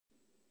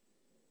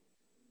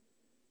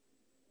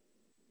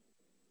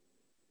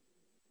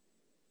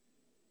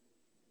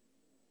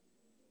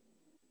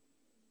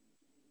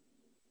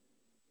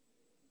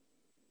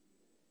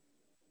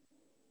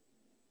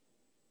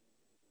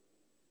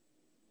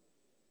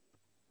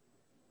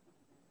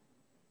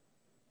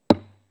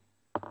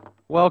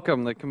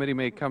Welcome. The committee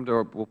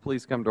will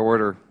please come to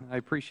order. I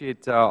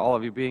appreciate all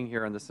of you being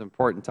here on this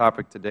important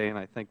topic today, and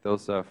I thank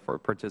those for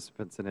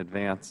participants in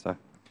advance.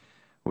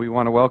 We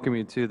want to welcome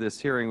you to this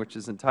hearing, which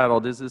is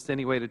entitled, "Is This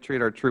Any Way to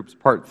Treat Our Troops?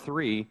 Part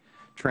 3,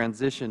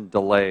 Transition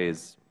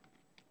Delays."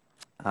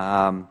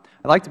 I'd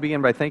like to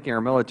begin by thanking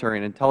our military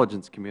and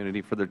intelligence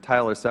community for their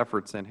tireless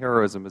efforts and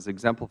heroism as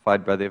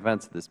exemplified by the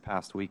events of this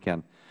past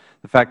weekend.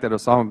 The fact that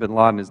Osama bin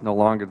Laden is no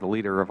longer the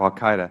leader of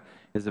al-Qaeda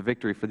is a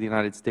victory for the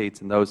United States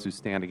and those who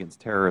stand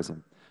against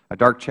terrorism. A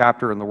dark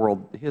chapter in the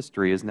world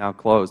history is now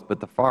closed, but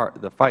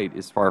the fight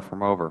is far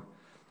from over.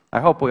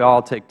 I hope we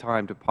all take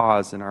time to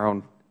pause in our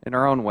own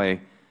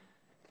way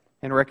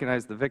and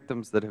recognize the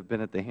victims that have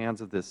been at the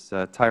hands of this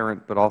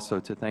tyrant, but also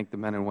to thank the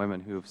men and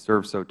women who have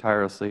served so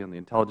tirelessly in the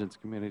intelligence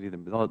community,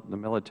 the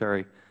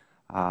military,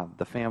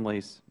 the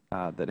families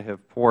that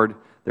have poured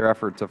their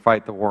effort to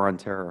fight the war on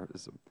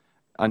terrorism.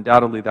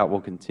 Undoubtedly, that will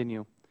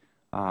continue,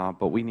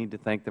 but we need to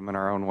thank them in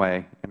our own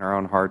way, in our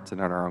own hearts,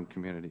 and in our own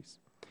communities.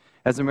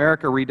 As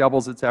America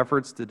redoubles its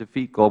efforts to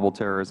defeat global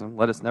terrorism,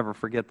 let us never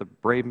forget the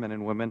brave men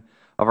and women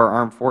of our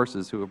armed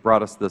forces who have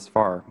brought us this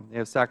far. They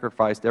have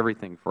sacrificed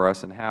everything for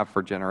us and have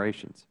for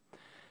generations.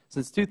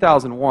 Since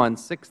 2001,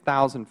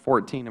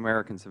 6,014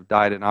 Americans have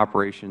died in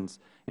operations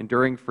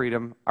Enduring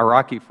Freedom,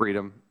 Iraqi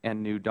Freedom,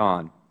 and New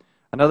Dawn.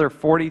 Another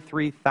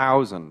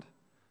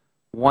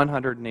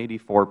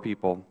 43,184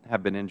 people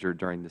have been injured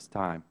during this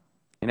time.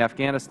 In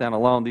Afghanistan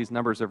alone, these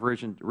numbers have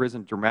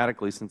risen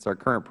dramatically since our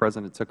current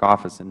President took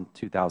office in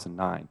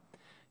 2009.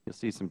 You'll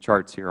see some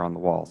charts here on the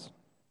walls.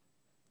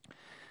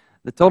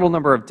 The total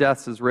number of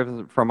deaths has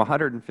risen from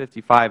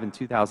 155 in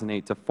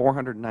 2008 to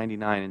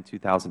 499 in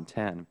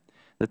 2010.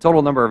 The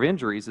total number of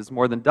injuries has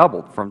more than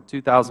doubled from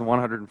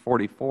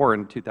 2,144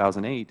 in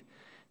 2008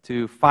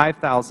 to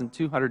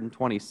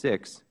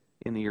 5,226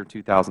 in the year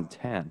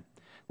 2010.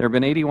 There have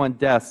been 81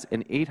 deaths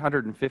and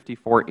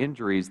 854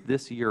 injuries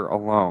this year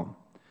alone.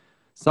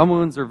 Some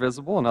wounds are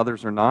visible and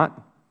others are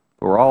not,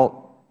 but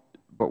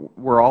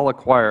we're all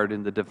acquired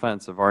in the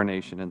defense of our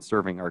nation and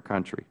serving our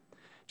country.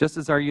 Just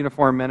as our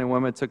uniformed men and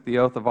women took the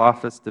oath of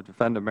office to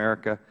defend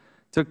America,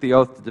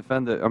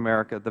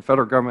 the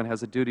Federal Government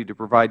has a duty to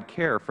provide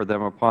care for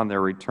them upon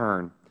their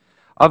return.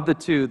 Of the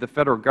two, the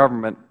Federal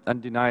Government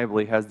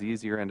undeniably has the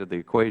easier end of the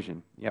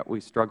equation, yet we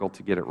struggle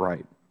to get it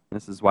right.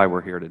 This is why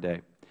we're here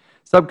today.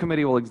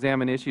 Subcommittee will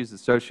examine issues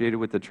associated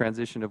with the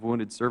transition of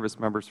wounded service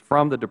members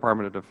from the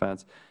Department of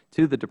Defense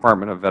to the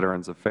Department of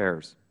Veterans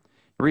Affairs.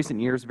 In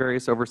recent years,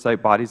 various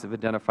oversight bodies have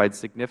identified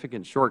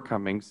significant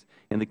shortcomings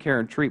in the care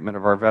and treatment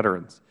of our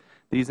veterans.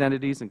 These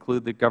entities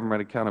include the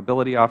Government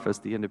Accountability Office,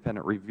 the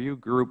Independent Review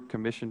Group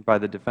commissioned by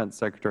the Defense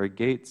Secretary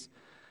Gates,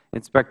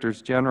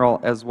 Inspectors General,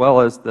 as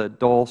well as the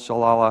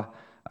Dole-Shalala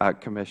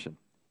Commission.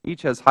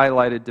 Each has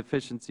highlighted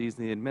deficiencies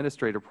in the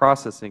administrative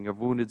processing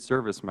of wounded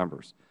service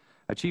members.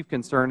 A chief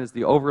concern is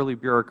the overly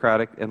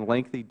bureaucratic and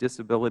lengthy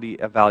disability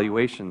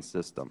evaluation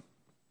system.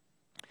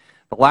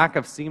 The lack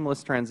of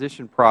seamless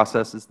transition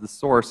process is the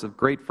source of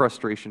great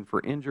frustration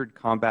for injured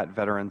combat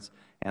veterans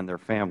and their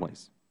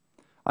families.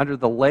 Under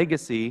the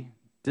legacy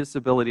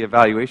disability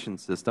evaluation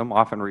system,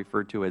 often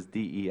referred to as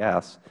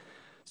DES,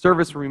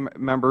 service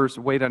members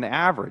wait an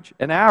average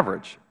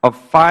of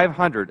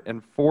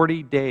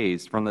 540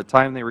 days from the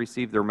time they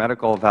receive their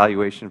medical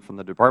evaluation from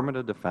the Department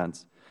of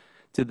Defense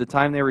to the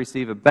time they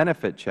receive a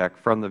benefit check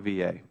from the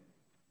VA.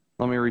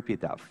 Let me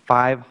repeat that,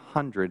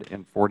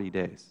 540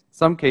 days. In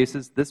some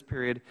cases, this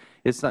period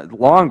is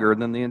longer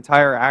than the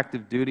entire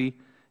active duty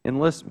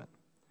enlistment.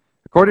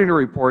 According to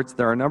reports,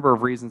 there are a number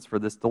of reasons for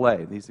this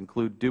delay. These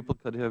include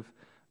duplicative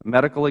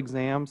medical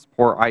exams,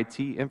 poor IT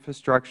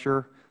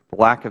infrastructure, the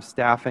lack of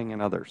staffing,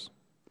 and others.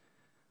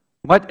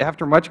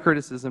 After much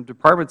criticism,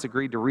 departments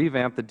agreed to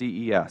revamp the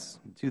DES.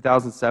 In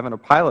 2007, a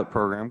pilot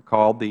program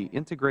called the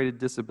Integrated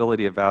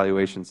Disability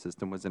Evaluation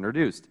System was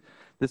introduced.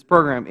 This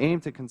program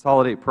aimed to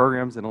consolidate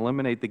programs and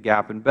eliminate the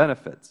gap in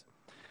benefits.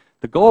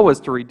 The goal was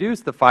to reduce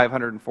the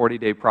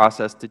 540-day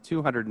process to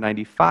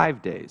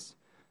 295 days.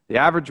 The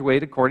average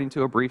wait, according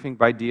to a briefing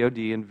by DOD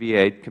and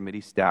VA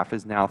committee staff,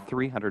 is now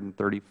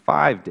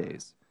 335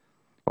 days.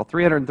 While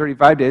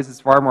 335 days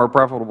is far more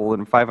preferable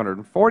than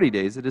 540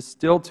 days, it is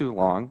still too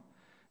long,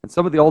 and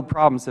some of the old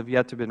problems have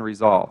yet to be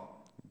resolved.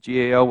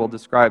 GAO will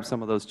describe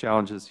some of those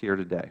challenges here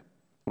today.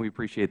 We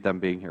appreciate them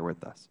being here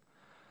with us.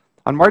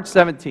 On March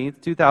 17,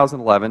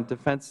 2011,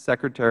 Defense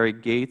Secretary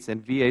Gates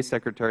and VA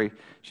Secretary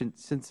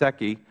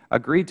Shinseki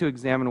agreed to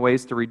examine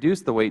ways to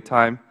reduce the wait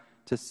time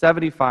to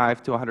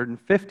 75 to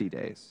 150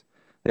 days.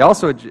 They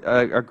also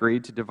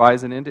agreed to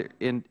devise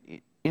an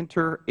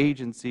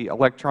interagency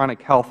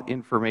electronic health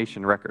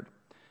information record.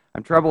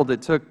 I'm troubled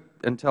it took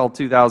until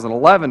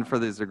 2011 for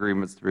these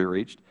agreements to be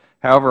reached.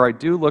 However, I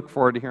do look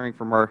forward to hearing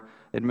from our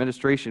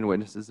administration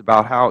witnesses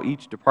about how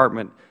each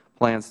department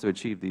plans to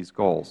achieve these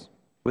goals.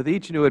 With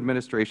each new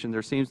administration,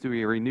 there seems to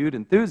be a renewed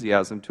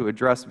enthusiasm to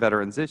address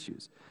veterans'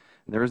 issues.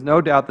 And there is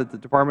no doubt that the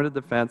Department of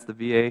Defense, the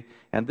VA,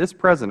 and this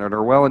President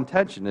are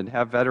well-intentioned and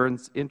have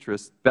veterans'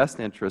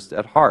 best interests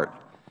at heart.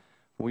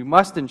 We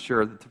must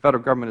ensure that the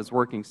Federal Government is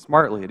working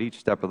smartly at each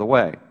step of the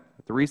way.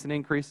 With the recent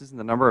increases in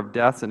the number of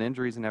deaths and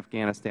injuries in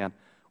Afghanistan,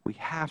 we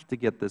have to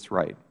get this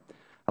right.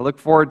 I look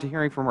forward to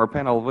hearing from our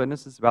panel of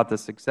witnesses about the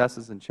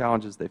successes and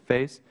challenges they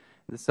face.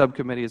 The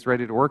subcommittee is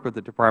ready to work with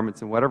the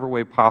departments in whatever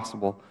way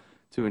possible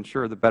to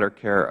ensure the better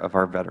care of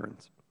our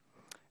veterans.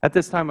 At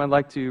this time, I would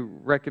like to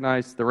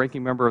recognize the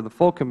ranking member of the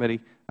full committee,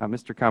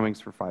 Mr. Cummings,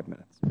 for 5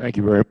 minutes. Thank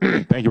you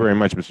very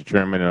much, Mr.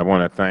 Chairman, and I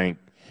want to thank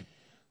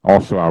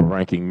also our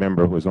ranking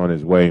member who is on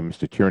his way,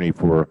 Mr. Tierney,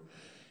 for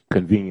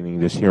convening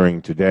this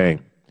hearing today.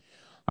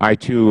 I,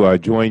 too,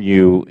 join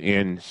you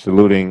in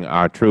saluting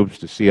our troops,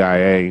 the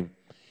CIA,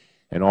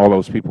 and all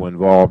those people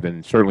involved,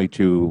 and certainly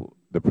to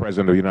the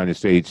President of the United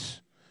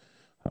States,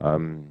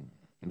 Mr.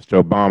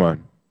 Obama,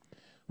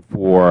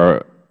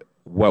 for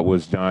what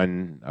was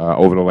done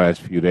over the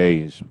last few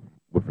days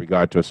with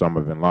regard to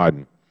Osama bin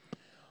Laden.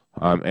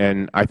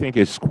 And I think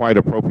it's quite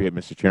appropriate,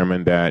 Mr.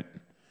 Chairman, that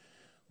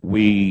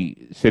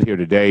we sit here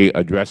today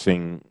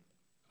addressing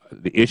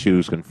the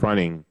issues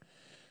confronting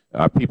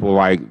people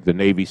like the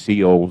Navy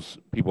SEALs,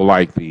 people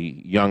like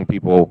the young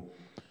people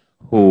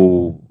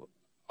who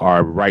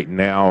are right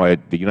now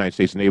at the United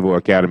States Naval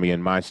Academy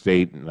in my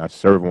state, and I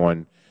serve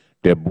on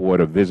their board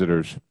of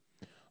visitors,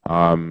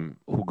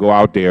 who go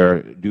out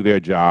there, do their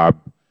job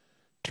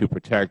to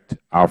protect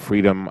our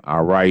freedom,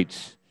 our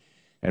rights,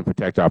 and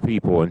protect our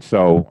people. And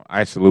so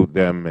I salute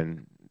them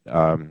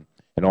and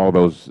all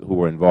those who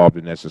were involved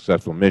in that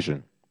successful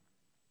mission.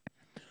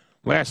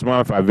 Last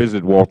month, I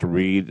visited Walter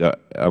Reed,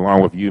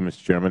 along with you,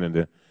 Mr. Chairman, in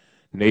the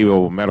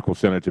Naval Medical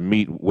Center to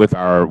meet with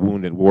our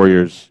wounded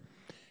warriors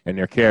and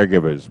their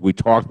caregivers. We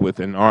talked with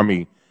an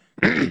Army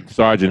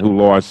sergeant who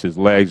lost his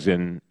legs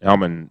in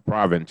Helmand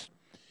Province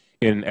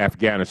in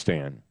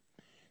Afghanistan,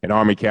 an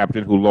Army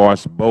captain who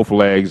lost both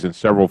legs and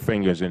several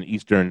fingers in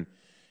eastern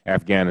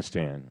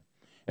Afghanistan,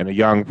 and a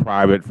young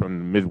private from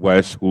the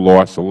Midwest who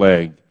lost a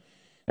leg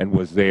and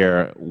was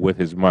there with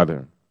his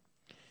mother.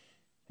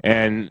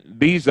 And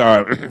these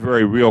are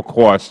very real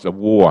costs of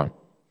war.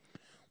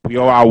 We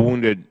owe our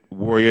wounded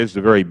warriors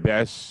the very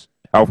best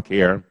health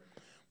care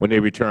when they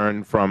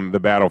return from the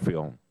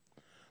battlefield.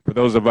 For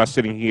those of us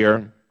sitting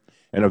here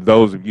and of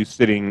those of you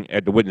sitting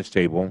at the witness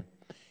table,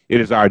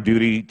 it is our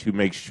duty to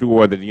make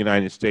sure that the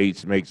United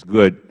States makes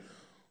good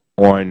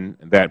on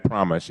that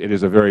promise. It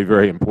is a very,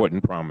 very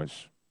important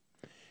promise.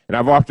 And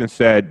I've often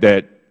said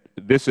that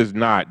this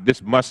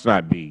must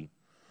not be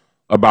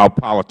about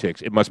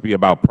politics. It must be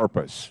about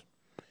purpose.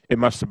 It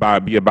must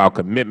be about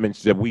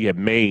commitments that we have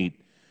made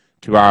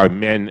to our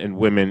men and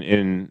women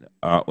in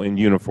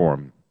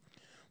uniform.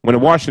 When the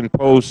Washington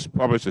Post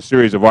published a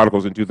series of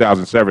articles in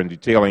 2007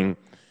 detailing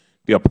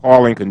the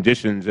appalling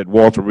conditions at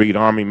Walter Reed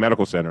Army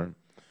Medical Center,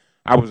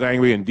 I was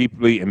angry and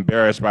deeply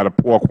embarrassed by the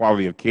poor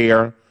quality of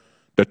care,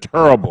 the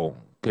terrible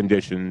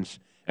conditions,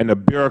 and the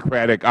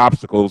bureaucratic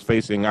obstacles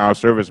facing our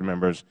service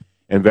members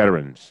and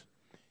veterans.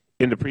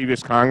 In the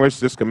previous Congress,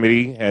 this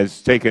committee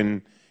has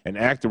taken an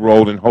active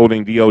role in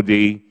holding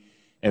DOD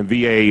and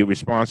VA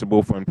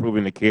responsible for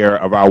improving the care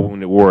of our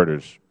wounded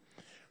warriors.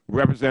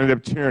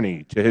 Representative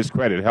Tierney, to his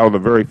credit, held the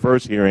very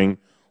first hearing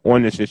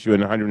on this issue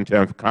in the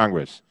 110th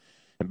Congress.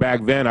 And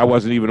back then, I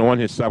wasn't even on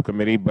his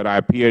subcommittee, but I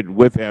appeared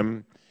with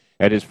him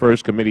at his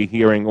first subcommittee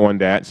hearing on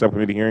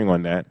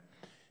that,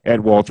 at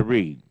Walter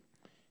Reed.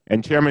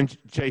 And Chairman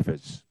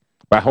Chaffetz,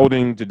 by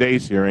holding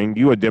today's hearing,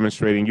 you are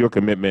demonstrating your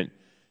commitment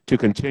to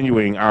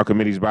continuing our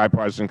committee's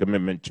bipartisan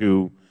commitment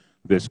to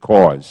this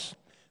cause.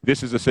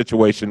 This is a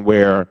situation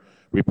where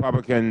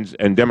Republicans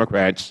and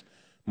Democrats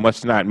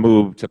must not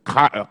move to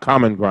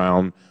common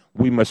ground.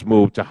 We must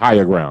move to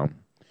higher ground.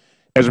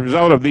 As a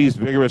result of these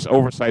vigorous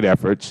oversight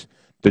efforts,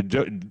 the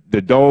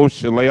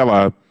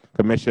Dole-Shalala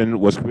Commission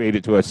was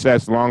created to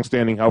assess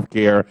longstanding health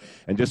care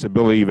and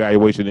disability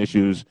evaluation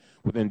issues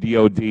within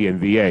DOD and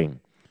VA.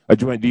 A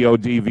joint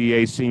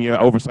DOD-VA Senior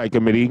Oversight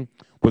Committee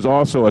was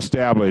also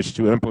established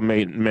to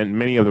implement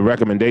many of the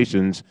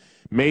recommendations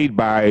made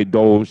by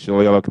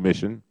Dole-Shalala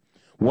Commission.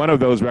 One of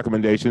those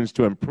recommendations,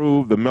 to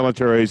improve the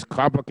military's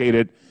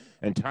complicated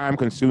and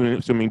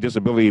time-consuming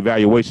disability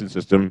evaluation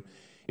system,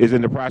 is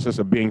in the process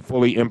of being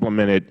fully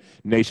implemented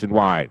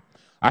nationwide.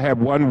 I have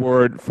one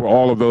word for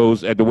all of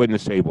those at the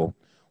witness table.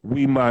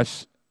 We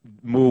must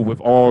move with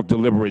all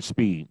deliberate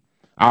speed.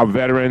 Our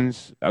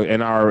veterans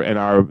and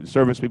our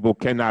service people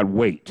cannot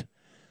wait.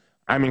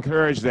 I'm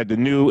encouraged that the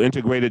new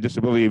integrated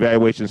disability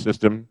evaluation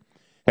system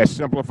has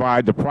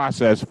simplified the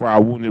process for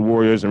our wounded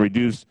warriors and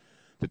reduced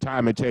the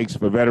time it takes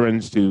for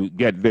veterans to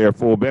get their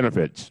full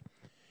benefits.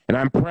 And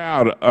I'm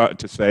proud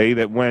to say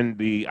that when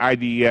the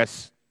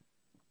IDES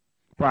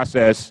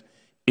process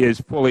is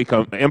fully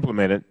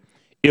implemented,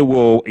 it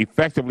will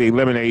effectively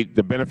eliminate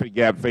the benefit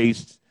gap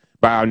faced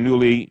by our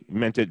newly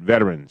minted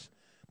veterans.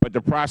 But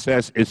the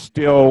process is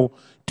still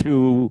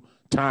too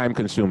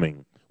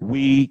time-consuming.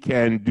 We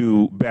can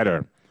do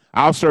better.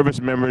 Our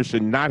service members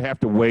should not have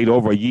to wait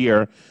over a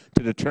year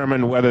to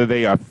determine whether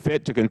they are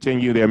fit to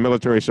continue their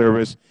military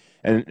service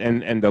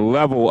and the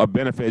level of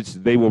benefits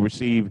they will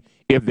receive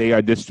if they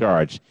are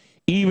discharged.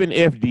 Even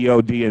if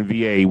DOD and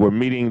VA were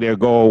meeting their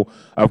goal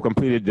of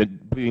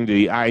completing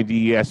the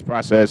IDES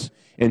process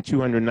in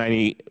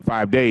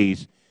 295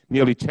 days,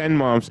 nearly 10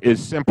 months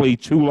is simply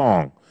too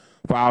long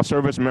for our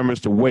service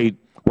members to wait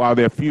while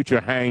their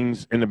future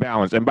hangs in the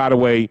balance. And by the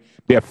way,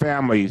 their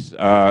families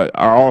are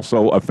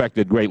also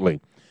affected greatly.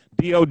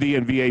 DOD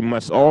and VA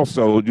must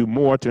also do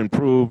more to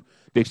improve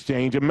the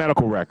exchange of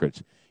medical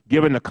records.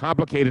 Given the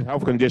complicated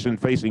health conditions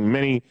facing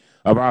many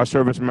of our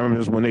service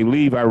members when they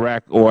leave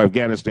Iraq or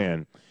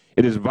Afghanistan,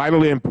 it is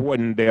vitally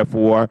important,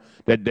 therefore,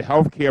 that the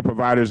health care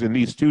providers in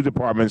these two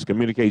departments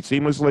communicate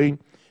seamlessly.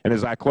 And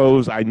as I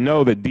close, I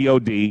know that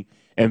DOD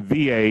and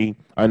VA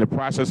are in the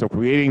process of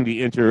creating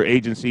the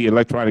interagency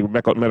electronic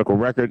medical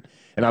record,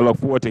 and I look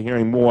forward to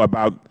hearing more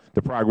about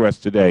the progress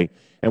today.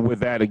 And with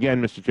that,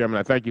 again, Mr. Chairman,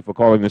 I thank you for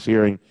calling this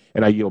hearing,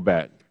 and I yield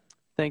back.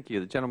 Thank you.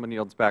 The gentleman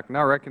yields back. Now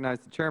I recognize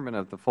the Chairman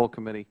of the full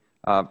committee,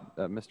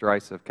 Mr.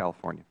 Issa of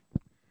California.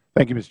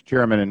 Thank you, Mr.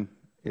 Chairman. And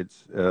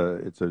it's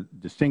a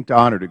distinct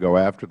honor to go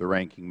after the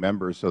ranking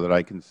member so that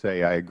I can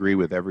say I agree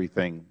with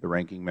everything the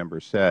ranking member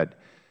said.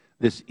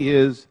 This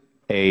is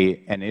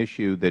an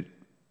issue that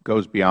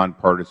goes beyond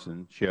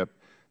partisanship.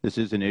 This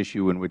is an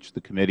issue in which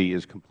the committee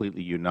is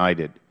completely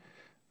united.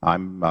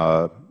 I'm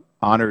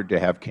honored to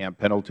have Camp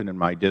Pendleton in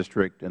my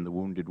district and the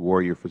Wounded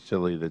Warrior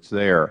facility that's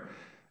there.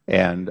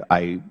 And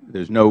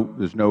there's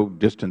no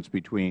distance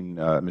between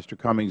Mr.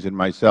 Cummings and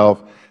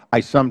myself. I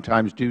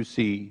sometimes do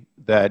see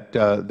that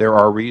there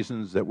are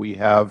reasons that we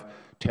have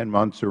 10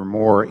 months or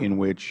more in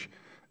which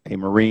a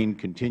Marine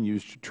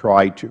continues to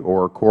try to,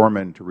 or a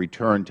corpsman, to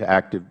return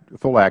to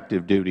full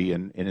active duty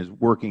and is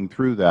working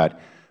through that.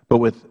 But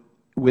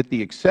with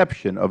the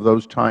exception of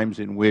those times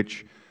in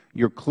which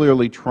you're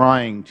clearly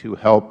trying to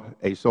help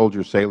a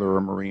soldier, sailor,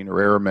 or Marine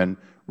or airman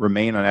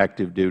remain on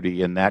active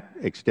duty, and that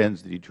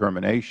extends the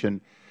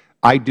determination,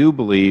 I do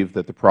believe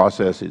that the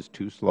process is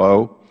too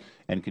slow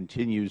and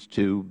continues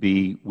to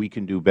be, we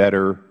can do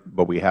better,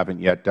 but we haven't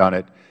yet done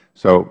it.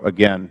 So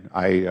again,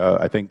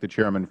 I thank the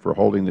Chairman for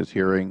holding this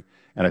hearing,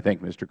 and I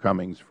thank Mr.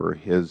 Cummings for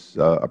his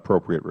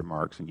appropriate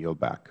remarks, and yield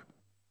back.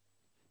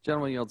 The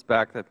gentleman yields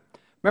back. That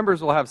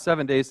members will have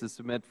 7 days to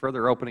submit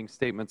further opening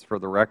statements for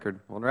the record.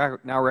 We'll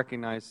now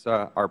recognize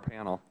our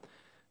panel.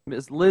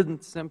 Ms.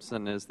 Lynn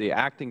Simpson is the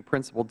Acting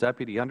Principal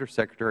Deputy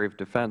Undersecretary of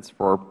Defense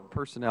for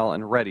Personnel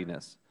and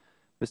Readiness.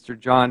 Mr.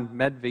 John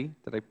Medvey,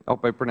 I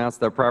hope I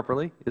pronounced that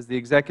properly, is the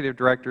Executive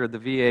Director of the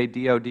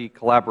VA-DoD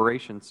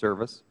Collaboration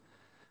Service.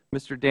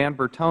 Mr. Dan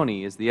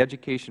Bertoni is the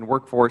Education,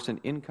 Workforce, and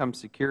Income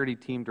Security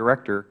Team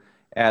Director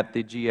at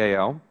the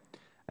GAO.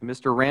 And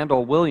Mr.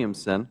 Randall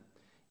Williamson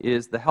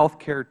is the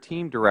Healthcare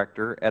Team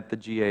Director at the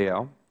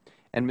GAO.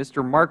 And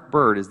Mr. Mark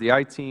Bird is the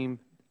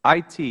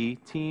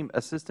IT Team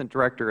Assistant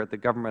Director at the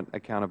Government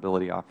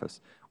Accountability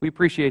Office. We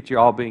appreciate you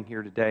all being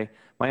here today.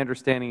 My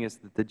understanding is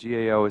that the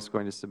GAO is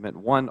going to submit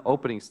one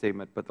opening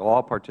statement, but they'll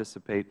all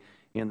participate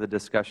in the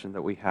discussion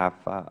that we have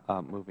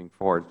moving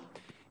forward.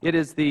 It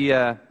is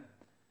the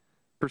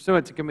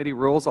pursuant to committee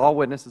rules, all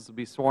witnesses will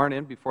be sworn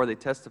in before they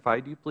testify.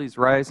 Do you please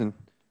rise and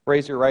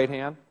raise your right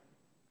hand?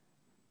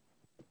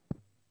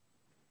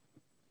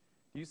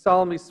 Do you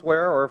solemnly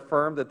swear or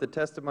affirm that the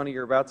testimony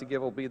you're about to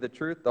give will be the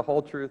truth, the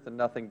whole truth, and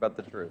nothing but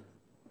the truth?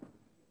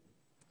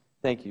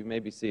 Thank you. You may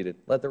be seated.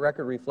 Let the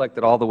record reflect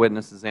that all the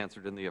witnesses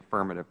answered in the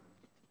affirmative.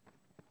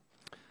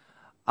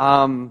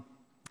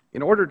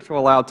 In order to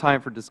allow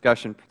time for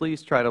discussion,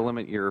 please try to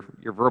limit your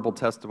verbal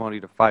testimony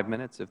to 5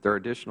 minutes. If there are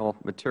additional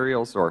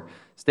materials or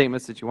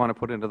statements that you want to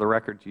put into the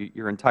record,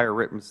 your entire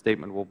written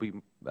statement will be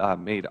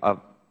made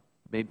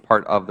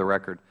part of the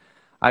record.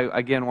 I,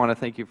 again, want to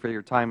thank you for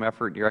your time,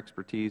 effort, your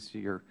expertise,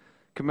 your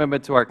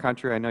commitment to our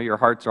country. I know your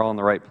hearts are all in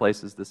the right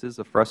places. This is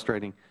a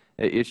frustrating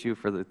issue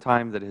for the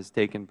time that it has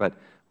taken, but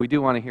we do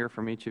want to hear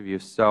from each of you.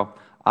 So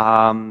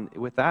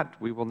with that,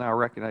 we will now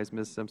recognize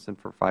Ms. Simpson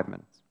for 5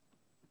 minutes.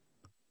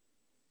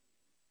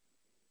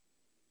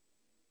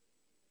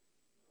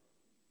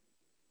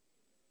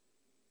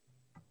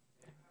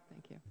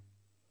 Thank you.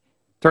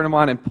 Turn them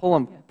on and pull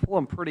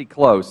them pretty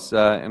close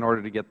in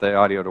order to get the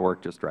audio to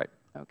work just right.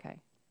 Okay.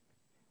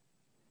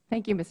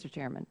 Thank you, Mr.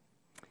 Chairman.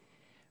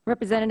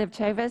 Representative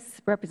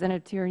Chavez,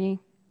 Representative Tierney,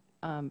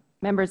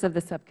 members of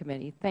the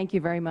subcommittee, thank you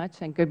very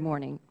much and good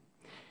morning.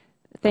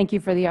 Thank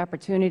you for the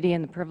opportunity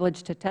and the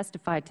privilege to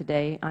testify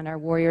today on our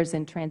Warriors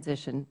in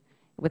Transition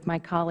with my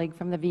colleague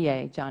from the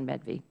VA, John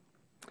Medvey.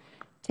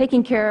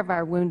 Taking care of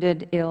our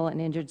wounded, ill, and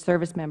injured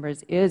service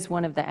members is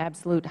one of the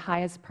absolute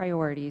highest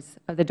priorities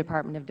of the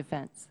Department of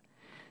Defense,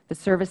 the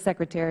service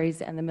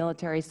secretaries, and the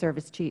military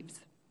service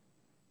chiefs.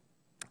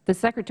 The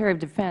Secretary of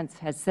Defense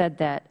has said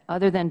that,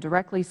 other than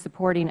directly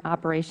supporting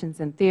operations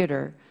in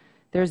theater,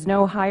 there is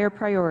no higher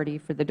priority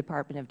for the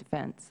Department of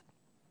Defense.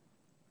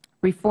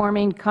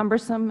 Reforming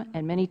cumbersome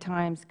and many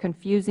times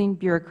confusing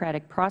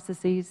bureaucratic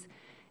processes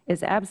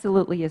is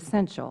absolutely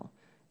essential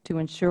to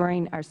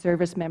ensuring our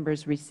service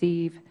members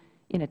receive,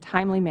 in a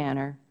timely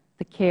manner,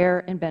 the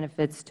care and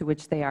benefits to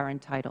which they are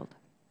entitled.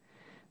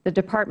 The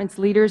Department's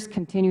leaders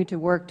continue to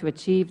work to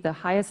achieve the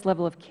highest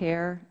level of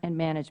care and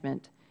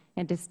management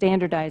and to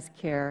standardize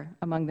care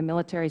among the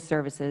military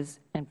services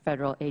and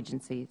Federal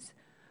agencies,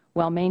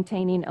 while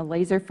maintaining a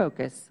laser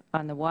focus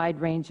on the wide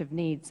range of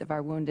needs of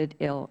our wounded,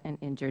 ill, and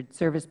injured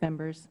service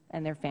members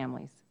and their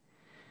families.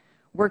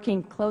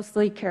 Working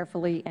closely,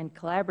 carefully, and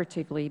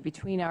collaboratively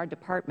between our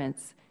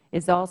departments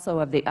is also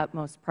of the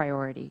utmost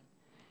priority.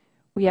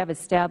 We have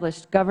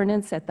established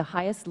governance at the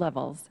highest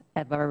levels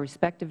of our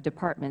respective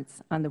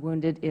departments on the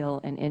wounded, ill,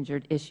 and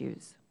injured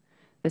issues.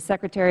 The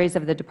Secretaries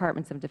of the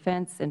Departments of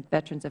Defense and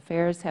Veterans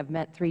Affairs have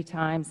met 3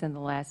 times in the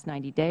last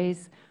 90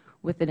 days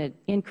with an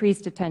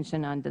increased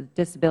attention on the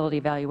disability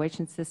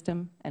evaluation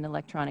system and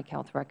electronic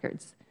health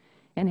records,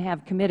 and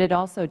have committed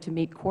also to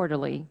meet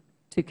quarterly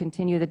to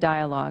continue the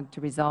dialogue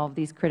to resolve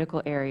these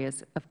critical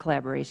areas of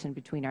collaboration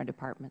between our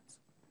departments.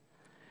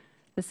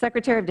 The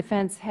Secretary of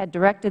Defense had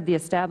directed the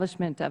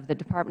establishment of the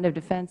Department of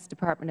Defense,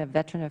 Department of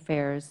Veteran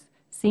Affairs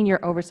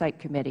Senior Oversight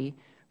Committee,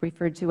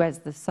 referred to as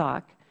the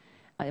SOC,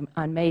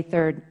 on May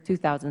 3,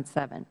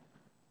 2007.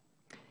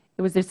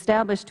 It was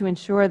established to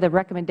ensure the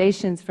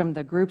recommendations from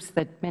the groups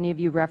that many of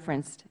you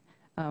referenced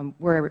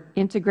were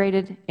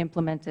integrated,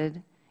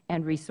 implemented,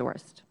 and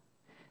resourced.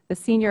 The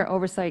Senior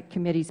Oversight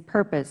Committee's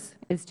purpose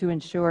is to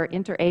ensure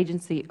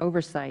interagency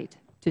oversight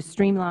to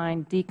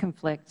streamline,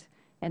 deconflict,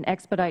 and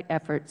expedite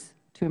efforts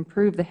to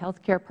improve the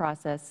health care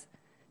process,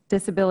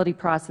 disability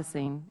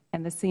processing,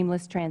 and the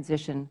seamless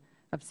transition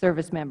of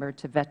service member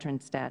to veteran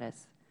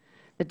status.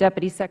 The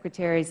Deputy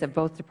Secretaries of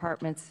both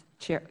departments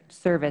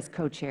serve as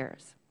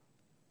co-chairs.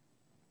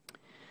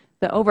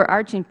 The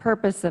overarching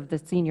purpose of the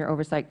Senior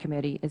Oversight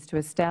Committee is to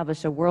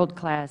establish a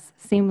world-class,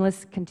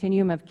 seamless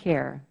continuum of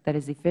care that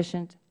is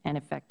efficient and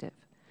effective.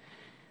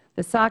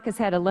 The SOC has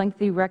had a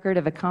lengthy record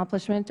of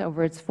accomplishment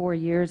over its 4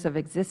 years of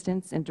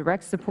existence in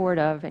direct support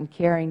of and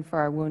caring for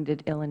our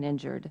wounded, ill, and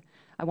injured.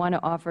 I want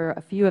to offer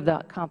a few of the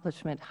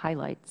accomplishment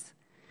highlights.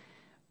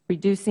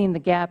 Reducing the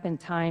gap in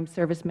time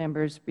service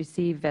members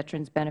receive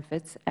veterans'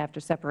 benefits after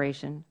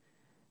separation,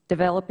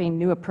 developing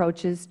new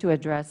approaches to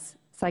address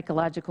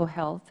psychological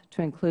health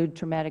to include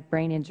traumatic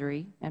brain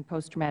injury and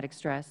post-traumatic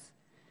stress,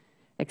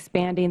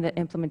 expanding the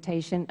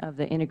implementation of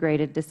the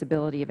integrated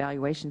disability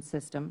evaluation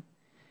system,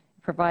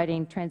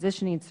 providing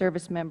transitioning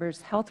service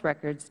members' health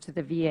records to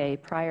the VA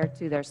prior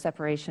to their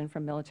separation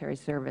from military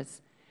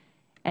service,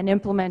 and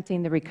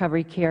implementing the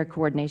Recovery Care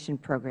Coordination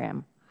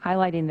Program,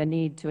 highlighting the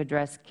need to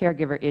address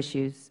caregiver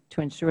issues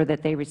to ensure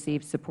that they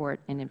receive support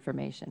and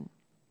information.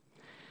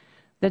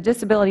 The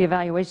disability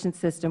evaluation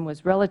system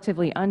was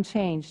relatively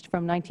unchanged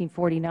from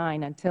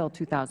 1949 until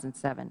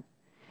 2007.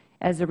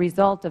 As a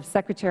result of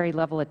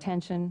Secretary-level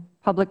attention,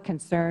 public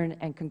concern,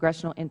 and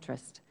congressional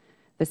interest,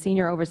 the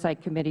Senior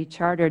Oversight Committee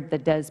chartered the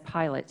DES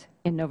pilot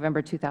in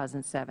November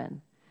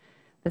 2007.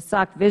 The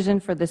SOC vision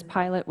for this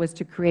pilot was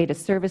to create a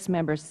service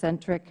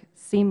member-centric,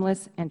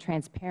 seamless, and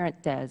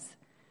transparent DES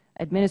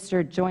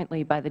administered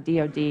jointly by the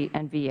DoD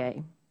and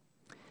VA.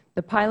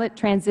 The pilot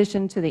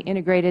transitioned to the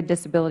integrated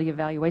disability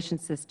evaluation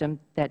system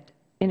that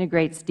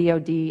integrates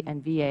DoD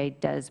and VA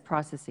DES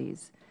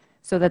processes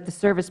so that the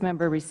service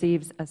member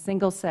receives a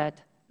single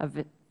set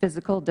of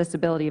physical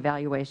disability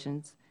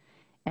evaluations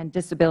and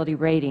disability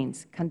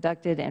ratings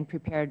conducted and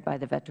prepared by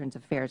the Veterans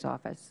Affairs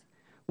Office,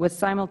 with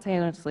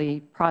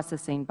simultaneously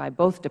processing by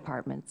both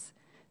departments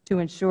to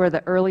ensure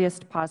the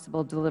earliest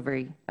possible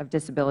delivery of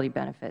disability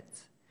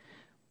benefits.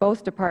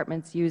 Both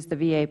departments use the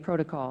VA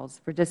protocols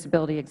for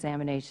disability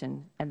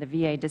examination and the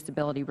VA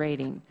disability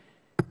rating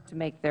to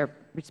make their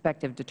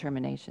respective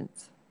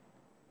determinations.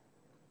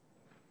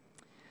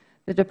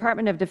 The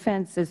Department of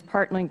Defense is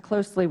partnering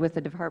closely with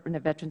the Department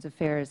of Veterans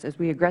Affairs as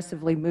we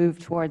aggressively move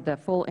toward the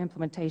full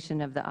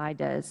implementation of the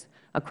IDES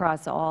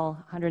across all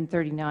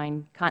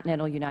 139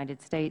 continental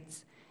United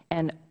States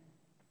and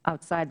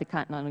outside the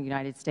continental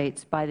United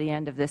States by the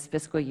end of this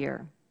fiscal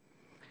year.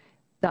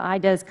 The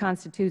IDES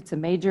constitutes a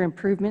major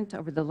improvement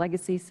over the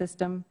legacy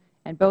system,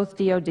 and both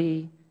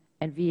DoD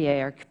and VA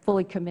are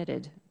fully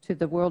committed to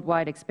the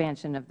worldwide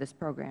expansion of this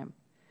program.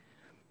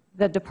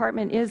 The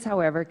Department is,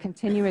 however,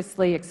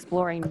 continuously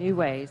exploring new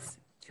ways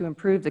to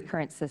improve the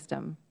current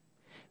system,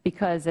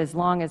 because as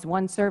long as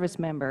one service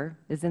member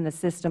is in the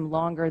system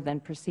longer than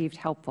perceived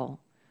helpful,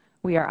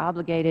 we are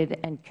obligated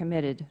and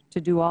committed to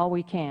do all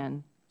we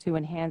can to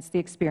enhance the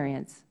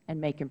experience and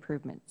make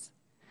improvements.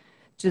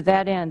 To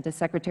that end, the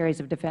Secretaries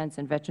of Defense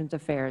and Veterans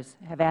Affairs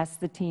have asked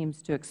the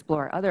teams to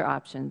explore other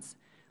options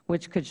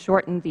which could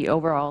shorten the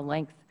overall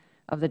length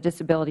of the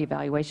disability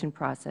evaluation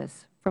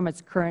process from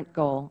its current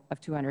goal of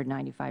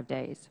 295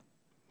 days.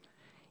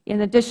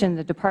 In addition,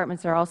 the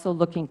departments are also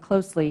looking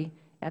closely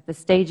at the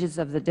stages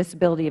of the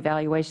disability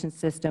evaluation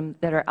system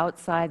that are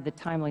outside the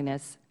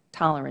timeliness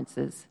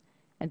tolerances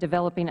and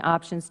developing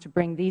options to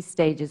bring these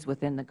stages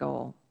within the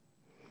goal.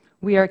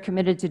 We are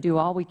committed to do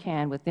all we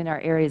can within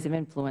our areas of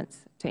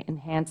influence to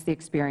enhance the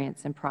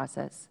experience and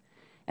process,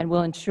 and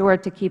will ensure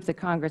to keep the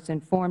Congress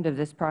informed of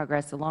this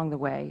progress along the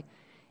way,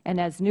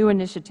 and as new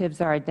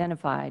initiatives are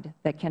identified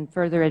that can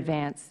further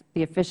advance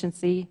the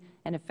efficiency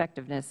and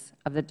effectiveness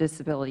of the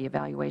disability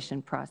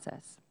evaluation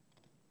process.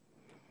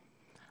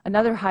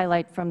 Another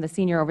highlight from the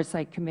Senior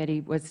Oversight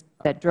Committee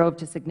that drove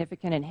to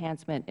significant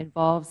enhancement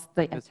involves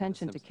the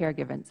attention to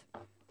caregivers.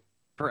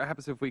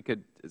 Perhaps if we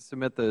could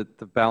submit the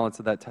balance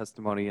of that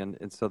testimony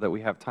and so that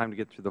we have time to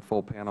get through the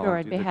full panel Sure, and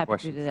I'd do be the happy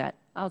questions. to do that.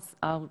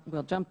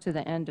 We'll jump to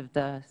the end of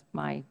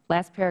my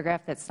last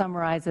paragraph that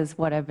summarizes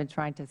what I've been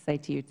trying to say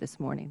to you this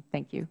morning.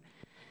 Thank you.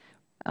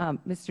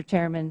 Mr.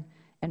 Chairman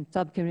and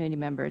subcommittee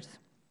members,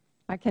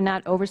 I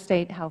cannot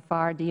overstate how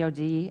far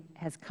DoD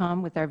has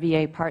come with our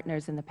VA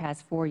partners in the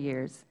past 4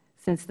 years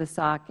since the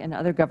SOC and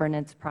other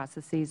governance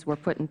processes were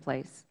put in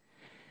place.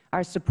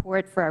 Our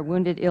support for our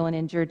wounded, ill, and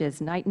injured is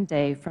night and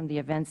day from the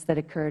events that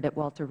occurred at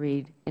Walter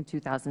Reed in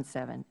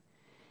 2007.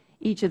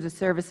 Each of the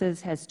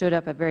services has stood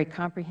up a very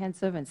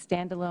comprehensive and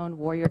standalone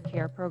warrior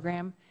care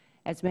program,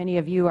 as many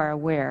of you are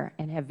aware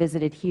and have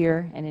visited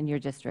here and in your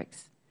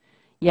districts.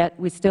 Yet,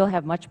 we still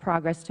have much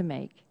progress to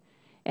make.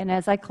 And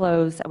as I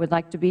close, I would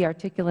like to be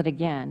articulate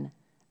again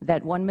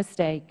that one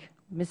mistake,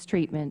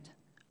 mistreatment,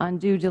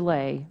 undue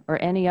delay,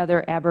 or any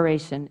other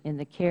aberration in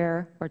the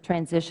care or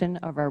transition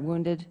of our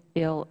wounded,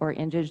 ill, or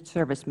injured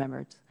service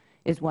members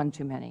is one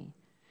too many.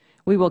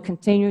 We will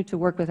continue to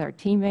work with our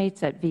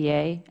teammates at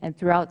VA and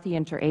throughout the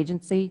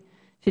interagency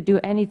to do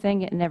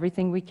anything and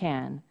everything we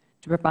can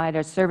to provide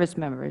our service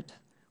members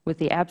with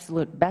the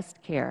absolute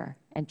best care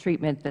and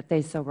treatment that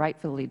they so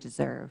rightfully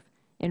deserve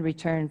in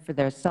return for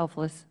their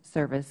selfless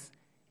service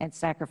and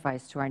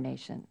sacrifice to our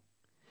nation.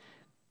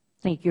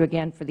 Thank you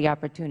again for the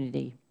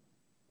opportunity.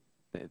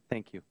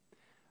 Thank you.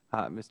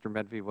 Mr.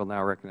 Medvey will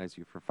now recognize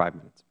you for 5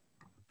 minutes.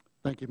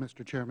 Thank you,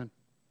 Mr. Chairman.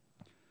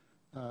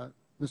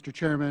 Mr.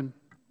 Chairman,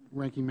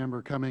 Ranking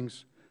Member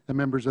Cummings, and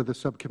members of the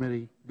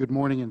subcommittee, good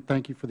morning and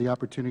thank you for the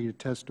opportunity to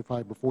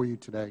testify before you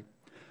today.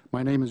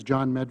 My name is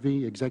John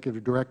Medvey,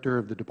 Executive Director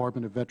of the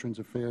Department of Veterans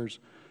Affairs,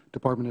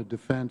 Department of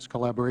Defense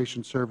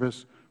Collaboration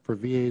Service for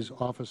VA's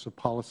Office of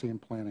Policy and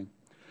Planning.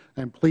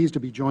 I am pleased to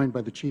be joined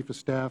by the Chief of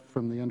Staff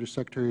from the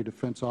Undersecretary of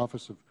Defense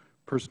Office of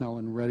Personnel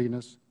and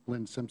Readiness,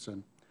 Lynn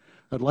Simpson.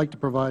 I would like to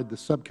provide the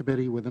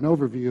subcommittee with an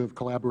overview of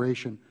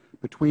collaboration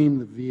between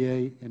the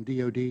VA and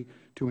DoD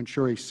to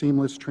ensure a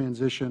seamless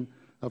transition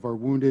of our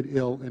wounded,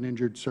 ill, and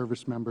injured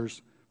service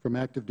members from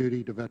active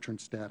duty to veteran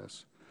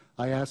status.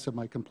 I ask that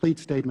my complete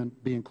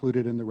statement be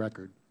included in the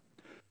record.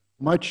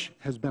 Much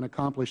has been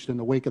accomplished in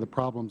the wake of the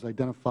problems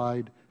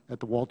identified at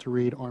the Walter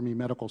Reed Army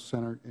Medical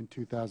Center in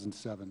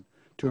 2007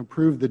 to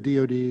improve the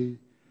DoD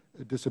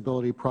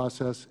disability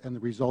process and the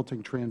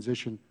resulting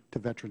transition to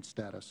veteran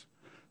status.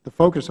 The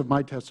focus of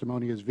my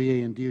testimony is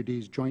VA and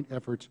DoD's joint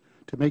efforts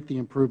to make the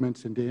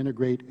improvements and to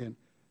integrate and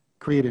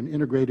create an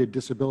integrated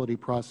disability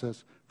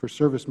process for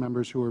service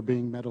members who are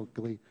being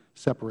medically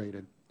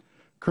separated.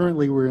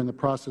 Currently, we are in the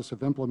process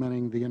of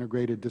implementing the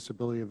integrated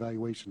disability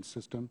evaluation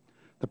system,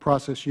 the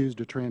process used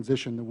to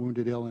transition the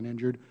wounded, ill, and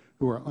injured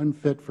who are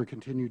unfit for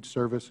continued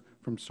service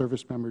from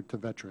service member to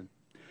veteran.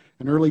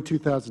 In early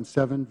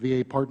 2007,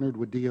 VA partnered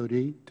with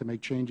DoD to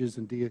make changes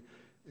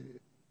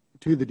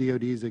to the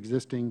DoD's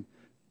existing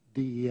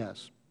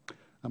DES.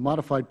 A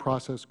modified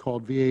process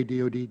called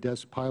VA-DoD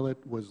DES Pilot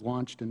was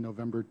launched in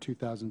November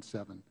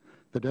 2007.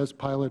 The DES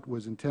Pilot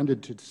was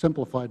intended to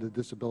simplify the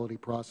disability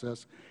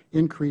process,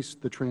 increase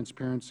the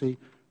transparency,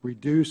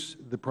 reduce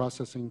the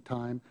processing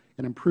time,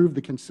 and improve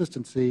the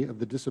consistency of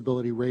the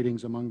disability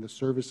ratings among the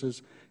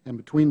services and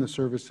between the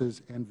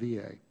services and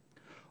VA.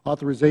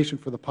 Authorization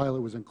for the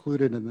pilot was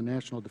included in the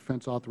National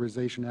Defense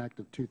Authorization Act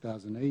of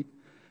 2008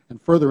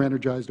 and further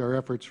energized our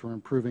efforts for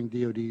improving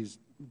DoD's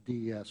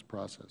DES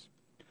process.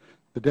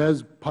 The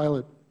DES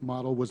pilot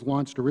model was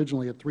launched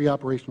originally at 3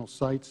 operational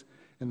sites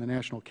in the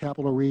National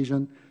Capital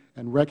Region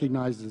and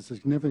recognized a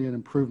significant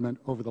improvement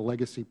over the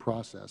legacy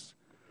process.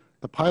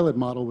 The pilot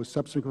model was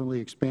subsequently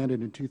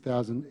expanded in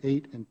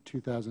 2008 and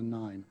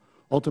 2009,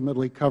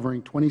 ultimately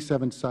covering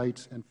 27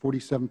 sites and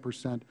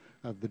 47%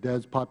 of the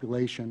DES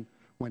population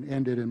when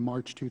ended in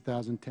March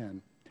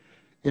 2010.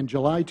 In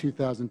July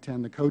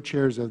 2010, the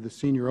co-chairs of the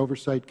Senior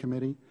Oversight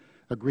Committee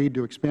agreed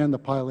to expand the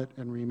pilot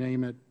and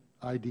rename it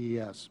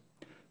IDES.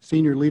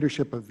 Senior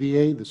leadership of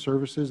VA, the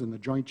services, and the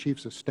Joint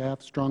Chiefs of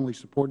Staff strongly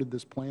supported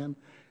this plan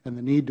and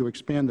the need to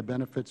expand the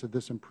benefits of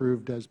this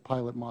improved DES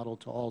pilot model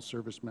to all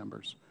service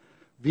members.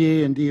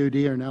 VA and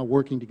DoD are now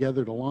working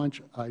together to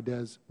launch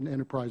IDES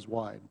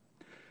enterprise-wide.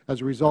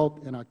 As a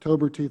result, in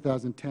October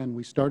 2010,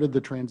 we started the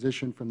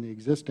transition from the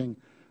existing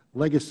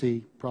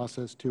legacy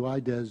process to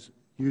IDES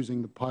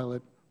using the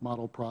pilot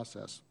model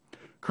process.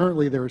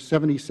 Currently, there are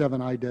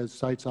 77 IDES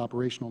sites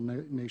operational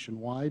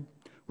nationwide,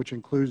 which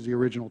includes the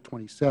original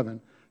 27,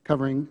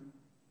 covering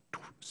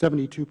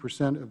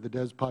 72% of the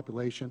DES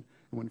population,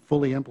 and when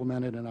fully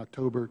implemented in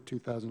October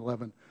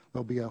 2011, there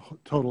will be a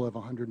total of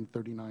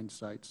 139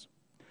 sites.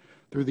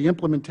 Through the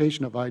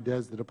implementation of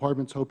IDES, the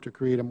departments hope to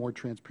create a more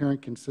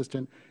transparent,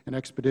 consistent, and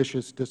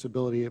expeditious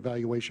disability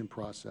evaluation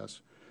process.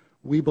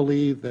 We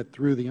believe that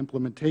through the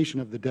implementation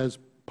of the DES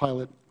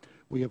pilot,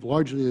 we have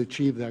largely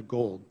achieved that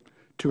goal.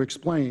 To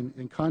explain,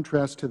 in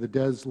contrast to the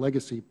DES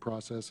legacy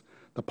process,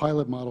 the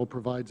pilot model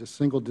provides a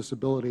single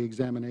disability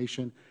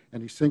examination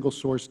and a single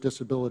source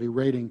disability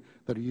rating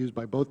that are used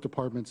by both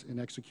departments in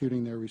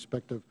executing their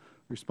respective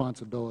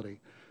responsibility.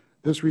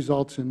 This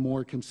results in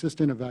more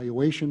consistent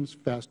evaluations,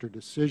 faster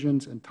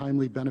decisions, and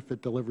timely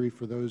benefit delivery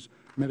for those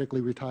medically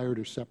retired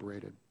or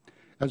separated.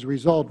 As a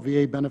result,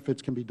 VA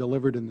benefits can be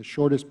delivered in the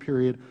shortest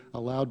period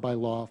allowed by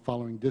law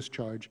following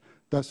discharge,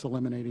 thus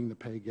eliminating the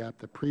pay gap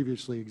that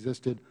previously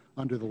existed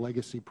under the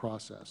legacy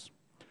process.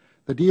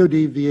 The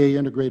DoD-VA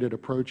integrated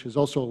approach has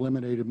also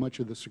eliminated much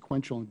of the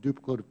sequential and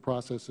duplicative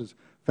processes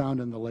found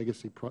in the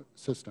legacy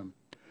system.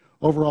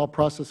 Overall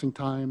processing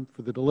time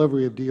for the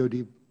delivery of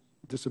DoD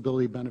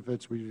disability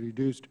benefits was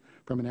reduced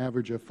from an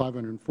average of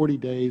 540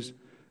 days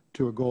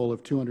to a goal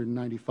of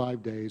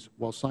 295 days,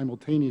 while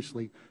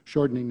simultaneously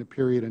shortening the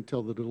period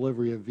until the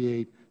delivery of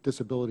VA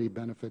disability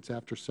benefits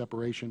after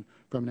separation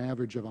from an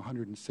average of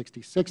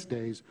 166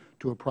 days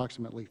to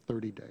approximately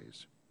 30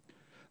 days.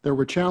 There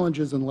were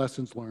challenges and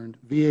lessons learned.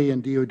 VA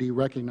and DoD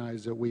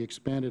recognized that we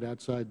expanded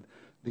outside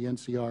the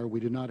NCR. We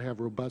did not have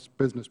robust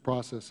business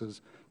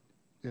processes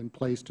in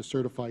place to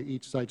certify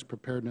each site's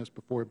preparedness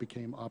before it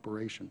became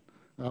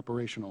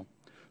operational.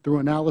 Through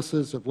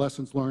analysis of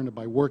lessons learned and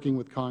by working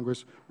with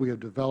Congress, we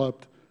have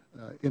developed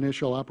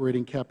initial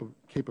operating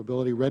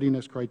capability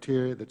readiness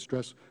criteria that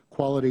stress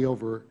quality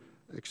over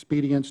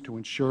expedience to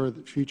ensure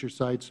that future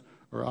sites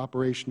are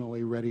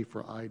operationally ready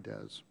for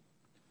IDES.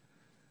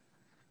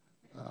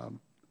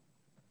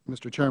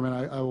 Mr. Chairman,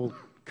 I will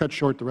cut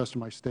short the rest of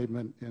my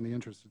statement in the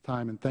interest of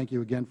time, and thank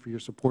you again for your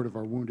support of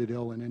our wounded,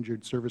 ill, and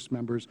injured service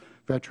members,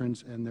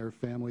 veterans, and their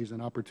families,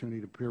 and opportunity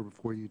to appear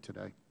before you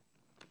today.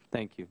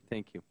 Thank you.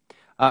 Thank you.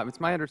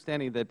 It's my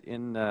understanding that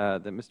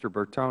that Mr.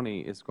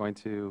 Bertoni is going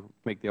to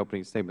make the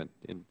opening statement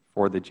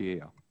for the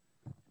GAO.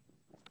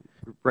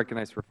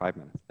 Recognized for 5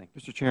 minutes. Thank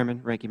you. Mr. Chairman,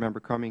 Ranking Member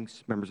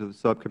Cummings, members of the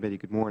subcommittee,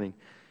 good morning.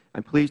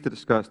 I'm pleased to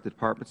discuss the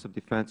Departments of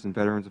Defense and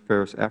Veterans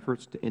Affairs'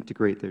 efforts to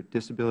integrate their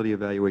disability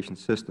evaluation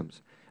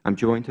systems. I'm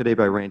joined today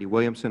by Randy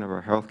Williamson of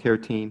our health care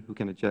team, who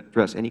can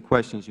address any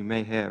questions you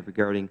may have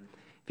regarding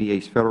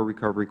VA's Federal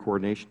Recovery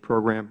Coordination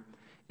Program,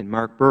 and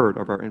Mark Bird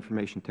of our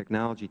information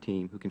technology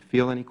team, who can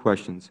field any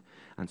questions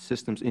on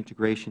systems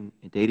integration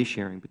and data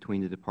sharing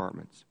between the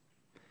departments.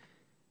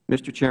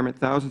 Mr. Chairman,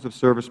 thousands of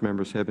service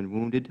members have been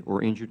wounded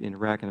or injured in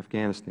Iraq and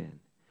Afghanistan,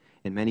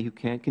 and many who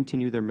can't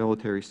continue their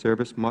military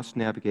service must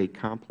navigate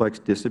complex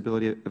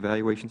disability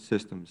evaluation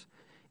systems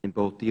in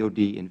both DoD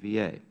and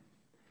VA.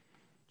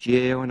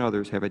 GAO and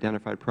others have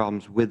identified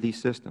problems with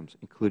these systems,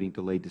 including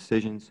delayed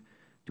decisions,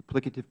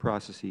 duplicative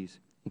processes,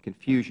 and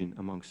confusion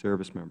among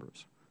service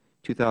members.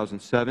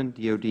 2007,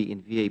 DoD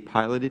and VA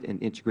piloted an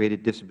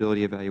integrated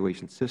disability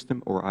evaluation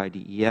system, or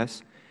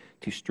IDES,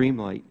 to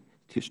streamline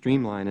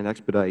and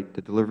expedite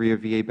the delivery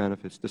of VA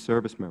benefits to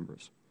service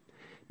members.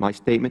 My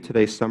statement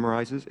today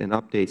summarizes and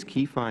updates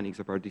key findings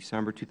of our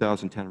December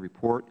 2010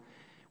 report,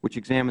 which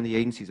examined the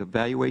agency's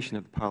evaluation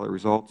of the pilot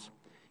results,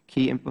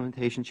 key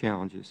implementation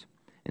challenges,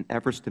 and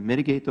efforts to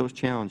mitigate those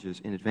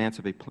challenges in advance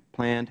of a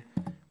planned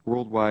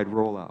worldwide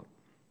rollout.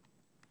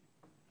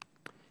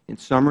 In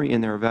summary,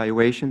 in their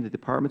evaluation, the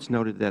departments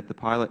noted that the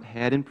pilot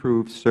had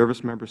improved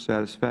service member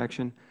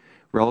satisfaction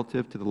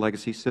relative to the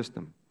legacy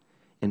system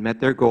and met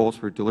their goals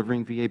for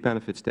delivering VA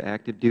benefits to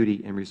active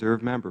duty and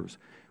reserve members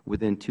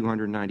within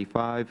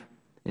 295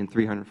 and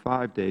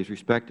 305 days,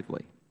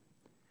 respectively.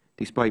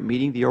 Despite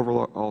meeting the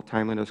overall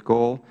timeliness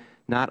goal,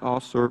 not all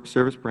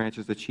service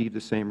branches achieved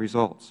the same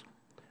results.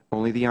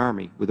 Only the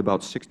Army, with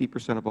about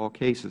 60% of all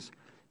cases,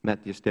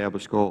 met the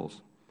established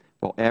goals,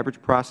 while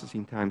average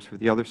processing times for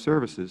the other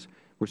services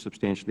were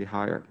substantially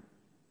higher.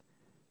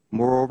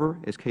 Moreover,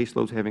 as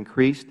caseloads have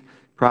increased,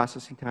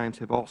 processing times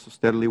have also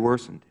steadily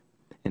worsened,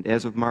 and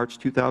as of March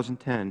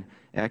 2010,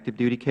 active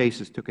duty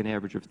cases took an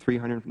average of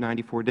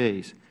 394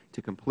 days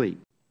to complete.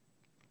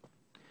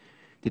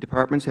 The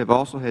departments have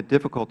also had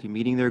difficulty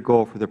meeting their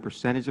goal for the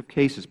percentage of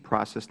cases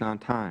processed on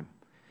time,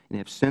 and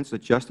have since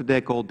adjusted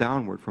that goal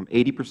downward from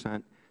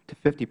 80% to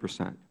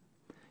 50%.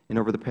 And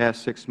over the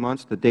past 6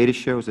 months, the data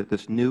shows that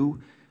this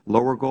new,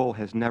 lower goal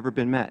has never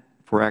been met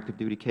for active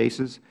duty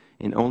cases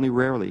and only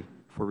rarely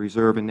for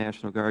Reserve and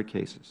National Guard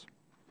cases.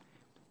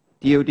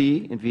 DoD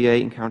and VA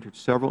encountered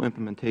several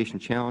implementation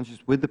challenges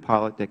with the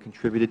pilot that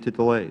contributed to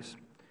delays.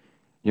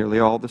 Nearly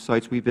all of the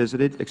sites we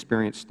visited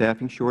experienced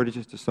staffing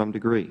shortages to some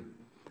degree,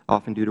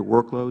 often due to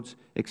workloads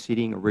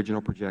exceeding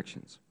original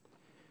projections.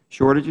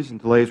 Shortages and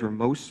delays were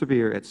most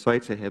severe at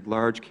sites that had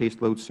large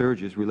caseload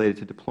surges related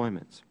to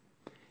deployments.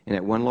 And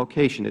at one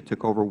location, it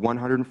took over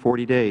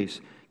 140 days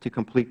to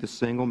complete the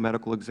single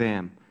medical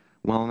exam,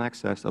 well in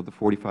excess of the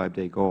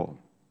 45-day goal.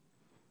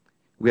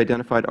 We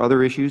identified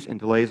other issues and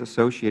delays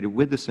associated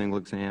with the single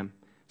exam,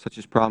 such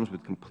as problems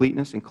with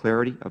completeness and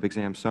clarity of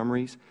exam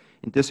summaries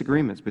and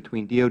disagreements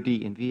between DoD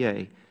and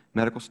VA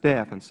medical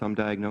staff on some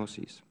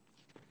diagnoses.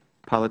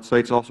 Pilot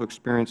sites also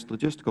experienced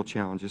logistical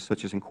challenges,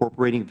 such as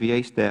incorporating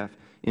VA staff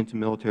into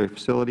military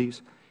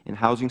facilities and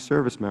housing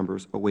service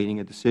members awaiting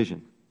a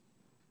decision.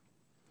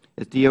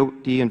 As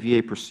DoD and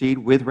VA proceed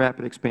with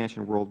rapid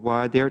expansion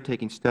worldwide, they are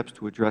taking steps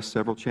to address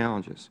several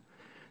challenges.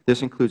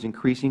 This includes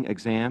increasing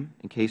exam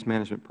and case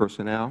management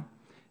personnel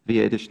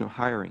via additional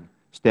hiring,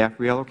 staff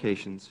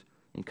reallocations,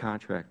 and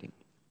contracting,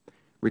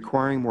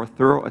 requiring more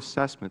thorough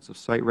assessments of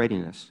site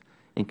readiness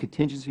and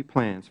contingency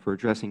plans for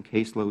addressing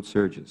caseload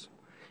surges,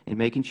 and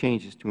making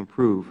changes to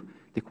improve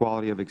the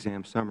quality of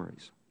exam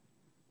summaries.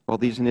 While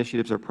these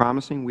initiatives are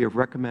promising, we have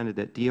recommended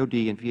that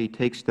DoD and VA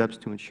take steps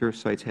to ensure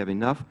sites have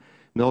enough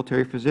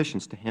military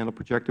physicians to handle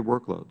projected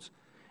workloads,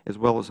 as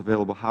well as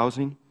available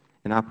housing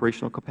and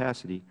operational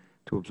capacity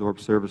to absorb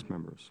service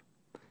members.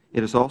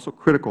 It is also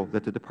critical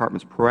that the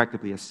departments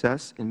proactively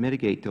assess and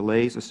mitigate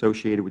delays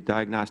associated with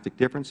diagnostic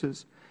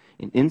differences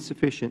and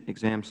insufficient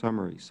exam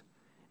summaries,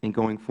 and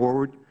going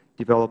forward,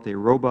 develop a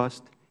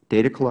robust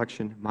data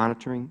collection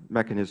monitoring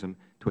mechanism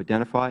to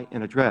identify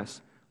and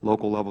address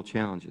local-level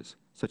challenges,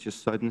 such as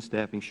sudden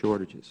staffing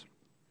shortages.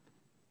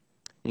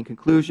 In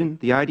conclusion,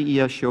 the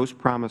IDES shows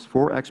promise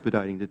for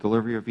expediting the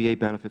delivery of VA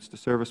benefits to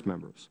service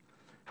members.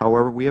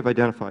 However, we have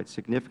identified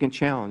significant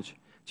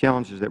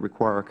challenges that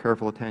require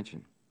careful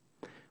attention.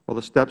 While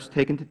the steps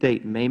taken to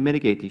date may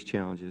mitigate these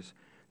challenges,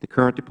 the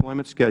current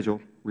deployment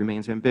schedule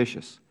remains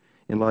ambitious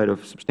in light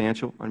of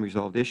substantial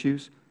unresolved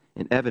issues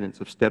and evidence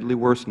of steadily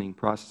worsening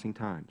processing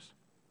times.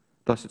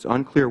 Thus, it is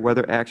unclear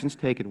whether actions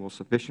taken will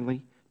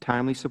sufficiently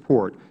timely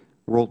support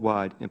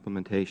worldwide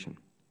implementation.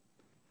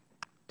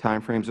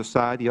 Timeframes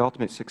aside, the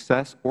ultimate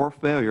success or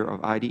failure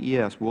of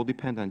IDES will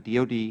depend on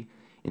DoD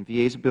and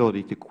VA's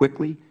ability to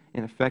quickly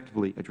and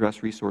effectively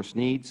address resource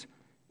needs,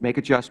 make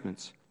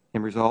adjustments,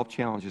 and resolve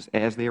challenges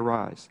as they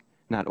arise,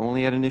 not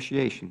only at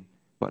initiation,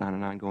 but on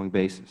an ongoing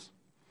basis.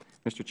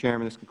 Mr.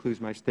 Chairman, this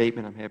concludes my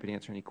statement. I am happy to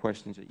answer any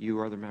questions that you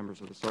or other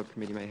members of the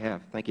subcommittee may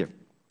have. Thank you.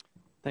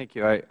 Thank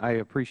you. I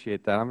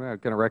appreciate that. I am going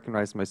to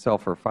recognize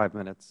myself for 5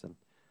 minutes.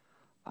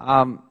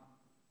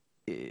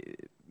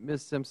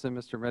 Ms. Simpson,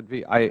 Mr.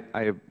 Medvey,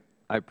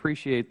 I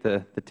appreciate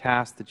the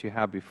task that you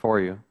have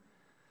before you.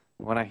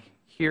 When I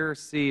hear,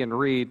 see, and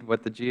read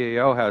what the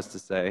GAO has to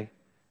say,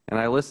 and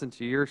I listen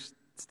to your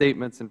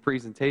statements and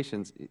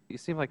presentations, you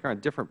seem like you're on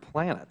different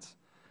planets.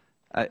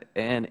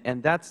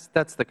 And that's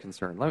the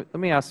concern. Let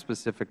me ask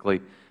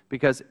specifically,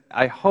 because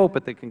I hope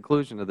at the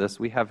conclusion of this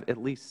we have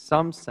at least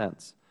some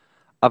sense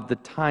of the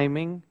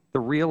timing, the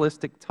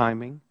realistic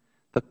timing,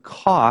 the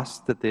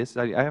cost that this,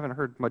 I haven't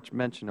heard much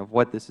mention of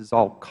what this is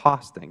all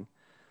costing,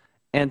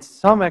 and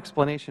some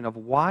explanation of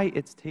why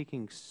it's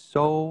taking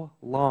so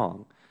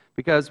long.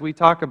 Because we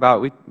talk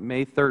about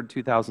May 3rd,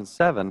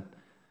 2007,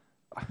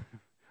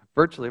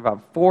 virtually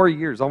about 4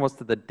 years, almost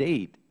to the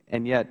date,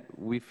 and yet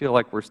we feel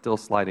like we're still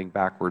sliding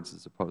backwards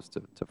as opposed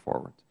to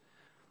forwards.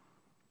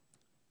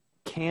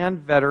 Can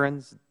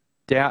veterans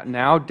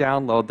now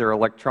download their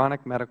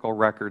electronic medical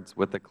records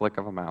with the click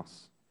of a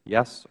mouse?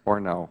 Yes or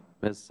no?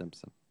 Ms.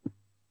 Simpson.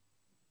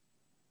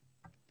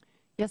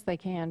 Yes, they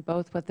can,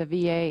 both with the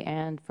VA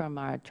and from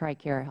our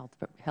TRICARE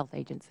health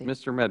agency.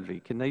 Mr.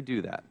 Medvey, can they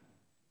do that?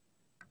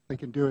 They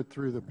can do it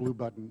through the Blue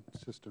Button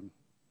system,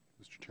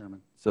 Mr. Chairman.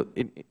 So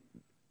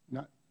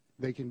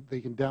they can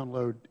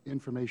download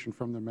information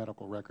from their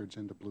medical records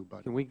into Blue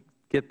Button. can we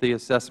get the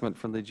assessment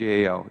from the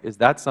GAO? Is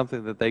that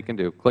something that they can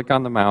do? Click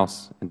on the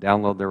mouse and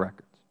download their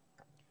records?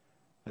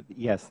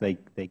 Yes, they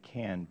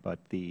can, but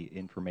the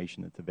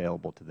information that's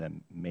available to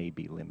them may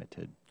be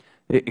limited.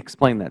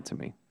 Explain that to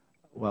me.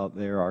 Well,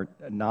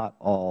 not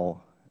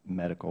all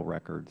medical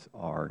records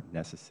are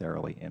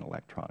necessarily in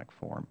electronic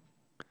form.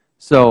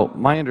 So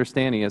my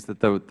understanding is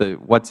that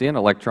what's in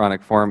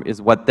electronic form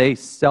is what they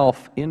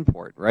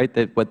self-import, right?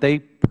 That what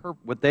they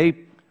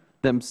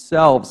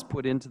themselves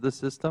put into the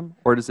system,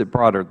 or is it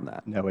broader than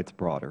that? No, it's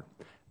broader.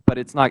 But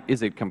it's not.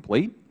 Is it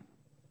complete?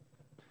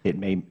 It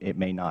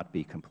may not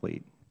be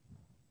complete.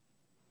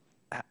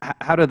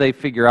 How do they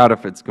figure out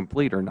if it's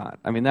complete or not?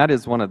 I mean, that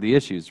is one of the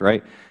issues,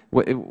 right?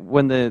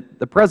 When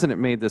the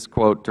President made this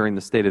quote during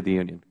the State of the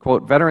Union,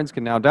 quote, "Veterans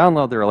can now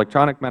download their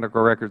electronic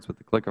medical records with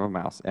the click of a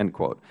mouse," end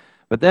quote.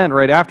 But then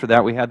right after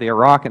that, we had the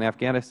Iraq and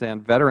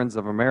Afghanistan Veterans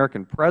of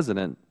American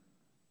President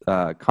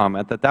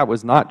comment that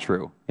was not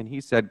true. And he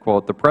said,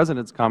 quote, "The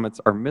President's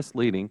comments are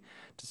misleading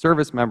to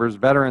service members,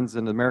 veterans,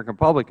 and the American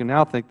public who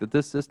now think that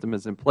this system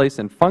is in place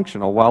and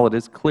functional while it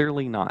is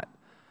clearly not."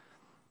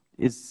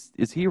 Is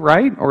he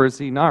right or is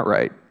he not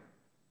right?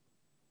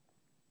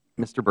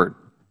 Mr. Byrd.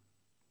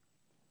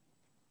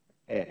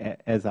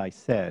 As I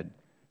said,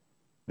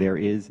 there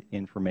is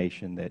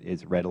information that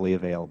is readily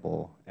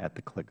available at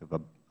the click of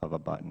a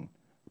button,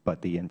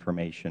 but the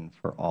information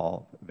for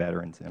all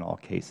veterans in all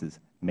cases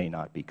may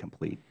not be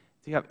complete.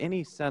 Do you have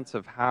any sense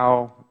of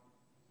how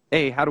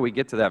do we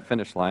get to that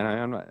finish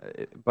line?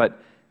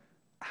 But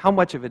how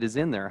much of it is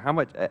in there?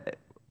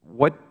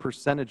 What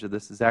percentage of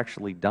this is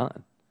actually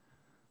done?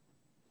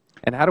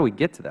 And how do we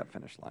get to that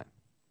finish line?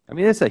 I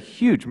mean, it's a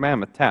huge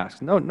mammoth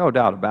task, no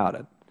doubt about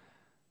it.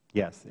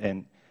 Yes,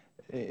 and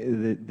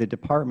the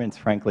departments,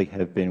 frankly,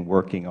 have been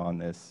working on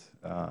this,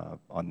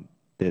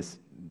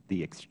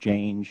 the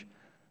exchange,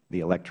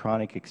 the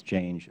electronic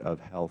exchange of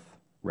health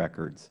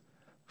records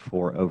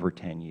for over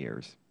 10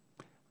 years.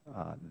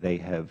 They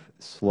have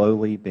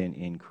slowly been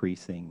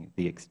increasing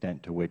the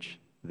extent to which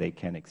they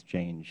can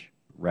exchange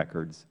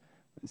records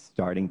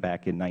starting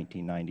back in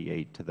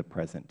 1998 to the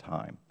present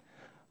time.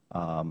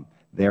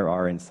 There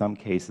are, in some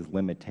cases,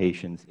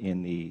 limitations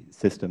in the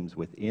systems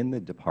within the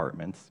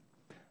departments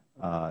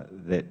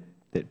that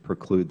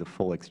preclude the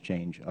full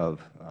exchange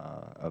of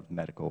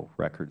medical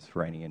records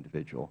for any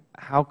individual.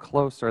 How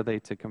close are they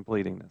to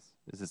completing this?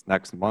 Is this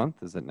next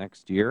month? Is it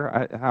next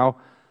year?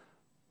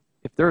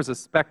 If there is a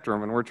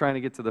spectrum and we're trying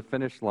to get to the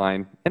finish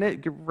line,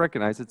 and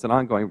recognize it's an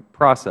ongoing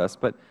process,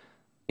 but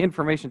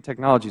information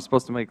technology is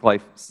supposed to make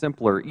life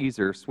simpler,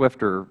 easier,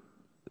 swifter,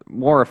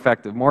 more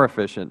effective, more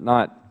efficient,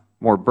 not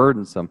more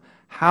burdensome.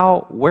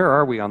 Where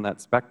are we on that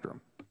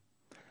spectrum?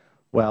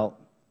 Well,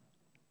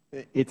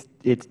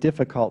 it's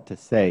difficult to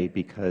say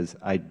because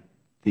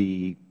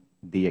the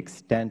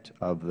extent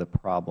of the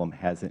problem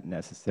hasn't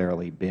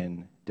necessarily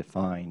been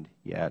defined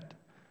yet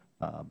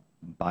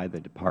by the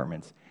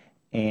departments,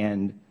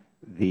 and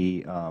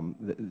the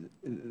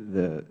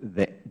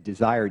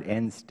desired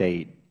end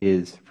state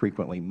is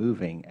frequently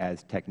moving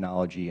as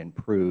technology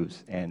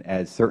improves, and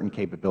as certain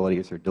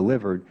capabilities are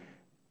delivered,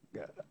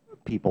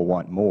 people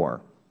want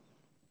more.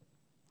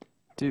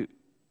 Do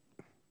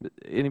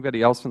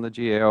anybody else from the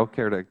GAO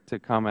care to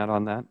comment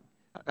on that?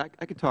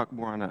 I could talk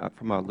more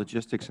from a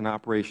logistics and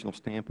operational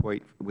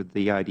standpoint with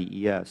the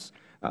IDES.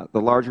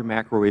 The larger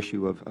macro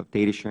issue of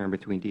data sharing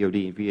between DOD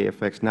and VA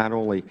affects not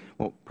only,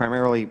 well,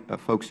 primarily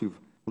folks who've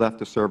left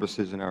the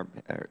services and are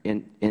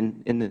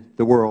in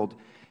the world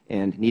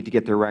and need to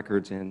get their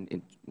records,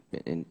 and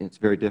it's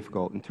very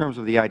difficult. In terms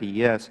of the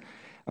IDES,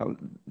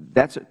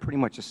 that's pretty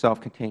much a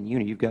self-contained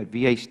unit. You've got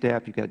VA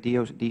staff, you've got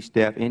DOD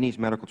staff in these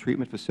medical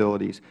treatment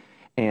facilities,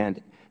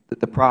 and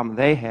the problem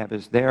they have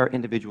is their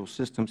individual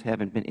systems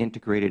haven't been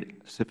integrated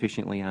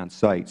sufficiently on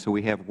site. So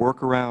we have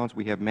workarounds,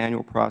 we have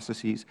manual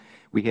processes,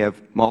 we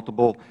have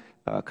multiple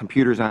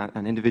computers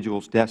on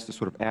individuals' desks to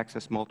sort of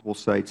access multiple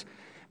sites.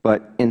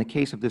 But in the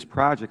case of this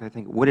project, I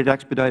think, would it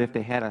expedite if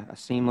they had a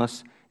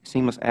seamless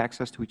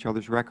access to each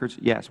other's records?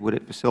 Yes. Would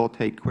it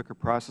facilitate quicker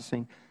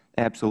processing?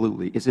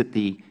 Absolutely. Is it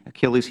the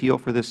Achilles heel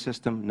for this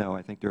system? No.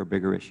 I think there are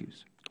bigger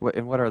issues.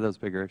 And what are those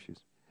bigger issues?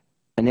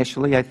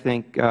 Initially, I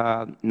think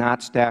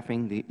not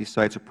staffing the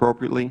sites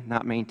appropriately,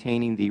 not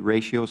maintaining the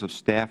ratios of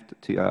staff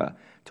to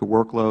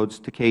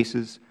workloads to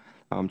cases,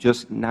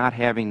 just not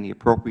having the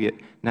appropriate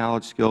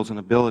knowledge, skills, and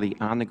ability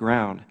on the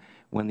ground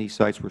when these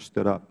sites were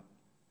stood up.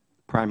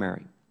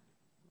 Primary.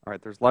 All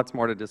right. There's lots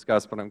more to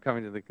discuss, but I'm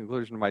coming to the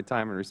conclusion of my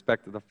time in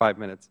respect to the 5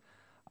 minutes.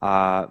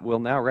 We'll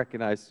now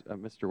recognize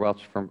Mr.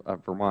 Welch from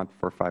Vermont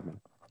for 5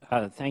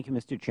 minutes. Thank you,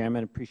 Mr.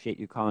 Chairman. I appreciate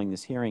you calling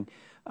this hearing.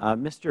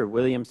 Mr.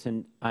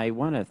 Williamson, I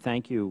want to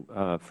thank you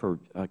for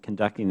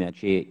conducting that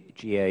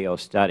GAO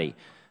study,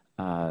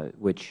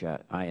 which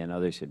I and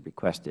others had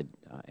requested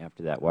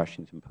after that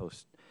Washington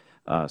Post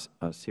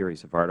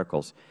series of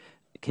articles.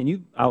 Can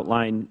you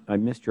outline, I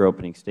missed your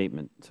opening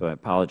statement, so I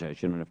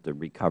apologize. You don't have to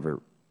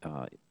recover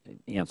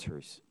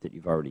answers that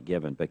you've already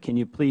given. But can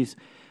you please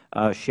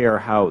share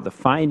how the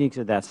findings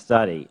of that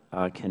study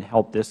can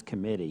help this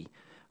committee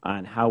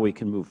on how we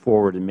can move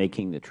forward in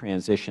making the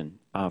transition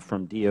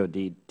from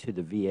DOD to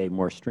the VA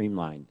more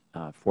streamlined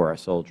for our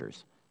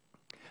soldiers?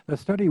 The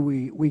study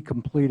we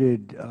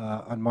completed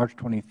on March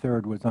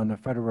 23rd was on the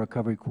Federal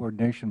Recovery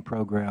Coordination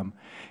Program.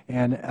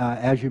 And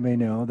as you may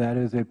know, that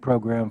is a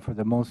program for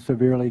the most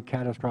severely,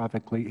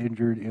 catastrophically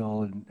injured,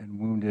 ill, and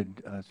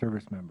wounded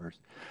service members.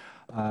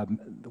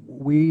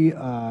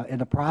 In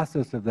the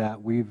process of that,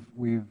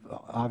 we've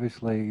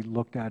obviously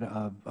looked at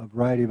a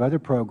variety of other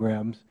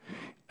programs.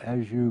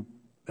 As you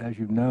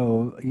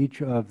know,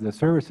 each of the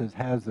services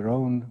has their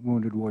own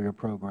Wounded Warrior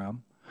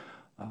program,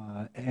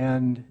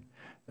 and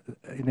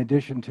in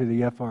addition to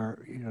the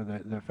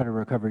the Federal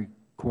Recovery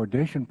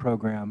Coordination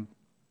Program,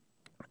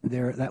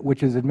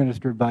 which is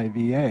administered by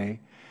VA,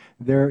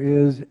 there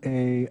is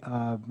a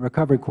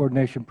Recovery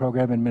Coordination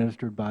Program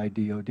administered by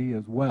DOD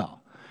as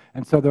well.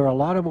 And so there are a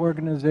lot of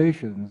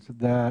organizations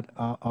that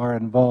are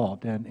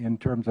involved in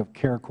terms of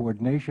care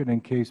coordination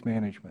and case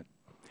management.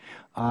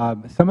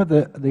 Some of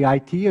the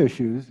IT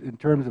issues in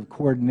terms of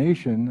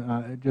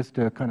coordination, just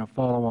to kind of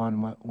follow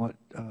on what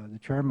the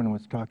Chairman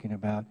was talking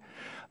about,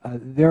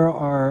 there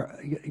are,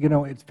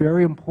 it's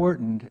very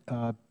important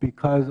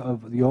because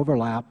of the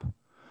overlap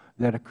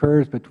that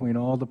occurs between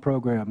all the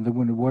programs, the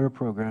Wounded Warrior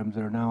programs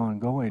that are now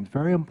ongoing. It's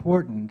very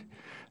important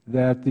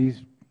that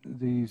these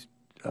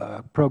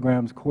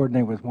programs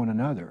coordinate with one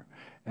another.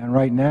 And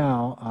right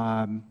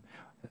now,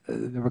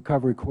 the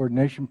Recovery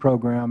Coordination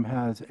Program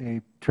has a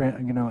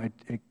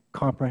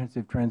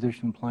comprehensive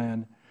transition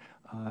plan,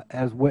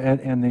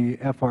 and the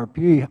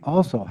FRP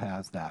also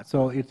has that.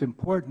 So it's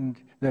important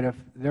that if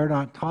they're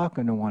not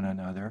talking to one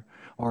another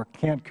or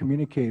can't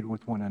communicate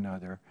with one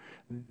another,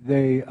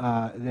 they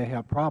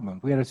have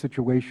problems. We had a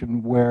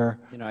situation where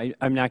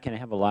I'm not going to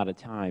have a lot of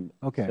time.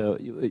 Okay. So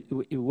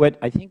what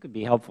I think would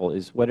be helpful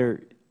is what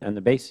are, on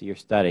the basis of your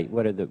study,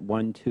 what are the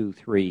 1, 2,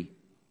 3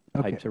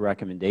 types of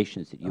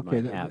recommendations that you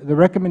might have. The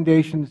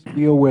recommendations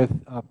deal with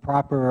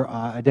proper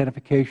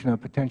identification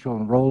of potential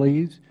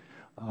enrollees.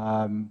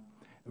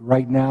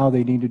 Right now,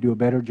 they need to do a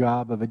better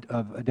job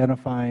of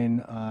identifying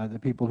the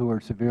people who are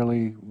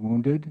severely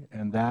wounded,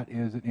 and that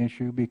is an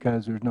issue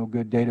because there's no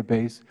good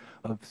database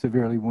of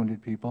severely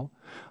wounded people.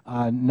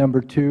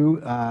 Number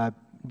two,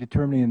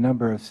 determining the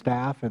number of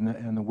staff and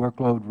the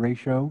workload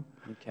ratio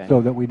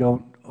so that we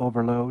don't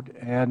overload.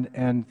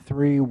 And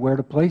three, where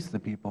to place the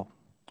people.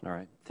 All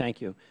right.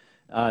 Thank you.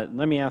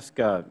 Let me ask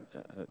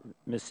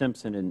Ms.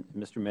 Simpson and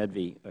Mr.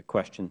 Medvey a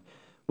question.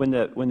 When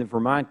the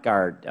Vermont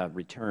Guard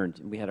returned,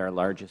 and we had our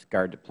largest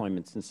Guard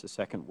deployment since the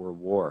Second World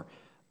War,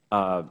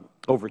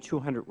 over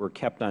 200 were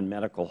kept on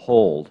medical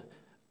hold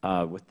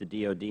with the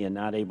DOD and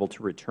not able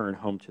to return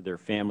home to their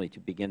family to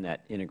begin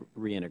that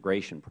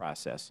reintegration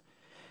process.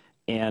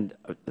 And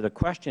the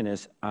question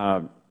is,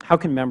 how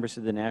can members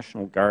of the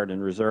National Guard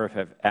and Reserve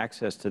have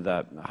access to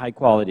the high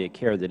quality of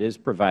care that is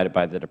provided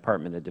by the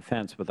Department of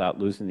Defense without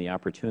losing the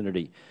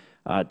opportunity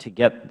to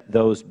get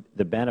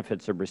the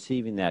benefits of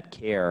receiving that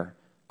care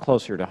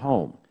closer to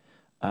home?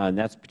 And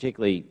that's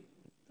particularly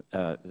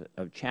a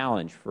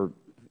challenge for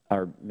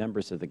our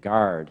members of the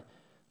Guard,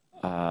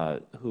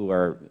 who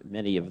are,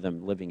 many of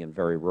them, living in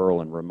very rural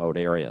and remote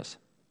areas.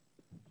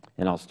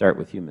 And I'll start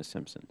with you, Ms.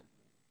 Simpson.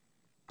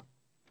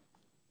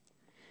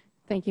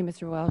 Thank you,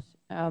 Mr. Welsh.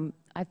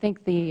 I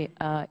think the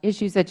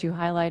issues that you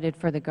highlighted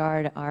for the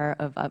Guard are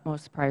of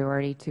utmost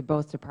priority to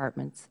both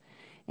departments.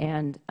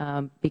 And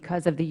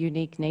because of the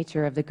unique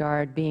nature of the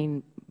Guard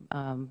being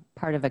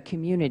part of a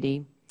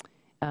community,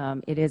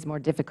 it is more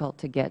difficult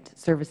to get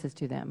services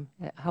to them.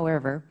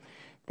 However,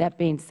 that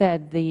being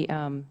said,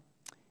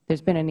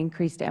 there's been an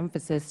increased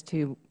emphasis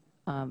to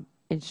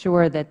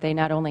ensure that they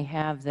not only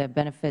have the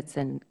benefits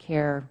and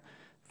care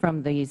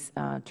from these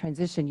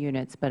transition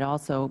units, but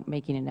also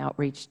making an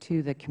outreach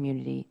to the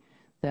community.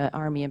 The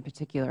Army in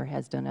particular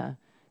has done a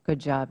good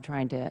job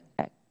trying to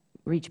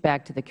reach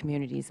back to the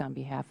communities on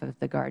behalf of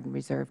the Guard and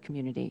Reserve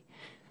community.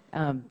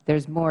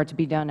 There's more to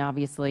be done,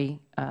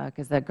 obviously,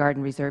 because the Guard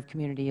and Reserve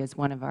community is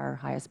one of our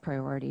highest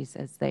priorities,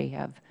 as they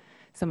have,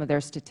 some of their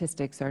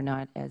statistics are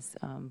not as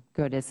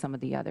good as some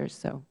of the others.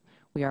 So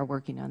we are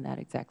working on that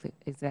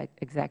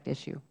exact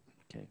issue.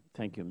 Okay.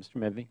 Thank you. Mr.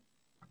 Medvey.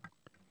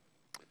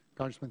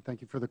 Congressman, thank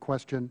you for the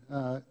question.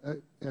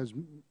 As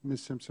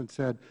Ms. Simpson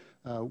said,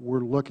 we're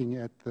looking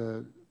at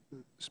the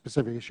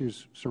specific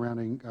issues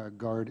surrounding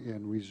Guard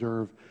and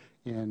Reserve,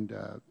 and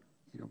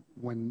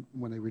when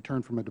they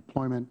return from a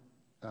deployment,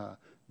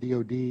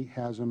 DOD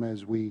has them.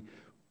 As we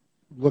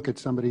look at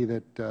somebody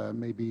that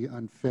may be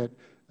unfit,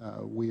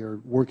 we are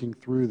working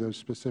through those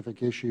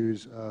specific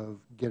issues of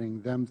getting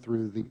them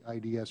through the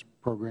IDS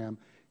program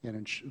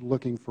and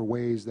looking for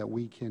ways that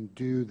we can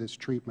do this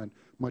treatment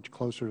much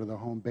closer to the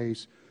home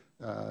base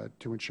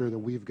to ensure that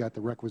we've got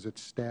the requisite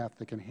staff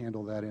that can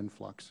handle that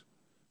influx.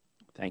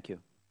 Thank you.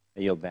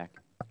 I yield back.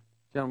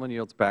 Gentleman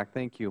yields back.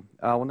 Thank you.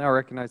 I will now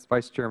recognize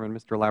Vice Chairman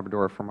Mr.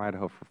 Labrador from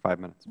Idaho for 5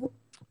 minutes.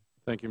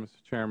 Thank you,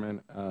 Mr. Chairman.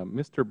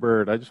 Mr.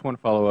 Byrd, I just want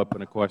to follow up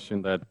on a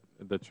question that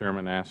the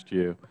Chairman asked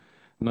you.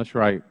 I'm not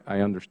sure I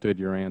understood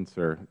your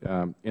answer.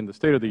 In the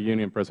State of the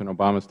Union, President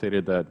Obama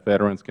stated that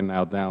veterans can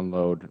now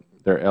download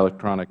their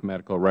electronic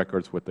medical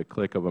records with the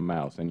click of a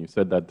mouse, and you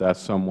said that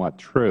that's somewhat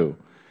true.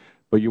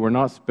 But you were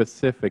not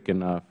specific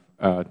enough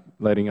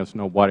letting us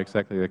know what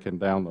exactly they can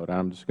download. And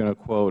I'm just going to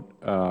quote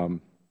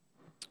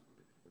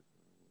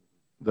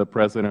the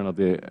President of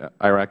the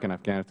Iraq and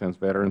Afghanistan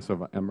Veterans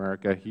of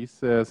America. He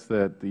says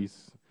that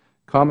these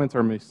comments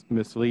are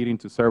misleading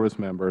to service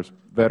members,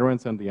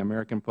 veterans, and the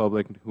American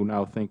public who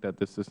now think that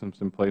this system's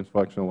in place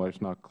functional. Well,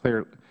 it's not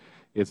clear.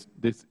 It's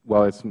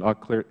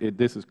not clear.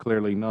 This is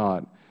clearly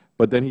not.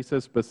 But then he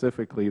says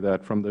specifically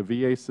that from the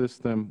VA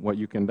system, what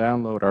you can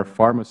download are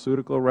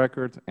pharmaceutical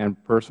records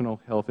and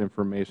personal health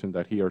information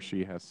that he or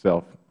she has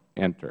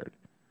self-entered.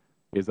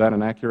 Is that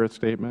an accurate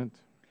statement?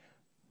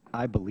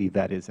 I believe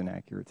that is an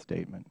accurate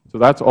statement. So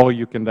that's all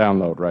you can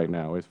download right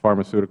now is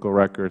pharmaceutical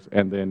records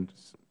and then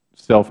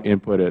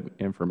self-inputted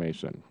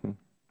information.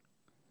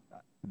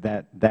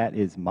 That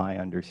is my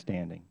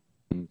understanding.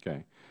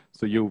 Okay.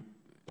 So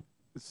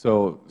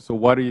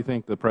what do you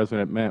think the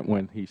President meant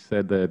when he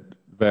said that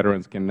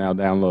veterans can now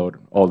download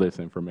all this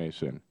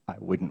information? I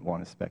wouldn't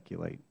want to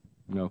speculate.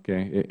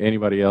 Okay.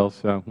 Anybody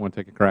else want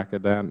to take a crack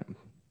at that?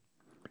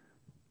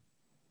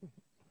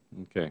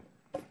 Okay.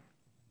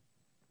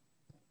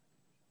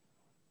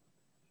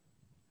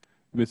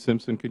 Ms.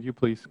 Simpson, could you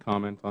please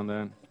comment on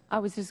that? I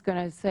was just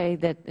going to say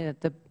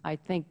that I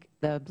think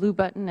the blue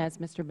button, as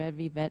Mr.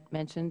 Medvey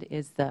mentioned,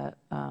 is the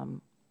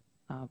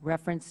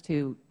reference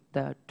to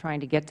trying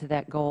to get to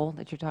that goal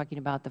that you're talking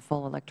about, the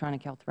full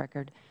electronic health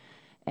record,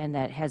 and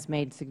that has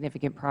made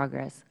significant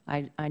progress.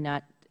 I'm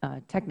not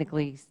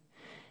technically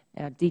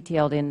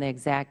detailed in the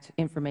exact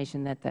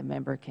information that the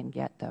member can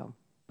get, though.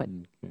 But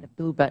the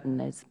blue button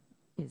is,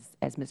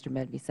 as Mr.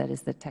 Medvey said,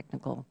 is the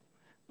technical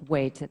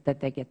way that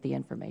they get the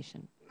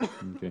information.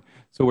 Okay.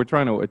 So we're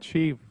trying to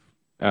achieve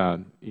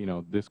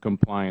this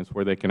compliance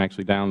where they can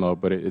actually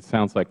download, but it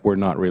sounds like we're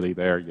not really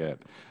there yet.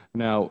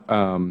 Now,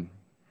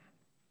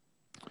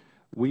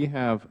 we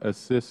have a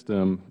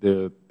system,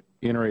 the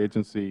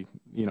interagency,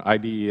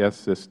 IDES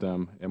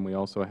system, and we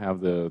also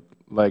have the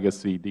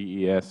legacy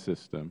DES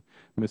system.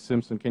 Ms.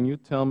 Simpson, can you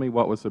tell me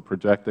what was the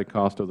projected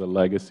cost of the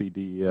legacy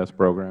DES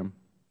program?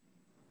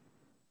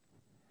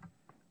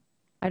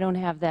 I don't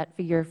have that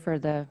figure for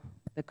the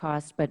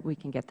cost, but we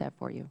can get that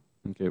for you.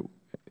 Okay.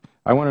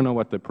 I want to know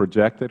what the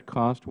projected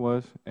cost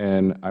was,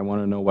 and I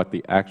want to know what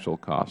the actual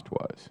cost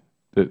was.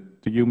 Do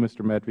you,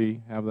 Mr. Medvey,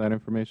 have that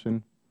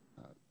information?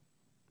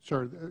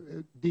 Sir,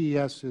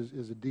 DES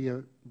is a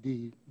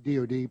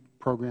DOD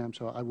program,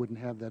 so I wouldn't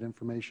have that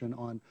information.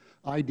 On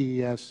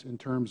IDES, in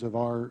terms of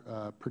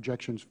our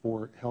projections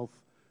for health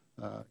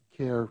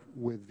care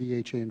with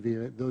VHA and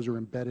VA, those are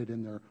embedded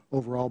in their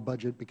overall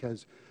budget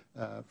because,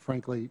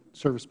 frankly,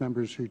 service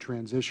members who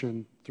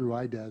transition through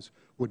IDES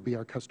would be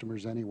our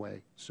customers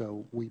anyway.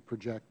 So we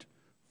project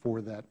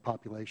for that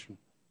population.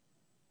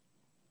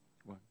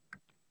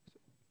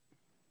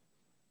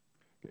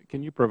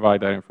 Can you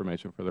provide that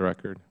information for the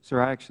record?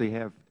 Sir, I actually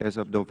have, as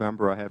of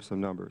November, I have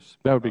some numbers.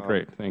 That would be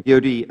great. Thank you.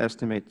 DOD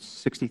estimates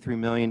 $63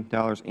 million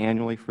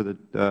annually for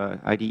the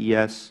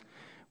IDES,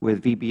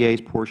 with VBA's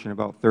portion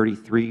about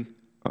 $33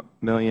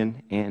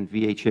 million and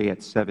VHA at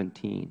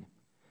 $17.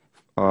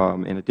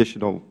 And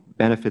additional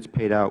benefits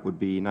paid out would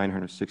be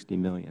 $960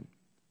 million.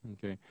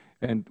 Okay.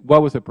 And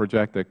what was the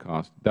projected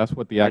cost? That's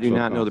what the actual I do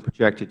not cost. know the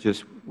projected,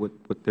 just what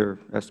their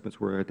estimates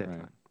were at that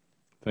time.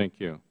 Thank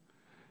you.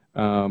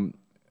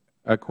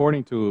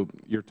 According to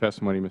your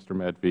testimony, Mr.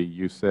 Medvey,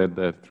 you said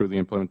that through the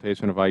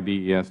implementation of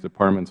IDES,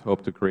 departments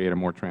hope to create a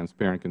more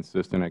transparent,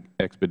 consistent,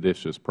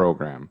 expeditious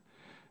program.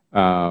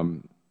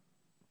 And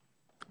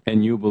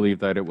you believe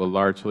that it will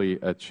largely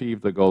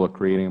achieve the goal of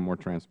creating a more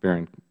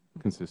transparent,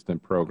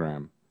 consistent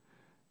program.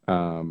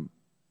 Do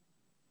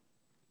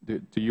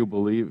you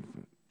believe,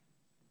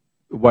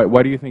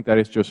 why do you think that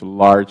is just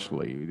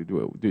largely?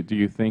 Do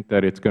you think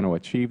that it's going to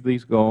achieve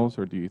these goals,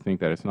 or do you think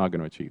that it's not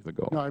going to achieve the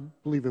goal? No, I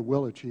believe it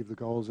will achieve the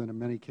goals, and in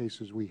many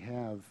cases we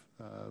have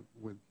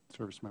with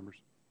service members.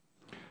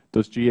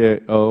 Does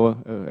GAO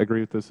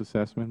agree with this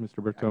assessment,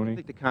 Mr. Bertoni? I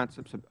think the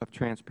concepts of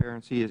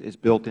transparency is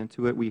built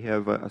into it. We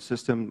have a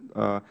system,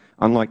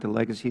 unlike the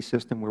legacy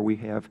system, where we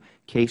have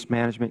case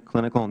management,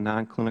 clinical and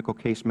non-clinical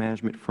case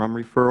management from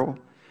referral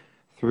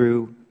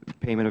through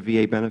payment of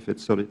VA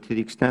benefits. So to the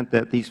extent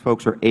that these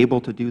folks are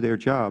able to do their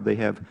job, they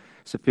have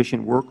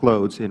sufficient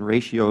workloads and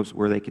ratios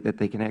where that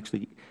they can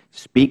actually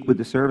speak with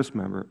the service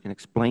member and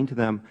explain to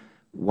them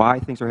why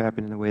things are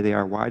happening the way they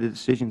are, why the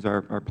decisions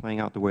are playing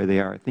out the way they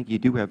are. I think you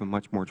do have a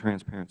much more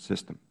transparent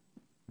system.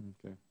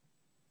 Okay.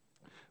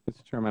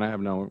 Mr. Chairman, I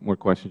have no more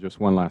questions. Just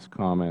one last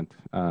comment.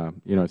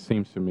 It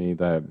seems to me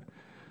that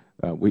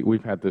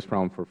we've had this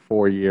problem for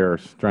 4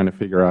 years trying to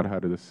figure out how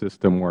the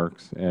system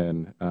works,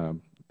 and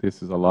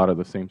this is a lot of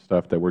the same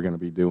stuff that we're going to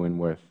be doing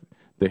with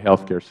the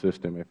healthcare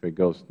system if it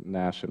goes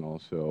national.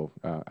 So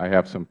I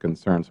have some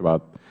concerns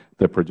about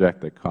the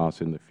projected costs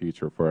in the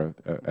future for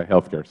a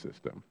healthcare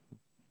system.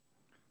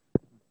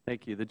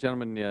 Thank you. The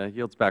gentleman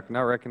yields back.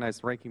 Now recognize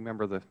the ranking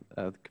member of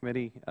the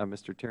committee,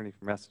 Mr. Tierney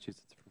from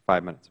Massachusetts, for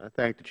 5 minutes. I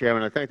thank the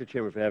Chairman. I thank the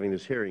Chairman for having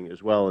this hearing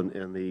as well,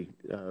 and the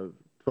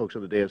folks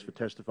on the dais for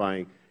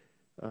testifying.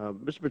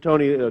 Mr.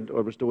 Bertoni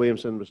or Mr.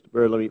 Williamson, Mr.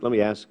 Byrd, let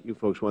me ask you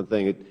folks one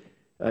thing.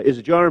 Is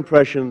it your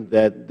impression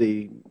that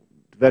the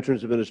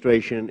Veterans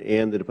Administration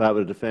and the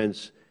Department of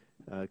Defense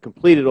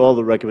completed all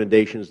the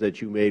recommendations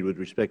that you made with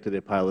respect to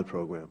their pilot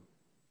program?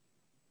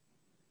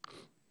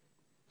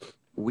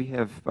 We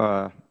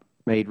have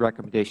made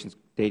recommendations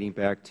dating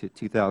back to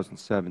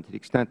 2007 to the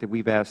extent that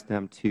we've asked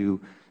them to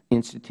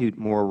institute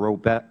more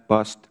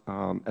robust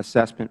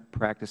assessment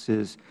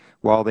practices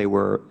while they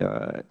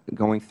were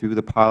going through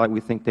the pilot.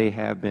 We think they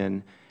have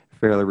been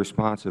fairly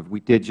responsive. We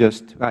did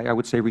just, I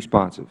would say,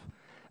 responsive.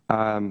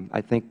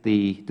 I think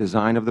the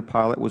design of the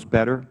pilot was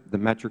better. The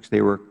metrics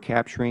they were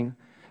capturing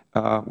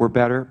were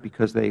better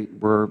because they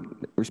were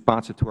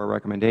responsive to our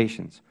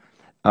recommendations.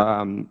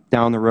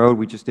 Down the road,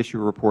 we just issued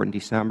a report in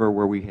December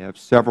where we have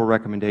several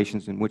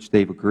recommendations in which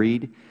they've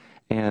agreed,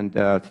 and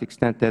to the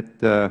extent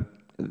that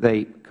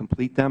they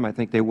complete them, I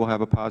think they will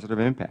have a positive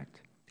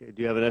impact. Okay.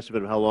 Do you have an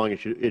estimate of how long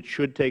it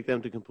should take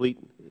them to complete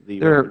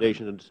the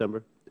recommendations in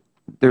December?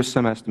 There's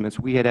some estimates.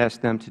 We had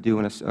asked them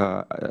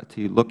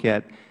to look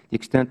at the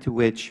extent to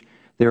which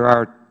there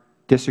are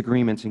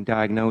disagreements in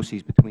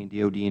diagnoses between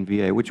DOD and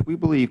VA, which we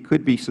believe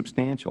could be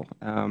substantial.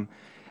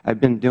 I've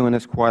been doing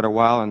this quite a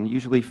while, and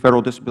usually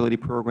Federal disability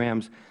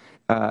programs,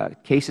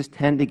 cases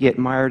tend to get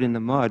mired in the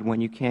mud when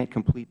you can't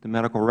complete the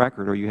medical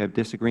record or you have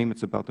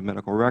disagreements about the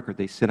medical record.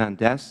 They sit on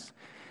desks.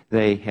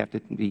 They have to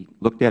be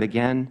looked at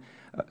again.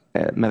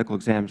 Medical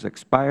exams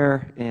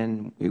expire,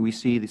 and we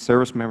see the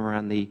service member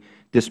on the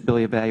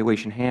disability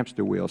evaluation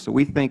hamster wheel. So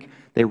we think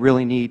they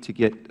really need to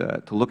get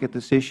to look at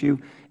this issue,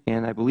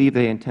 and I believe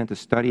they intend to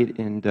study it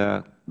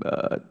and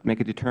make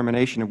a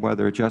determination of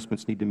whether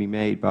adjustments need to be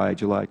made by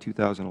July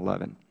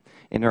 2011.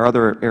 and there are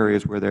other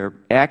areas where they are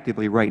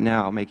actively right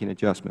now making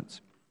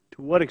adjustments.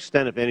 To what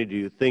extent, if any, do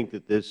you think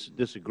that this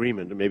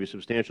disagreement, or maybe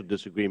substantial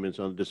disagreements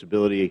on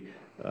disability,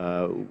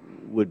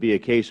 would be a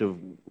case of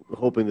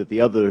hoping that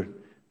the other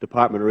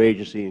department or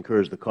agency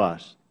incurs the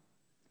cost?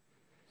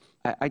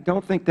 I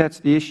don't think that's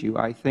the issue.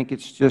 I think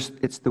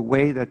it's the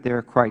way that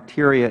their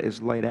criteria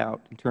is laid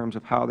out in terms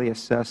of how they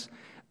assess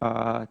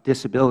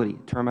disability,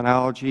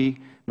 terminology,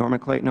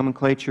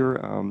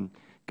 nomenclature,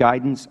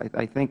 guidance.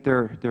 I think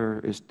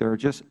there are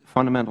just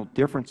fundamental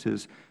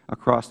differences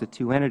across the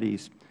two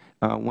entities,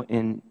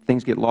 and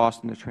things get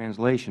lost in the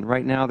translation.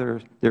 Right now,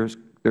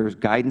 there's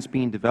guidance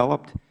being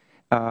developed.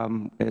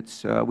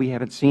 We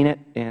haven't seen it,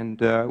 and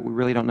we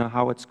really don't know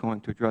how it's going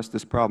to address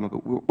this problem.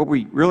 But what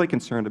we're really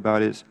concerned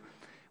about is,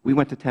 we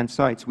went to 10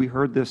 sites. We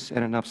heard this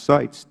at enough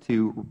sites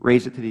to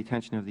raise it to the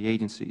attention of the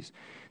agencies,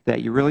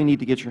 that you really need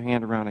to get your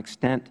hand around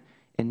extent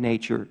and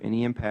nature and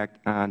the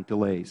impact on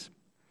delays.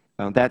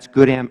 That's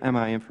good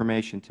MI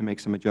information to make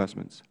some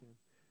adjustments.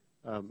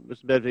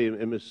 Mr.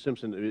 Medvey and Ms.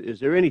 Simpson, is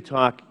there any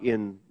talk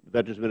in the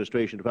Veterans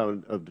Administration,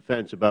 Department of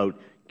Defense,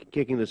 about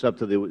kicking this up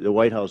to the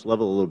White House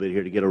level a little bit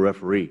here to get a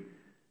referee?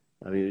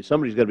 I mean,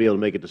 somebody's got to be able to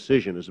make a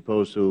decision as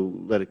opposed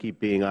to let it keep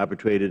being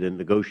arbitrated and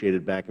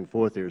negotiated back and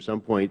forth here. At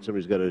some point,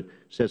 somebody's got to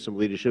set some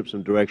leadership,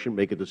 some direction,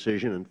 make a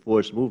decision, and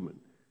force movement.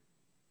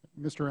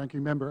 Mr.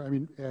 Ranking Member, I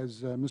mean,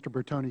 as Mr.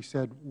 Bertoni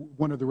said,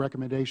 one of the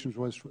recommendations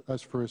was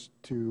for us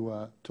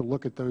to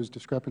look at those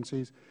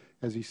discrepancies.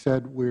 As he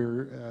said,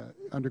 we're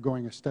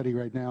undergoing a study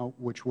right now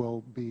which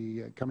will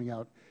be coming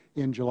out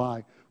in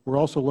July. We're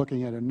also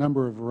looking at a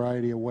number of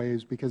variety of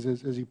ways because,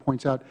 as he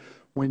points out,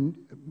 when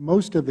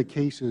most of the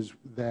cases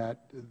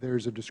that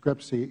there's a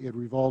discrepancy, it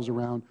revolves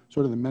around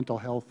sort of the mental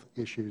health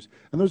issues.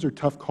 And those are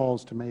tough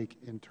calls to make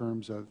in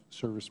terms of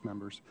service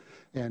members.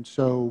 And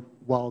so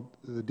while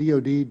the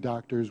DOD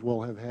doctors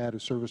will have had a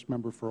service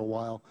member for a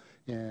while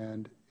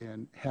and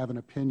have an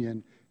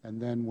opinion, and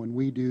then when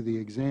we do the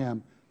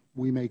exam,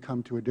 we may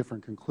come to a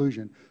different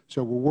conclusion.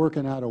 So we're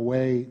working out a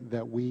way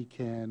that we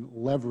can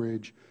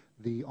leverage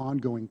the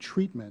ongoing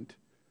treatment,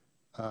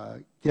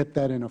 get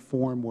that in a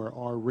form where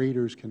our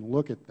raters can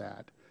look at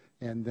that,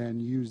 and then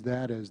use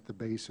that as the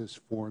basis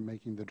for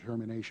making the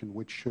determination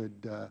which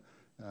should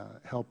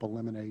help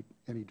eliminate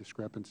any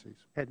discrepancies.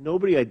 Had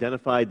nobody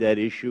identified that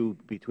issue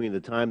between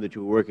the time that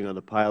you were working on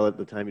the pilot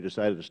and the time you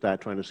decided to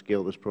start trying to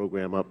scale this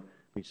program up? I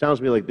mean, it sounds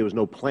to me like there was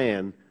no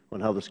plan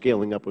on how the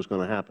scaling up was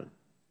going to happen.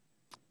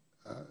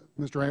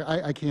 Mr.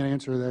 Wright, I can't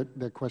answer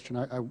that question.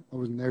 I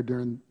wasn't there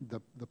during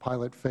the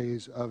pilot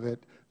phase of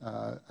it.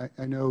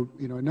 I know,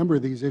 a number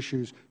of these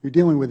issues, you're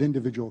dealing with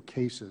individual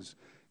cases.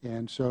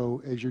 And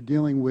so as you're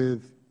dealing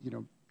with,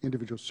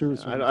 individual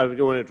service members. I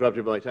don't want to interrupt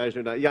you,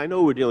 but yeah, I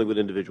know we're dealing with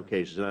individual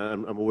cases, and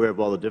I'm aware of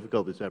all the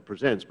difficulties that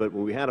presents. But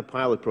when we had a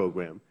pilot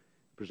program,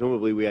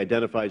 presumably we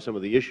identified some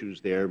of the issues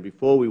there.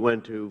 Before we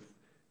went to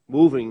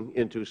moving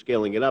into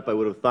scaling it up, I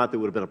would have thought there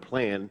would have been a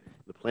plan.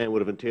 The plan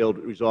would have entailed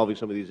resolving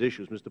some of these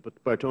issues. Mr.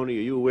 Bertoni,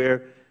 are you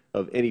aware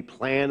of any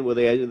plan where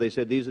they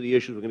said these are the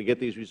issues, we're going to get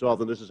these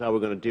resolved, and this is how we're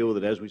going to deal with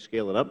it as we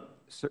scale it up?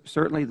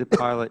 Certainly the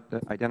pilot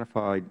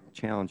identified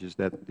challenges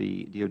that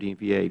the DOD and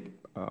VA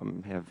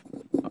have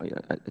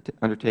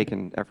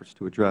undertaken efforts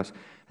to address.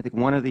 I think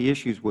one of the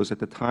issues was at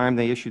the time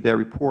they issued their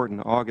report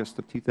in August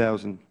of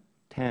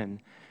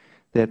 2010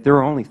 that there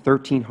were only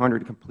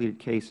 1,300 completed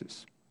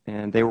cases,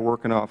 and they were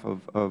working off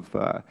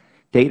of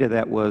data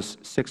that was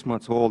 6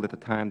 months old at the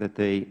time that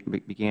they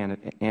began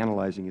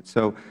analyzing it.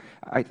 So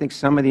I think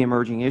some of the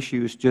emerging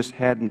issues just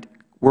hadn't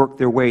worked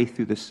their way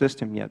through the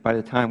system yet. By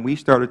the time we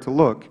started to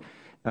look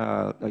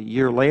a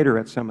year later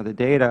at some of the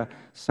data,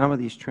 some of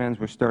these trends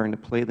were starting to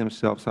play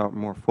themselves out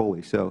more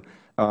fully. So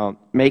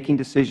making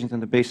decisions on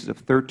the basis of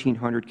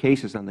 1,300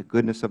 cases on the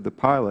goodness of the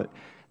pilot,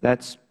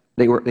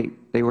 they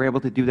were able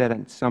to do that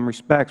in some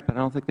respects, but I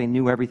don't think they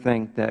knew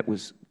everything that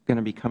was going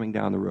to be coming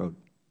down the road.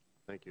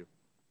 Thank you.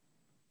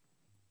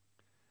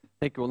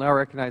 Thank you. We'll now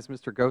recognize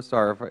Mr.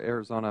 Gosar of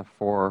Arizona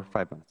for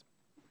 5 minutes.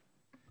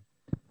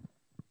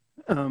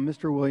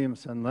 Mr.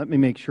 Williamson, let me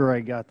make sure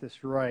I got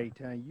this right.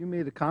 You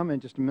made a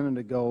comment just a minute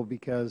ago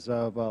because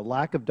of a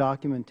lack of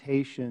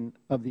documentation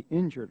of the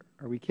injured.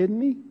 Are we kidding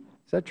me?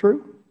 Is that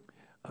true?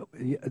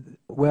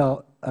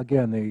 Well,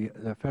 again,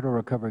 the Federal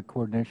Recovery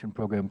Coordination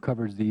Program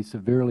covers the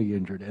severely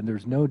injured, and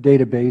there's no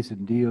database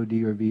in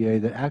DOD or VA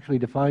that actually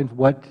defines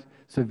what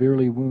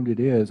severely wounded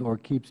is or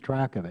keeps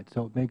track of it.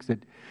 So it makes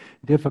it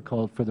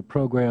difficult for the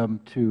program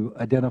to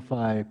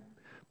identify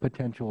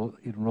potential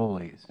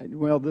enrollees.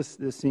 Well, this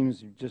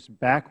seems just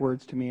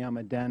backwards to me. I'm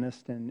a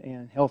dentist,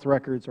 and health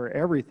records are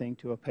everything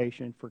to a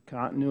patient for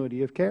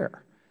continuity of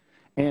care.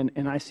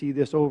 And I see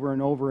this over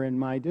and over in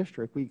my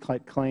district. We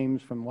collect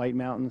claims from White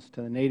Mountains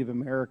to the Native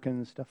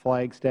Americans to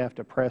Flagstaff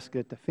to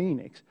Prescott to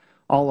Phoenix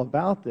all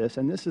about this,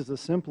 and this is the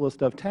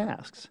simplest of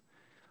tasks.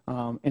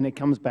 And it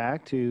comes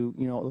back to,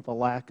 the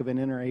lack of an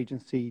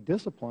interagency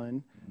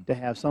discipline to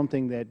have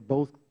something that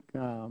both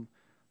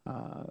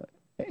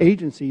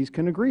agencies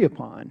can agree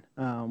upon.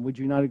 Would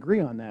you not agree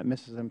on that,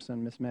 Mrs.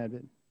 Simpson, Ms.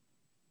 Medved?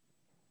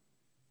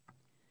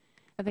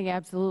 I think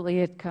absolutely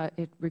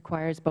it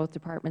requires both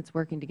departments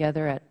working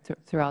together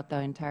throughout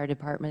the entire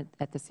department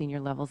at the senior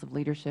levels of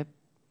leadership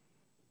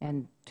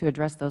and to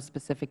address those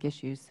specific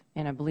issues.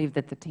 And I believe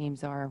that the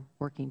teams are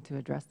working to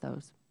address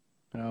those.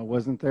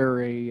 Wasn't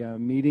there a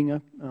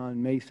meeting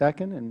on May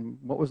 2nd, and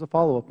what was the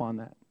follow-up on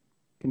that?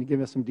 Can you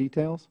give us some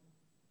details?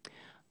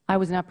 I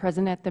was not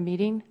present at the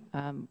meeting.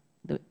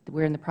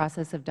 We're in the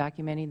process of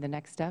documenting the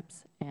next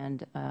steps,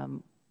 and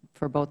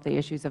for both the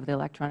issues of the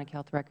electronic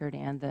health record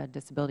and the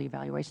disability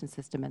evaluation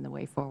system and the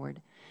way forward.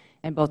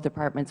 And both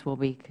departments will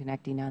be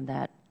connecting on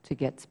that to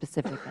get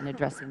specific and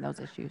addressing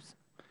those issues.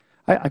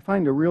 I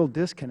find a real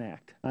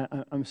disconnect.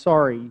 I'm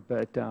sorry,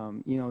 but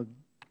you know,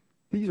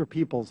 these are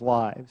people's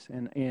lives,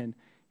 and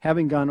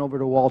having gone over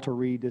to Walter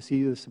Reed to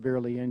see the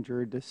severely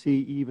injured, to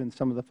see even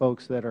some of the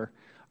folks that are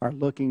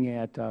looking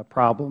at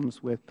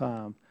problems with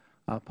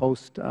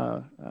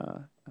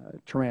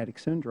post-traumatic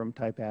syndrome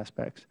type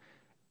aspects,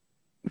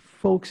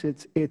 folks,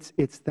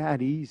 it's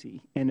that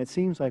easy, and it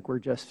seems like we're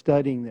just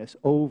studying this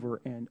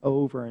over and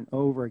over and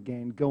over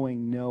again,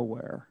 going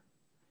nowhere.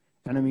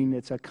 And I mean,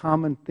 it's a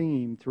common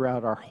theme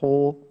throughout our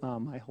whole,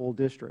 my whole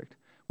district,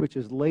 which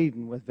is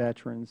laden with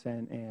veterans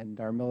and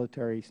our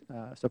military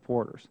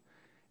supporters.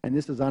 And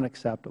this is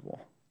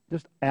unacceptable,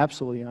 just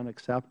absolutely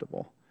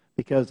unacceptable,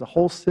 because the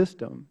whole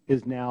system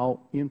is now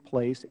in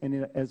place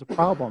and as a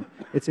problem.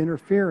 It's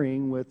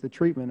interfering with the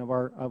treatment of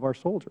our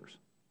soldiers.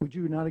 Would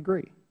you not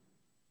agree?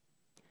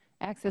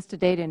 Access to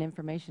data and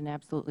information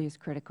absolutely is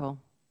critical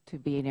to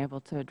being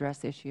able to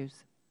address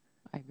issues.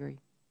 I agree.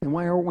 And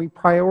why aren't we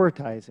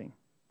prioritizing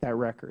that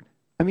record?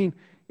 I mean,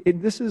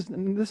 this is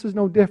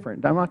no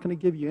different. I'm not going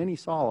to give you any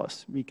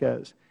solace,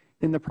 because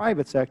in the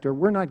private sector,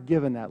 we're not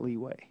given that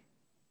leeway.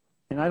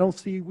 And I don't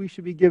see we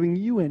should be giving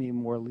you any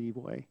more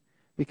leeway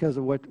because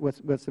of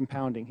what's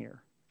impounding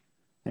here.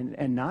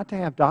 And not to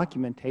have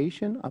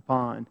documentation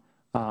upon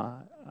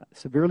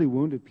severely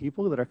wounded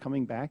people that are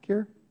coming back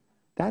here,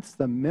 that's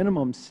the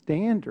minimum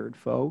standard,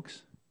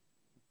 folks.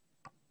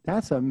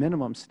 That's a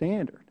minimum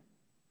standard.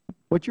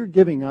 What you're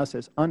giving us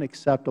is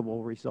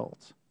unacceptable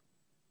results.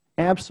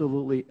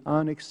 Absolutely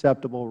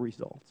unacceptable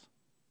results.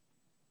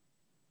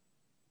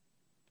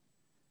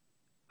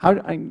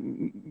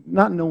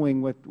 Not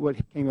knowing what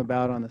came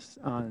about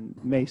on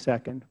May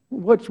 2nd,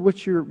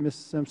 what's your, Ms.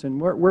 Simpson,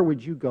 where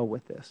would you go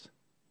with this?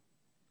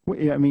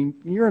 I mean,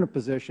 you're in a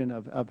position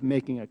of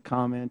making a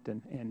comment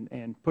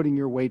and putting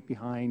your weight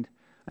behind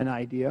an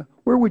idea.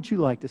 Where would you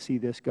like to see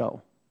this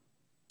go?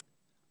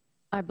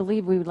 I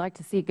believe we would like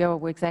to see it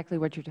go exactly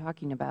what you're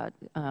talking about,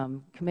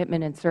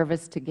 commitment and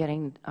service to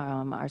getting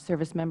our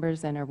service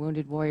members and our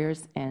wounded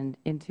warriors and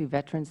into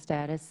veteran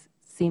status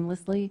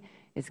seamlessly.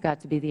 It's got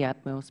to be the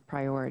utmost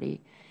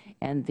priority.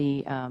 And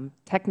the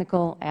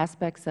technical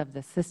aspects of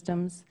the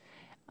systems,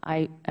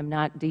 I am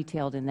not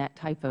detailed in that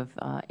type of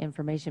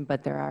information,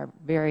 but there are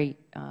very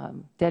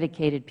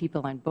dedicated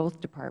people on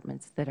both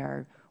departments that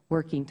are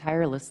working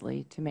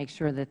tirelessly to make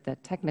sure that the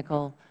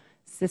technical,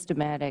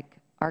 systematic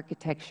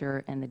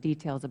architecture and the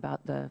details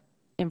about the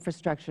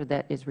infrastructure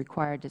that is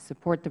required to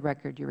support the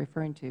record you're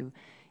referring to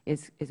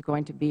is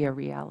going to be a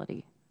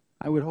reality.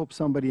 I would hope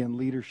somebody in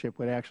leadership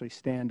would actually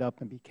stand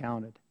up and be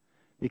counted,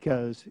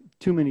 because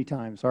too many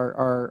times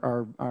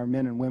our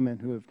men and women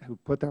who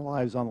put their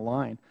lives on the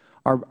line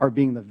are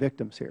being the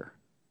victims here,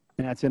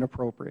 and that's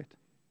inappropriate.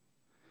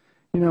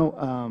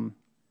 You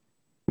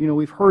know,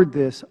 we've heard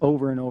this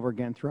over and over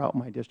again throughout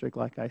my district,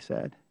 like I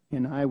said,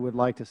 and I would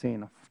like to say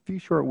in a few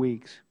short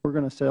weeks, we're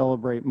going to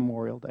celebrate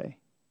Memorial Day.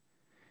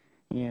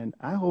 And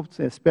I hope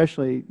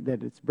especially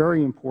that it's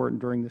very important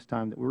during this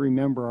time that we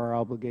remember our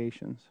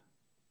obligations.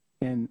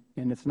 And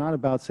it's not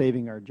about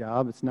saving our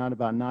job. It's not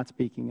about not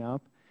speaking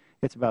up.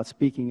 It's about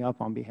speaking up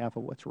on behalf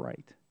of what's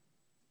right.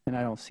 And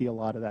I don't see a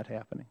lot of that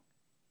happening.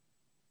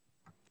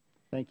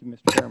 Thank you,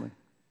 Mr. Chairman.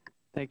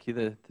 Thank you.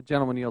 The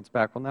gentleman yields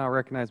back. We'll now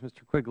recognize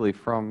Mr. Quigley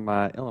from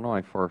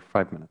Illinois for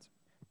 5 minutes.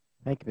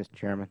 Thank you, Mr.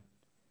 Chairman.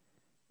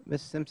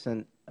 Ms.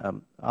 Simpson,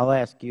 I'll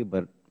ask you,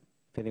 but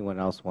if anyone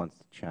else wants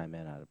to chime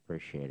in, I'd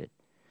appreciate it.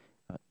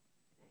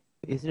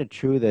 Isn't it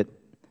true that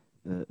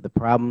the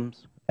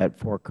problems at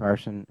Fort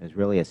Carson is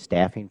really a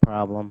staffing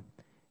problem?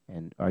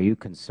 And are you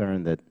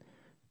concerned that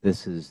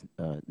this is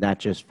not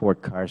just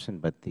Fort Carson,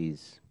 but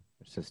these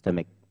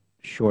systemic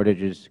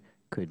shortages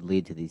could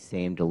lead to these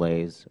same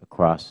delays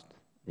across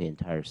the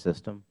entire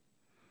system?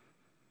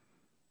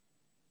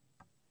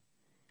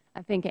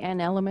 I think an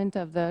element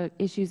of the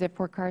issues at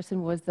Fort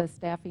Carson was the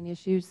staffing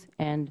issues,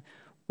 and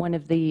one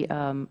of the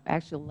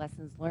actual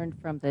lessons learned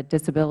from the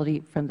disability,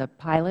 from the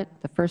pilot,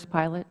 the first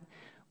pilot,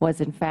 was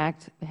in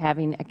fact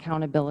having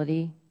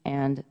accountability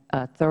and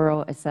a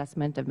thorough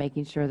assessment of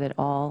making sure that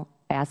all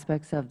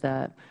aspects of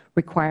the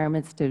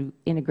requirements to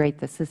integrate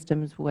the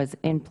systems was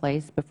in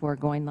place before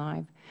going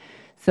live.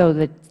 So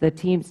the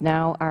teams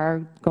now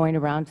are going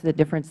around to the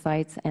different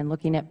sites and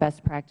looking at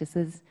best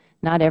practices.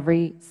 Not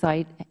every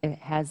site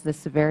has the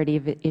severity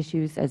of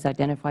issues as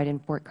identified in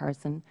Fort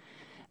Carson,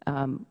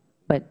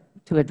 but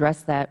to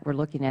address that, we're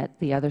looking at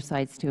the other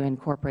sites to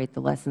incorporate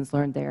the lessons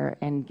learned there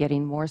and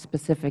getting more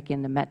specific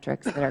in the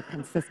metrics that are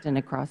consistent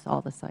across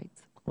all the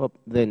sites. Well,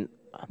 then,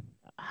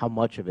 how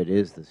much of it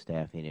is the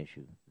staffing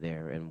issue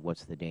there, and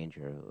what's the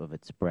danger of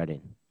it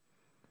spreading?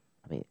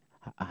 I mean,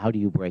 how do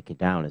you break it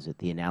down? Is it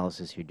the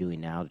analysis you're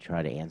doing now to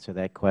try to answer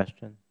that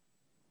question?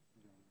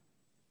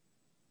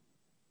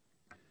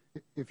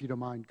 If you don't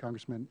mind,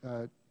 Congressman,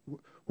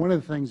 one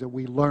of the things that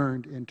we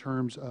learned in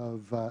terms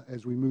of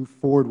as we move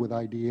forward with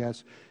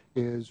IDS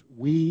is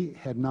we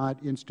had not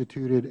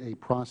instituted a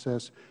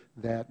process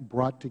that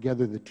brought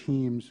together the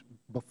teams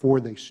before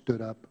they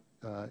stood up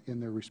in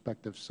their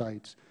respective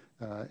sites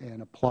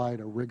and applied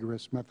a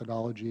rigorous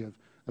methodology of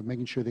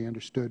making sure they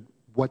understood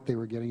what they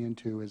were getting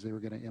into as they were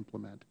going to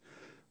implement.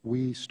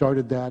 We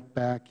started that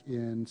back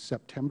in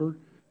September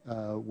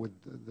with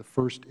the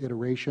first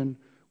iteration,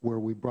 where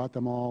we brought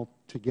them all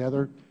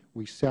together.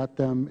 We sat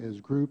them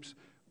as groups.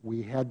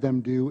 We had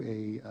them do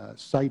a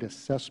site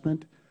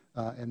assessment,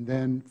 and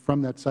then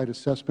from that site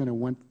assessment, it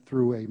went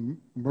through a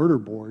murder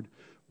board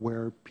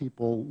where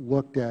people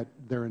looked at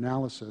their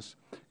analysis.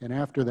 And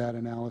after that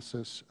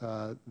analysis,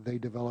 they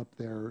developed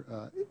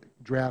their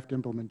draft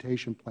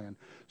implementation plan.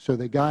 So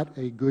they got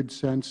a good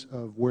sense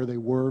of where they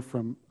were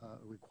from a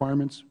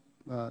requirements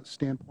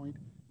standpoint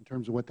in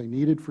terms of what they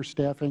needed for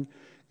staffing,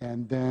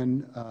 and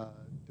then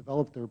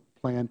developed their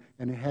plan,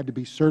 and it had to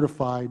be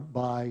certified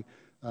by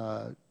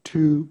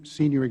 2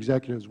 senior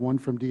executives, one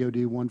from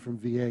DOD, one from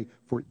VA,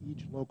 for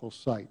each local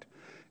site.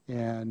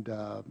 And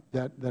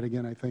that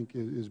again, I think,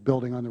 is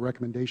building on the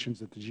recommendations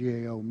that the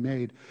GAO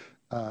made.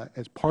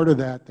 As part of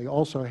that, they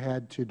also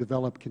had to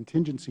develop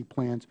contingency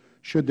plans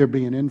should there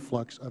be an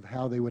influx of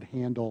how they would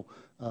handle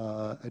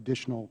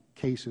additional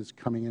cases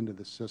coming into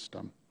the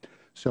system.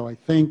 So I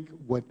think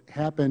what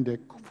happened at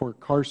Fort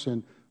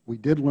Carson, we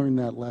did learn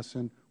that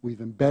lesson. We've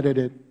embedded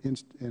it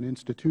and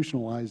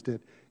institutionalized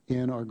it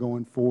in our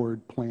going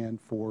forward plan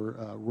for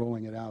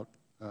rolling it out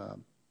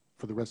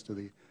for the rest of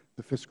the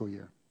fiscal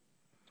year.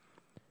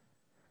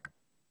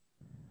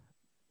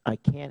 I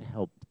can't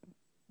help,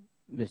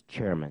 Mr.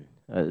 Chairman.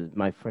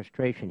 My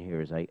frustration here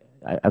is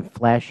I'm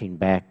flashing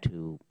back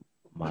to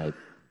my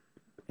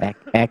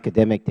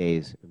academic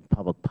days in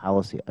public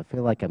policy. I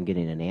feel like I'm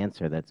getting an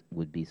answer that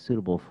would be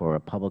suitable for a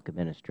public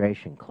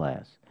administration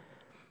class.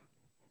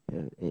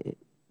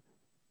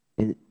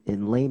 In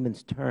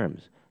layman's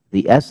terms,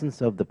 the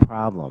essence of the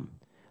problem,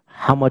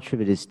 how much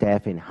of it is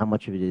staffing, how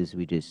much of it is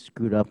we just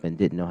screwed up and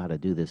didn't know how to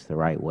do this the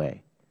right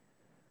way?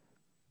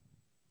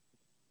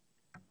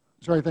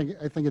 So I think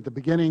at the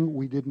beginning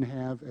we didn't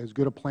have as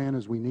good a plan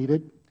as we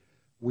needed.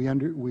 We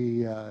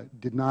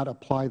did not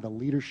apply the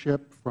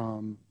leadership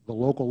from the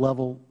local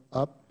level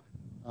up,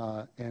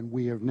 and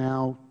we have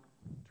now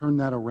turned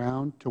that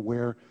around to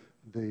where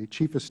the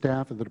Chief of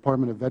Staff of the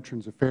Department of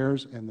Veterans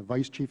Affairs and the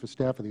Vice Chief of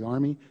Staff of the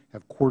Army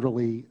have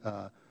quarterly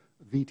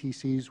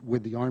VTCs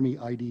with the Army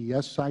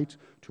IDES sites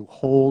to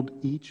hold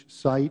each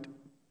site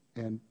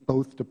and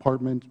both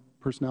department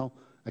personnel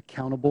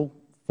accountable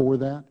for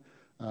that.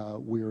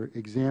 We're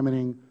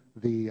examining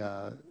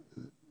the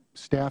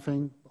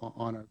staffing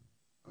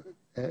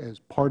as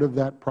part of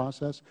that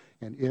process,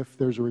 and if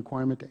there's a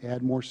requirement to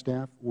add more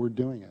staff, we're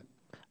doing it.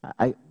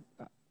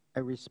 I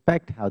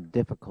respect how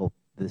difficult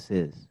this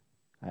is.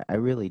 I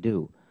really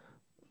do.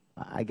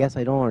 I guess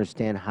I don't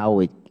understand how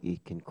it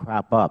can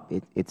crop up.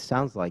 It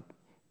sounds like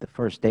the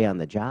first day on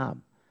the job,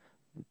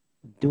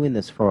 doing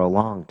this for a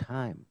long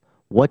time.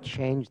 What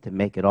changed to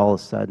make it all of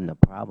a sudden a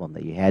problem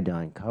that you had to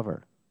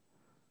uncover?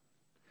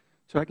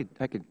 So I could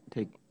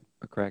take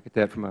a crack at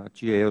that from a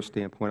GAO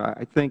standpoint.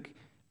 I think,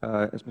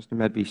 as Mr.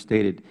 Medvey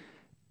stated,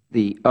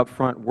 the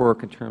upfront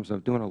work in terms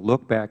of doing a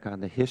look back on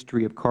the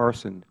history of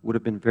Carson would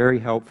have been very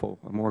helpful,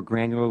 a more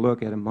granular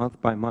look at a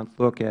month-by-month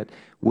look at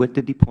what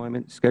the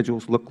deployment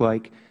schedules look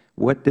like,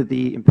 what did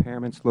the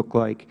impairments look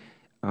like,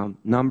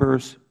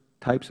 numbers,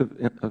 types of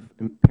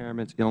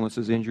impairments,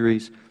 illnesses,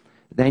 injuries.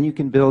 Then you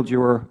can build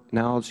your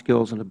knowledge,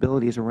 skills, and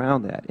abilities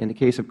around that. In the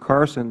case of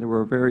Carson, there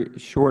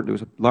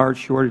was a large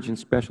shortage in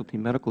specialty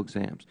medical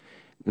exams.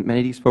 Many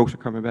of these folks are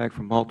coming back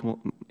from multiple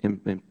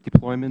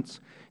deployments.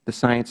 The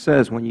science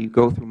says when you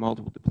go through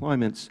multiple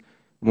deployments,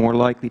 more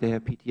likely to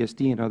have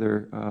PTSD and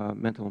other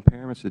mental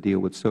impairments to deal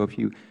with. So if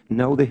you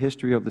know the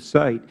history of the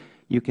site,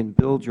 you can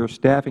build your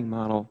staffing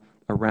model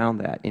around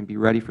that and be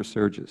ready for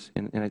surges.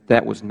 And if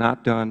that was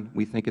not done,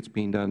 we think it's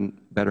being done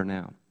better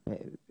now.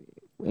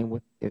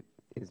 And if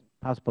it's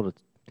possible to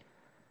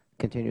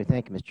continue.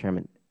 Thank you, Mr.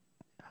 Chairman.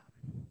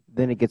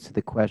 Then it gets to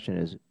the question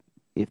is,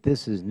 if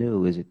this is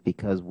new, is it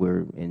because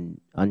we're in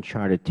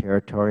uncharted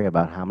territory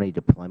about how many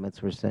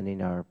deployments we're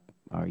sending our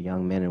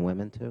young men and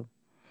women to?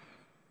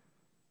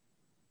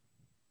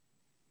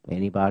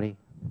 Anybody?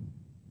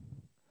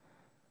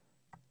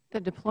 The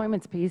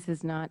deployments piece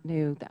is not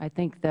new. I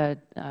think the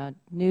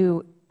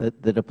new—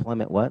 The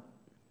deployment what?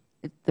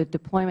 The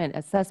deployment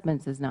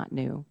assessments is not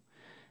new.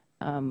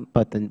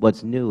 But then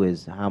what's new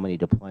is how many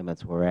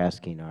deployments we're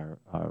asking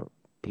our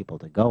people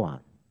to go on,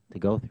 to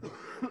go through.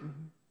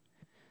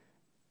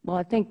 Well,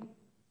 I think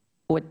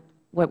what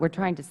what we're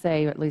trying to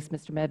say, or at least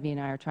Mr. Medvey and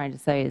I are trying to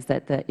say, is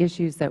that the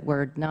issues that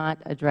were not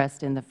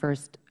addressed in the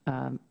first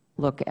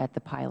look at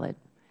the pilot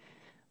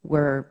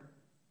were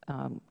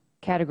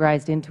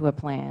categorized into a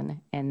plan,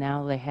 and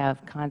now they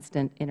have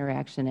constant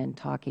interaction and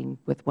talking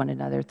with one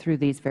another through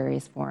these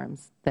various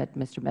forums that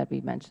Mr.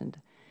 Medvey mentioned,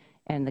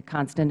 and the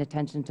constant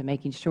attention to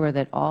making sure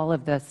that all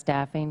of the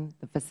staffing,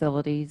 the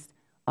facilities,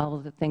 all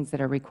of the things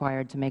that are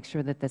required to make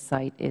sure that the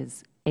site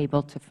is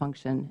able to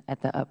function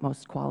at the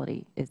utmost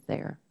quality is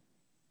there.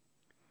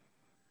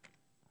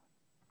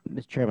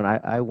 Mr. Chairman,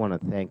 I want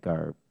to thank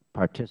our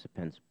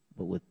participants,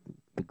 but with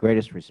the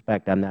greatest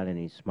respect, I'm not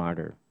any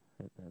smarter.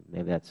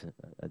 Maybe that's an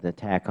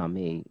attack on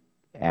me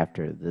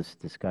after this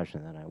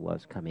discussion than I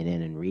was coming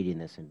in and reading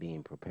this and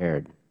being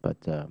prepared. But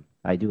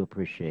I do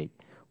appreciate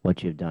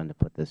what you've done to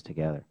put this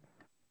together.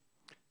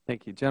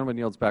 Thank you. Gentleman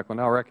yields back. We'll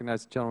now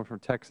recognize the gentleman from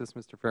Texas,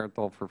 Mr.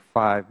 Farenthold, for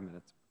 5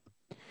 minutes.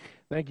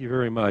 Thank you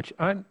very much.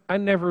 I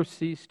never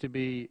cease to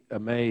be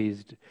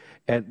amazed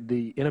at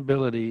the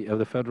inability of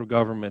the Federal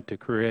Government to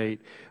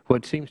create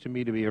what seems to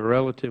me to be a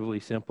relatively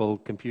simple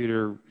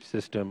computer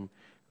system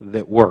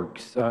that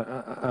works.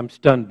 I'm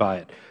stunned by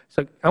it.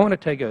 So I want to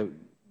take a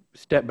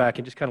step back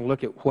and just kind of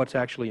look at what's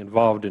actually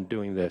involved in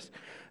doing this.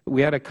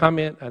 We had a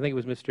comment, I think it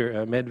was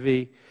Mr.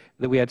 Medvey,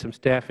 that we had some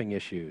staffing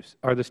issues.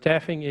 Are the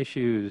staffing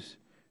issues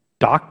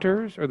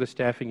doctors, or the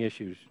staffing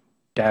issues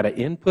data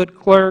input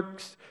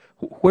clerks?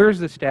 Where's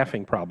the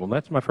staffing problem?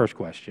 That's my first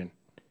question.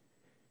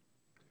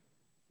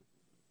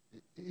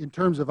 In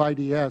terms of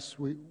IDS,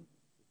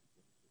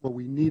 what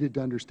we needed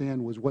to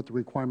understand was what the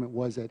requirement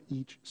was at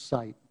each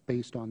site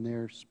based on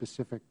their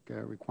specific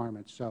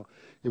requirements. So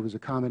it was a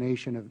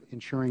combination of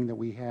ensuring that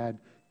we had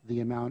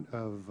the amount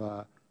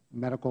of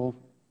medical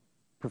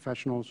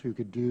professionals who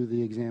could do the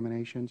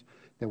examinations,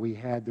 that we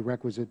had the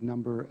requisite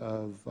number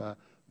of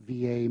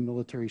VA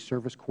military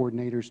service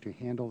coordinators to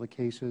handle the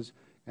cases,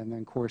 and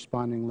then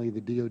correspondingly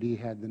the DOD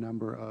had the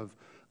number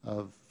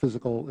of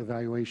physical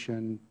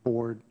evaluation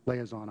board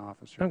liaison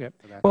officers. Okay.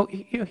 Well,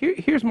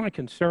 here's my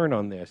concern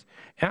on this.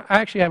 I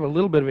actually have a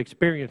little bit of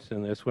experience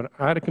in this. When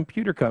I had a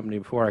computer company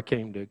before I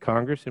came to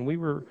Congress, and we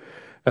were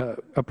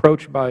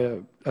approached by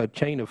a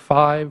chain of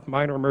 5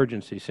 minor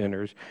emergency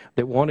centers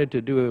that wanted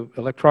to do an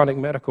electronic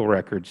medical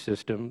record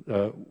system,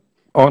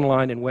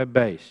 online and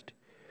web-based.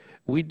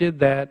 We did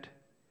that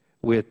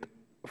with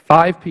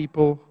 5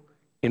 people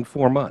in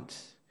 4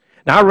 months.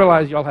 Now, I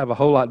realize you all have a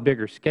whole lot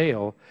bigger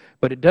scale,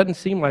 but it doesn't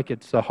seem like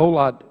it's a whole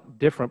lot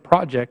different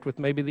project with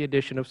maybe the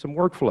addition of some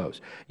workflows.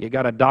 You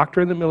got a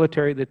doctor in the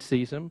military that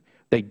sees them.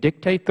 They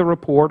dictate the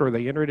report, or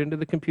they enter it into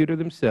the computer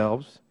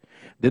themselves.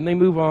 Then they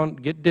move on,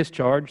 get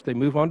discharged. They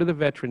move on to the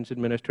Veterans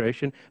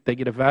Administration. They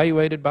get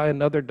evaluated by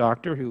another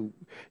doctor who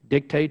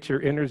dictates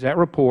or enters that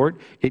report.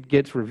 It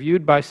gets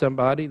reviewed by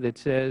somebody that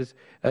says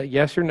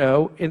yes or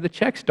no, and the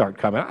checks start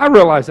coming. I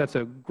realize that's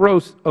a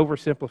gross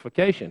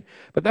oversimplification,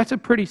 but that's a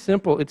pretty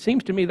simple, it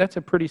seems to me that's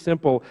a pretty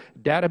simple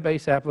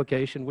database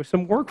application with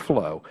some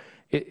workflow.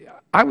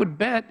 I would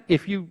bet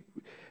if you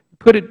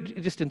put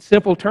it just in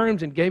simple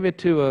terms and gave it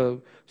to a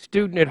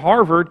student at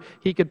Harvard,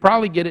 he could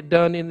probably get it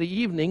done in the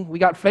evening. We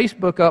got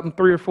Facebook up in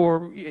 3 or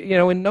 4,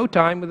 in no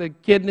time with a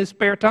kid in his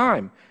spare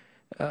time.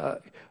 I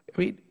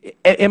mean,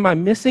 am I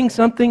missing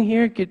something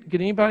here? Could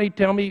anybody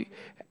tell me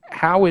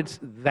how it's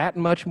that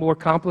much more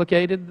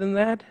complicated than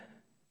that?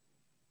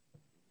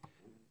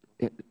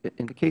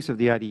 In the case of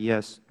the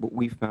IDES, what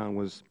we found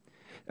was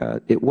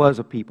it was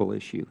a people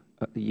issue.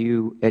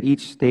 At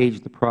each stage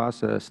of the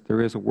process,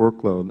 there is a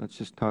workload. Let's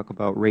just talk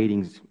about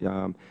ratings.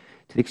 To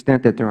the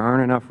extent that there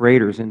aren't enough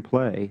raters in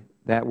play,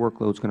 that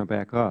workload is going to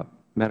back up.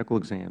 Medical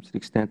exams, to the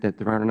extent that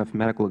there aren't enough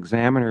medical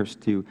examiners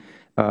to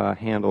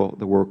handle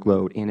the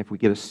workload. And if we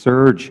get a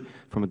surge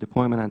from a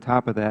deployment on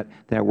top of that,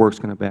 that work is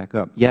going to back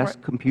up. Yes,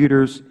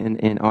 computers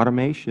and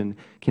automation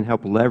can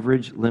help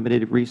leverage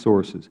limited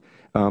resources,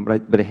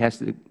 but it has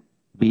to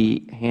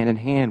be hand in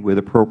hand with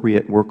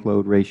appropriate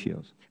workload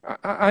ratios.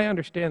 I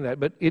understand that,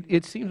 but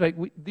it seems like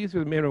these are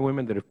the men and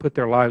women that have put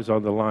their lives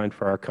on the line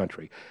for our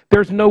country.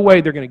 There's no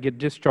way they're going to get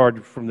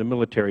discharged from the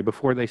military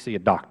before they see a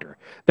doctor.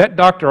 That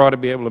doctor ought to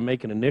be able to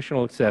make an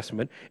initial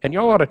assessment, and you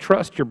all ought to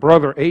trust your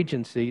brother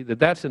agency that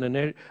that's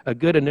a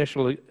good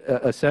initial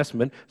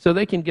assessment so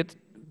they can get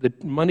the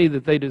money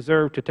that they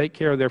deserve to take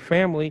care of their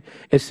family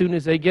as soon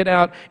as they get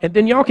out. And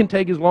then y'all can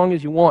take as long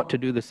as you want to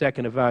do the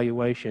second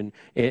evaluation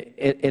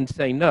and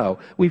say no.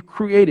 We've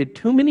created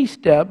too many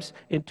steps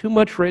and too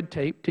much red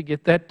tape to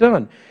get that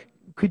done.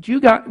 Could you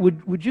guys,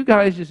 would you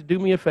guys just do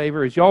me a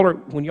favor as y'all are,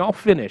 when y'all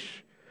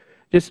finish,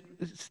 just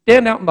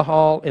stand out in the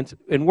hall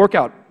and work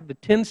out the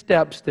 10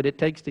 steps that it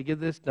takes to get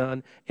this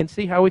done and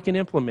see how we can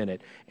implement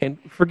it. And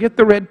forget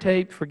the red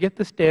tape, forget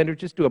the standards,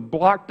 just do a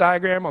block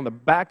diagram on the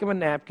back of a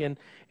napkin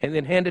and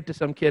then hand it to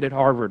some kid at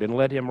Harvard and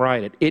let him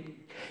write it.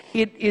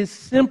 It is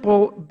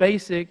simple,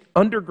 basic,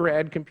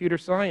 undergrad computer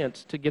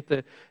science to get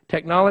the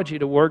technology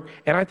to work,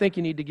 and I think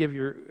you need to give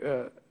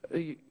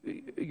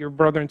your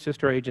brother and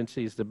sister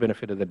agencies the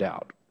benefit of the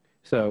doubt.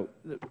 So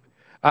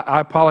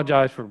I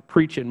apologize for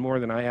preaching more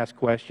than I ask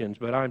questions,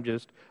 but I'm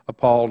just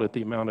appalled at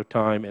the amount of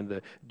time and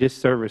the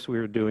disservice we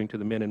are doing to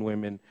the men and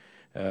women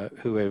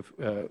who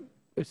have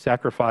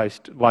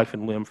sacrificed life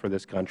and limb for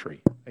this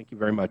country. Thank you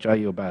very much. I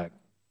yield back.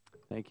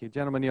 Thank you. The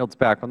gentleman yields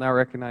back. I will now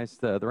recognize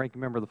the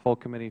ranking member of the full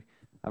committee,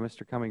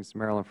 Mr. Cummings,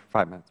 Maryland, for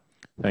 5 minutes.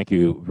 Thank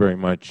you very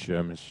much,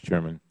 Mr.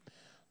 Chairman.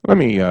 Let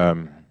me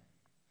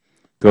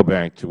go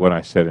back to what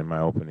I said in my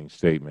opening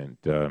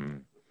statement.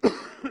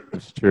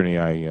 Mr. Tierney,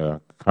 I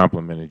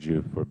complimented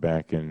you for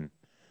back in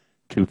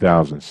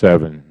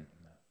 2007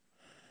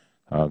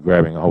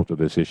 grabbing a hold of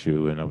this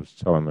issue, and I was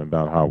telling them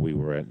about how we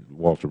were at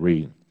Walter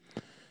Reed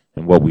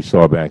and what we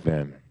saw back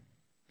then.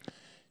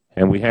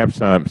 And we have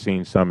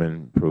seen some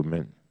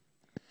improvement.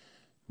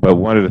 But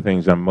one of the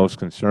things I'm most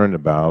concerned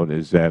about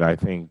is that I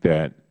think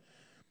that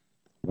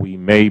we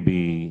may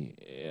be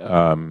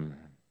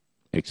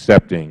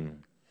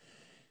accepting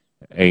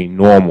a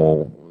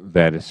normal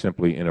that is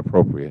simply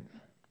inappropriate.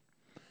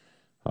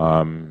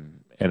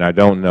 And I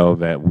don't know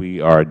that we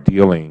are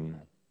dealing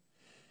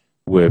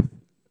with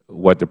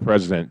what the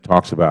President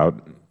talks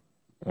about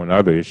on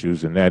other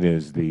issues, and that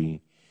is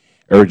the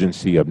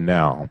urgency of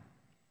now.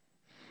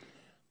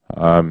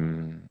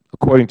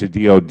 According to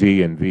DOD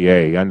and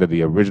VA, under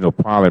the original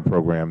pilot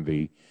program,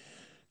 the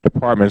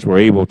departments were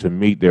able to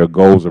meet their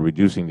goals of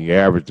reducing the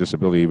average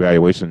disability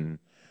evaluation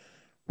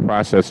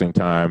processing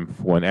time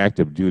for an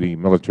active duty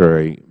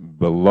military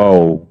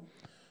below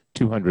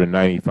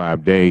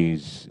 295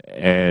 days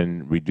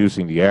and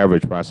reducing the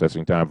average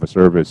processing time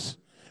for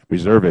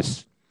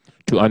reservists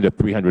to under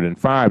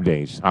 305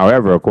 days.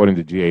 However, according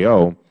to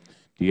GAO,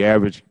 the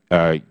average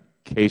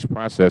case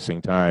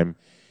processing time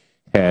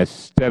has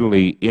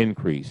steadily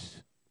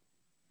increased.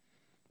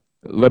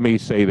 Let me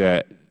say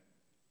that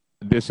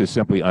this is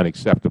simply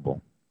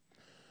unacceptable.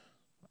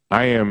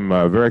 I am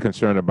very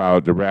concerned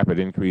about the rapid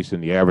increase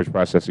in the average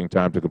processing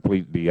time to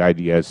complete the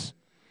IDS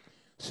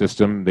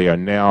system. They are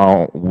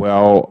now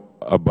well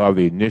above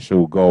the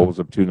initial goals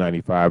of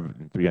 295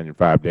 and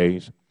 305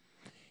 days.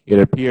 It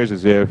appears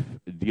as if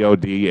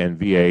DOD and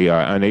VA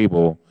are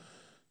unable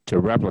to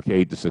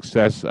replicate the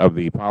success of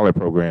the pilot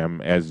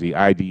program as the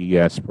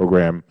IDES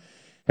program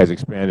has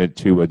expanded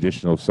to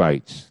additional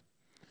sites.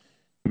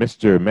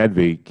 Mr.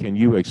 Medvey, can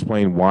you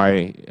explain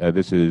why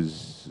this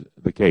is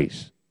the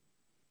case?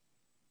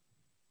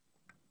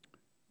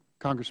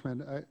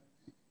 Congressman,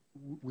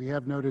 we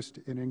have noticed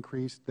an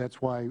increase.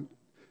 That's why,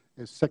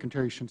 as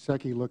Secretary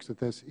Shinseki looks at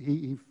this,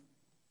 he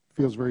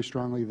feels very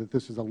strongly that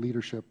this is a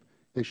leadership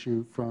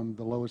issue from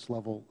the lowest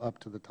level up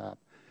to the top.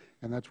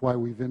 And that's why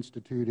we've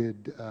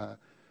instituted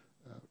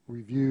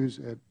reviews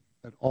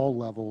at all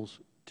levels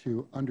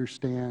to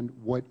understand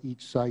what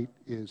each site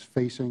is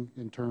facing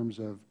in terms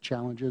of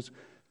challenges,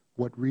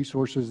 what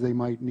resources they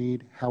might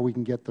need, how we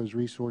can get those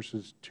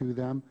resources to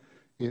them,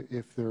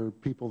 if there are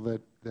people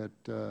that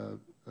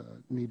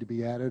need to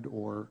be added,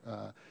 or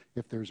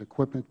if there's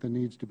equipment that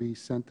needs to be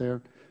sent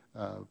there.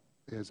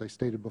 As I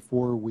stated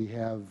before, we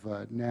have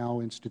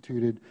now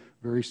instituted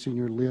very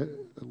senior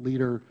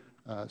leader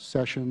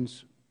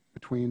sessions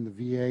between the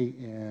VA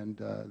and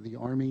the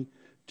Army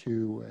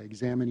to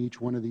examine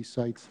each one of these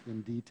sites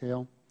in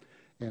detail.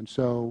 And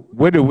so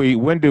when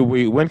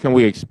can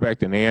we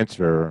expect an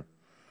answer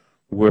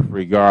with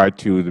regard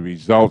to the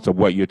results of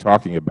what you're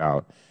talking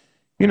about?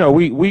 You know,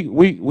 we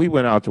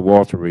went out to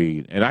Walter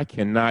Reed, and I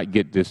cannot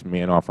get this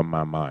man off of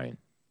my mind.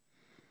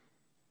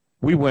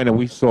 We went and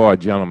we saw a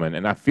gentleman,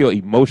 and I feel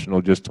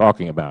emotional just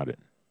talking about it,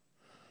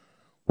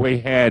 where he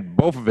had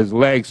both of his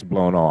legs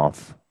blown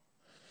off,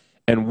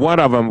 and one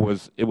of them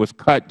was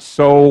cut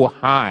so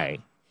high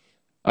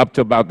up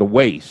to about the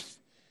waist,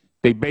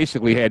 they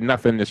basically had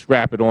nothing to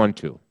strap it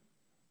onto.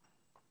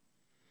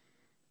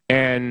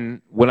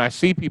 And when I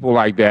see people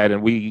like that,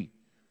 and we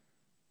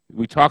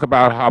talk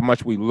about how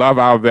much we love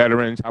our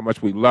veterans, how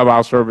much we love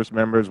our service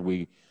members,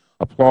 we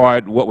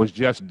applaud what was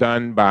just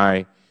done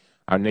by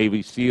our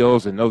Navy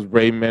SEALs and those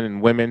brave men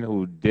and women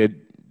who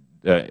did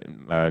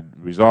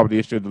resolve the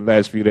issue the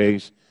last few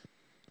days.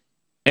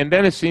 And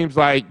then it seems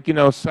like, you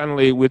know,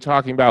 suddenly we're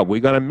talking about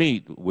we're going to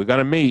meet, we're going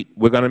to meet,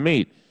 we're going to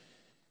meet.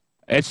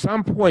 At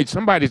some point,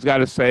 somebody's got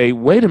to say,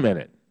 wait a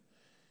minute,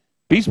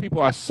 these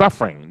people are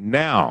suffering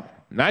now,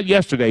 not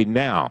yesterday,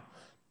 now.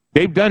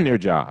 They've done their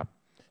job.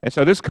 And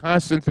so this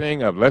constant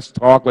thing of let's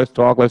talk,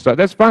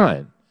 that's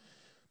fine.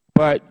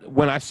 But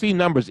when I see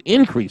numbers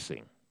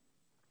increasing,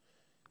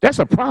 that's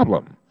a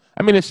problem.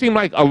 I mean, it seemed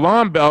like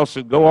alarm bells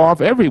should go off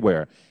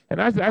everywhere.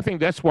 And I think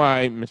that's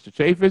why Mr.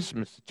 Chaffetz,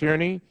 Mr.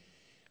 Tierney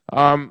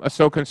are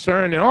so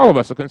concerned, and all of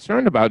us are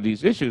concerned about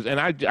these issues. And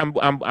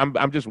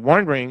I'm just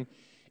wondering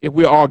if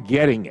we're all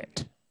getting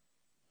it.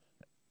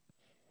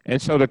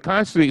 And so to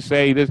constantly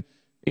say this,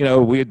 you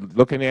know, we're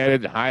looking at it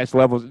at the highest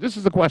levels, this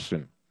is the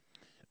question.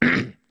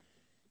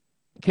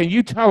 Can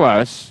you tell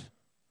us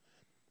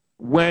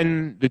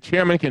when the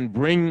chairman can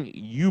bring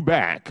you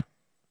back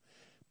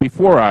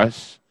before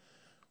us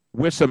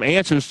with some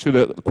answers to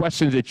the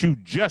questions that you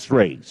just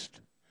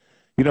raised?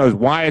 You know,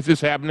 why is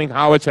this happening,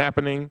 how it's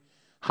happening,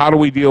 how do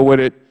we deal with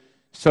it?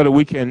 so that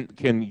we can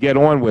get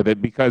on with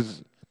it,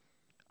 because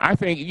I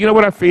think, you know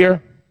what I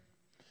fear?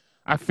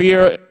 I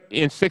fear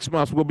in 6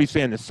 months we'll be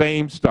saying the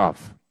same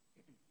stuff,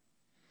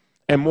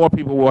 and more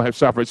people will have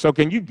suffered. So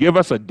can you give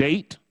us a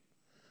date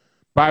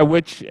by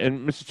which,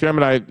 and Mr.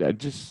 Chairman,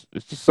 it's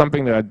just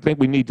something that I think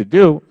we need to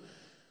do,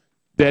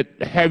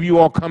 that have you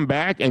all come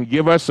back and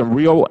give us some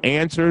real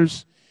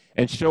answers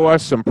and show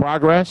us some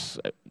progress?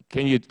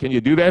 Can you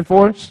do that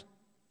for us?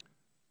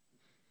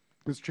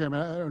 Mr.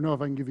 Chairman, I don't know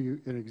if I can give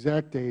you an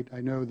exact date. I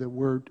know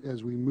that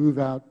as we move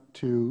out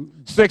to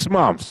 6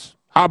 months.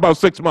 How about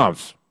 6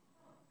 months?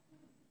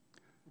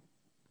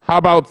 How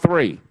about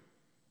 3?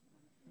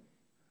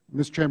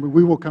 Mr. Chairman,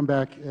 we will come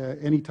back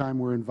anytime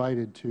we're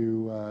invited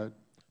to.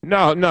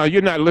 No,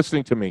 you're not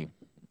listening to me.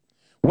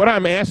 What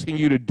I'm asking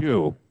you to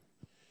do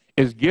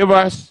is give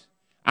us.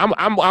 I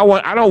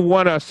don't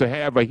want us to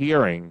have a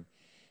hearing,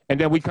 and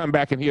then we come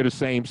back and hear the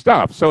same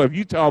stuff. So if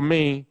you tell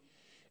me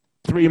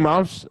 3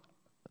 months,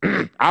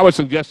 I would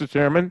suggest the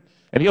chairman,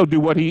 and he'll do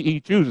what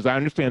he chooses. I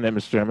understand that,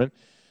 Mr. Chairman.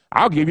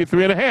 I'll give you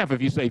 3.5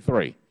 if you say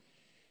 3.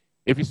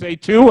 If you say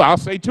 2, I'll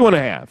say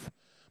 2.5.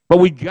 But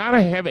we got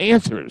to have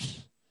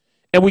answers,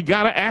 and we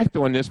got to act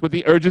on this with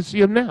the urgency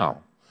of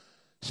now.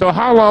 So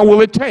how long will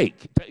it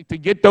take to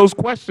get those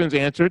questions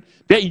answered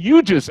that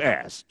you just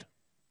asked?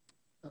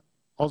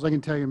 All I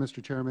can tell you,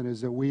 Mr. Chairman,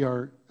 is that we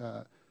are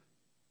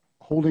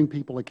holding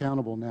people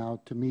accountable now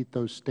to meet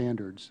those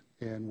standards,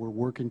 and we're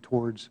working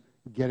towards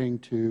getting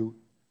to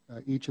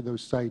each of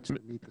those sites to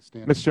meet the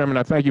standards. Mr. Chairman,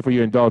 I thank you for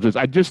your indulgence.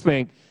 I just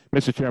think,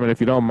 Mr. Chairman, if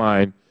you don't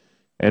mind,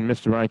 and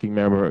Mr. Ranking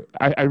Member,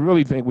 I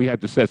really think we have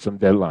to set some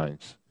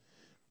deadlines.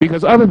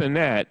 Because other than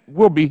that,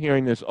 we'll be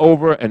hearing this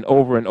over and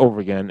over and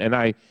over again, and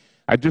I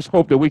just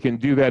hope that we can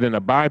do that in a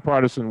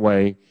bipartisan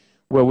way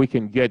where we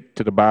can get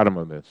to the bottom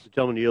of this. The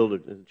gentleman yield.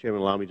 The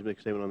Chairman, allow me to make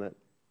a statement on that.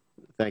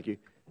 Thank you.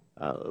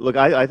 Look,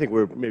 I think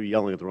we're maybe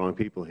yelling at the wrong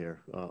people here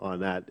on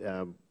that.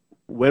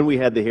 When we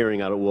had the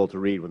hearing out at Walter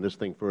Reed, when this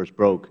thing first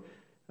broke,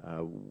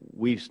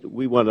 we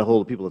wanted to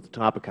hold the people at the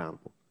top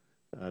accountable,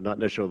 not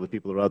necessarily the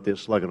people who are out there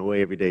slugging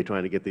away every day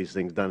trying to get these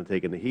things done and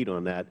taking the heat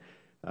on that.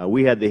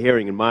 We had the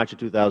hearing in March of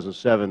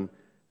 2007.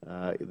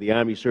 The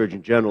Army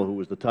Surgeon General, who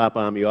was the top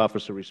Army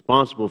officer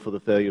responsible for the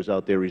failures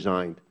out there,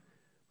 resigned.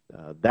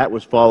 That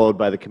was followed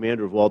by the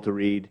commander of Walter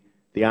Reed,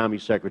 the Army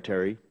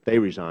Secretary. They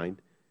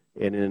resigned.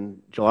 And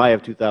in July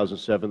of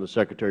 2007, the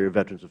Secretary of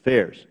Veterans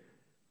Affairs.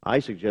 I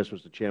suggest,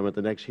 Mr. Chairman, at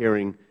the next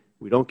hearing,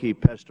 we don't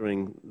keep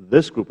pestering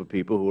this group of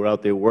people who are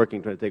out there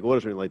working, trying to take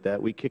orders or anything like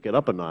that. We kick it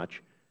up a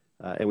notch,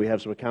 and we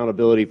have some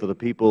accountability for the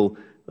people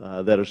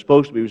that are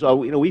supposed to be. So,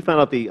 we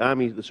found out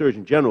the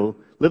Surgeon General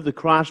lived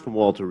across from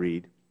Walter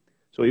Reed.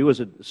 So he was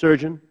a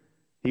surgeon,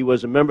 he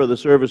was a member of the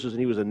services, and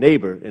he was a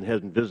neighbor and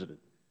hadn't visited.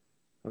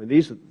 I mean,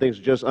 these things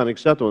are just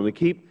unacceptable. And to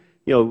keep,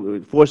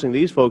 forcing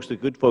these folks, the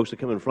good folks, to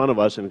come in front of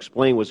us and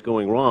explain what's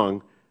going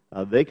wrong,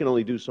 they can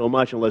only do so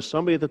much unless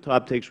somebody at the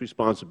top takes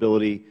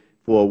responsibility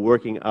for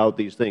working out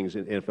these things.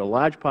 And if a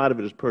large part of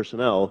it is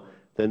personnel,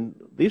 then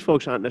these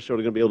folks aren't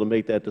necessarily going to be able to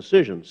make that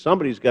decision.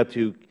 Somebody's got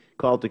to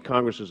call to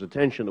Congress's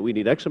attention that we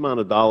need X amount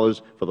of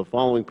dollars for the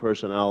following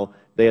personnel.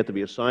 They have to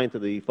be assigned to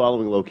the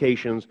following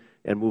locations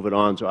and move it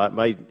on. So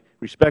my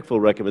respectful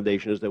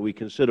recommendation is that we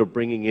consider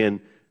bringing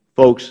in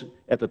folks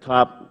at the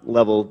top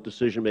level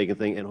decision-making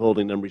thing and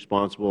holding them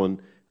responsible. And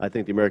I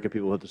think the American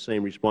people have the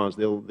same response.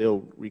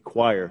 They'll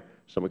require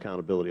some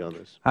accountability on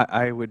this.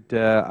 I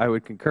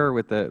would concur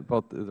with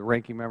both the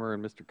Ranking Member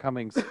and Mr.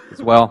 Cummings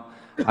as well.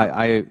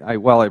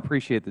 While I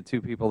appreciate the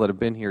two people that have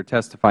been here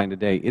testifying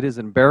today, it is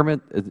an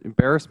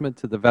embarrassment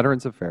to the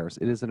Veterans Affairs.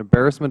 It is an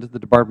embarrassment to the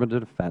Department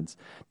of Defense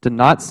to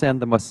not send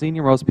the most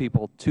senior-most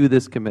people to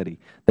this committee.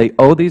 They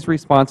owe these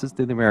responses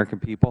to the American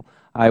people.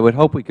 I would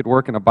hope we could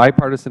work in a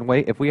bipartisan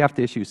way. If we have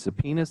to issue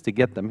subpoenas to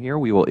get them here,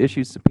 we will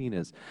issue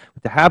subpoenas.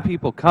 But to have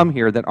people come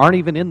here that aren't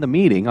even in the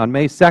meeting on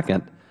May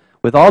 2nd,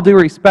 with all due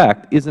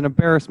respect, is an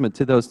embarrassment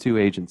to those two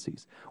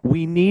agencies.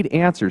 We need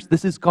answers.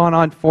 This has gone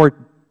on for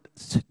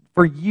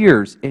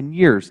years and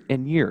years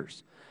and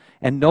years.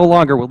 And no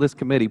longer will this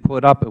committee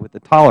put up with the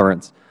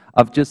tolerance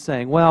of just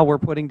saying, well, we're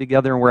putting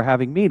together and we're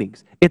having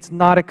meetings. It's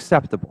not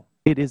acceptable.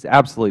 It is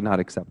absolutely not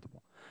acceptable.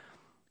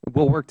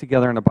 We'll work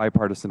together in a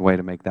bipartisan way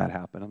to make that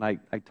happen. And I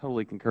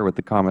totally concur with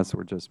the comments that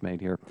were just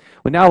made here.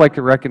 We'd now like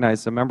to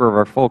recognize a member of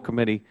our full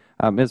committee,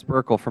 Ms.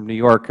 Burkle from New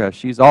York.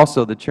 She's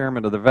also the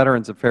chairman of the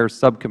Veterans Affairs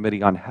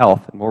Subcommittee on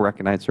Health, and we'll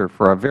recognize her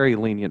for a very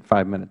lenient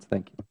 5 minutes.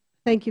 Thank you.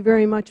 Thank you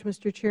very much,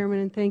 Mr. Chairman,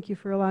 and thank you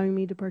for allowing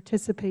me to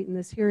participate in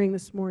this hearing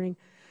this morning.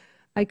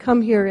 I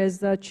come here as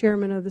the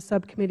chairman of the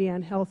Subcommittee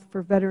on Health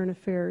for Veteran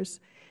Affairs,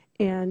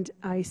 and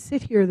I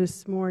sit here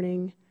this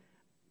morning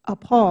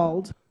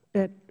appalled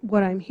at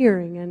what I'm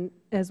hearing. And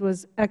as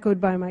was echoed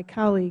by my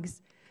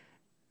colleagues,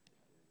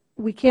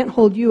 we can't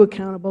hold you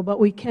accountable, but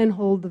we can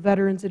hold the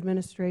Veterans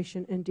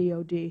Administration and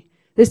DOD.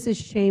 This is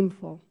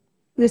shameful.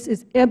 This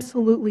is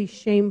absolutely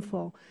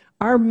shameful.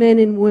 Our men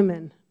and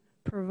women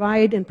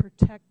provide and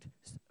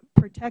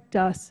protect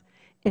us,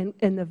 And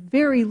the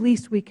very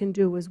least we can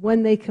do is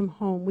when they come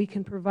home, we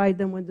can provide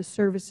them with the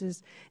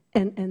services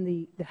and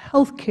the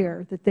health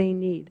care that they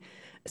need.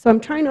 So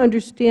I'm trying to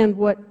understand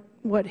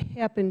what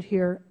happened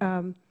here.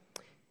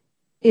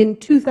 In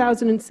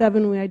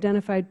 2007, we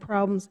identified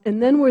problems,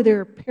 and then were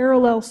there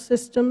parallel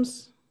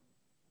systems,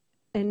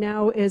 and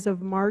now as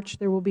of March,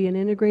 there will be an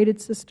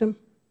integrated system?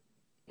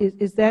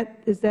 Is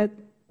that,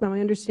 am I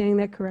understanding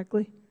that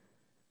correctly?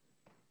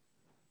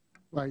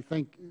 Well, I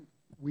think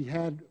we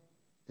had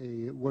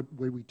what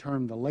we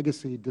term the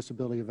legacy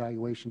disability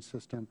evaluation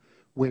system,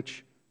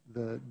 which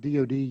the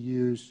DOD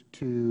used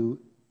to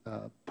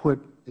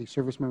put a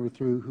service member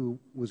through who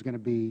was going to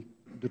be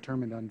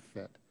determined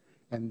unfit.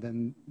 And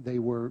then they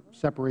were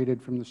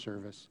separated from the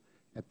service.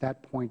 At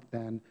that point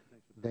then,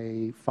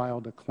 they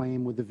filed a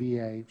claim with the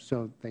VA.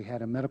 So they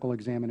had a medical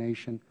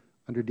examination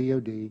under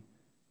DOD.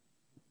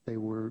 They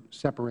were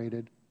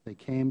separated. They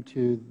came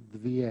to the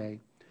VA,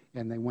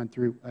 and they went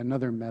through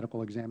another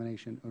medical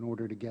examination in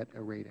order to get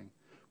a rating.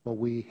 What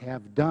we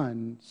have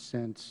done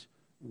since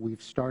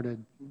we've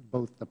started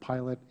both the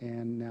pilot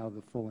and now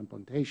the full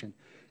implementation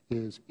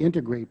is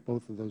integrate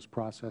both of those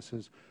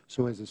processes,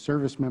 so as a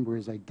service member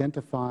is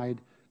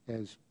identified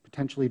as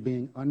potentially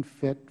being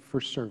unfit for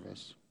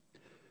service,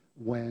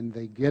 when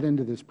they get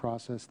into this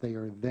process, they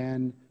are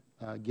then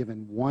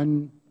given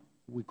one,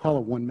 we call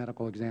it one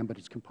medical exam, but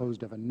it's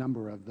composed of a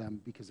number of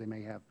them because they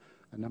may have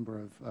a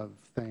number of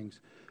things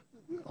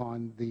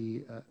on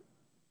the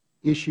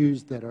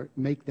issues that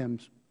make them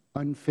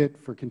unfit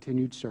for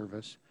continued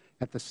service.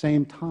 At the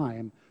same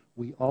time,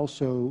 we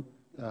also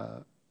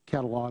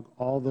catalog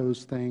all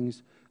those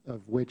things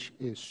of which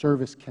is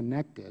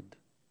service-connected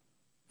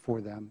for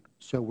them.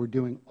 So we're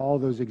doing all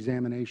those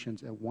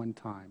examinations at one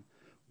time.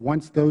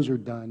 Once those are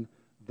done,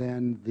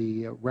 then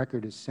the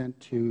record is sent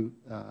to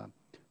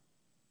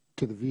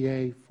the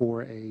VA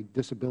for a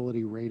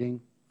disability rating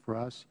for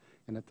us,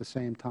 and at the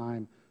same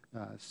time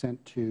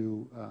sent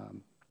to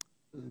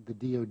the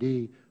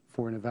DOD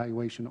for an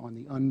evaluation on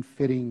the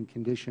unfitting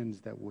conditions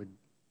that would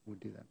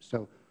do that.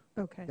 So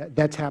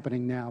that's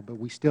happening now, but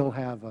we still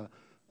have a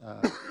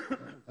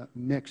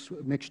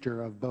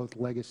mixture of both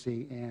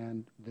legacy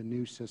and the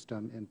new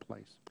system in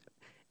place.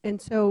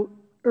 And so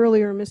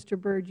earlier, Mr.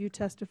 Byrd, you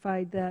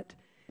testified that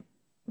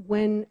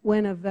when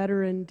a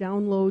veteran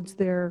downloads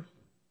their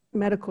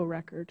medical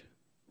record,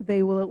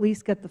 they will at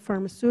least get the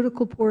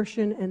pharmaceutical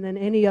portion and then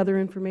any other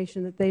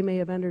information that they may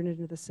have entered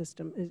into the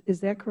system. Is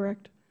that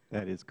correct?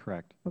 That is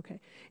correct. Okay.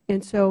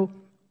 And so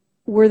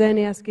we're then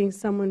asking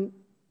someone,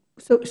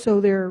 so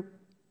their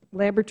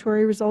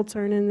laboratory results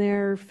aren't in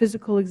there,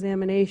 physical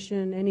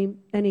examination,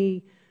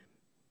 any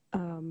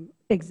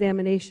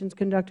examinations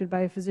conducted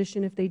by a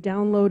physician, if they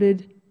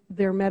downloaded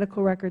their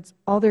medical records,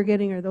 all they're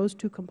getting are those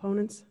two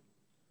components?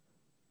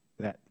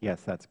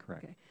 Yes, that's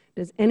correct. Okay.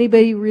 Does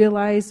anybody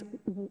realize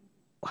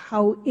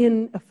how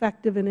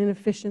ineffective and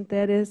inefficient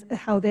that is,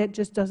 how that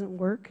just doesn't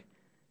work?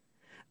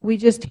 We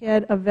just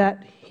had a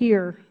vet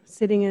here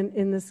sitting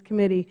in this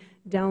committee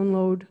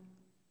download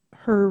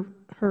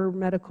her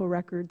medical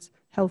records,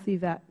 healthy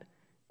vet,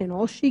 and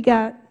all she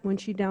got when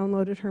she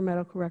downloaded her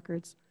medical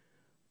records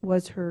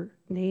was her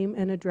name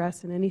and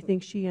address and anything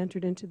she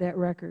entered into that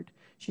record.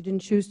 She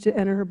didn't choose to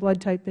enter her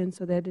blood type in,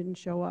 so that didn't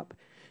show up.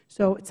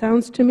 So it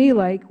sounds to me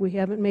like we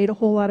haven't made a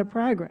whole lot of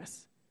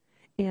progress.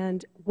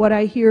 And what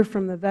I hear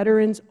from the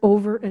veterans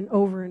over and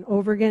over and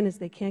over again is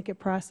they can't get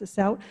processed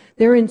out.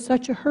 They're in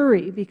such a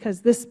hurry because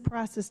this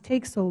process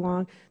takes so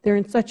long. They're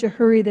in such a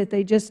hurry that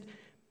they just,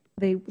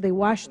 they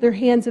wash their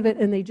hands of it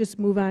and they just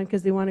move on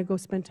because they want to go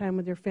spend time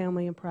with their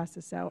family and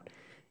process out.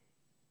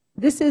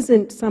 This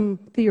isn't some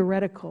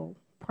theoretical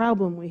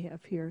problem we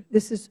have here.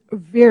 This is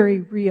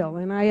very real.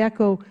 And I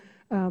echo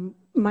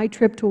my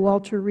trip to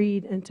Walter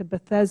Reed and to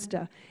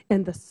Bethesda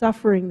and the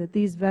suffering that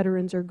these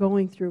veterans are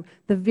going through.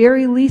 The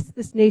very least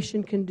this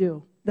nation can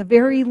do, the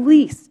very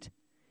least,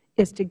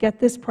 is to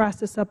get this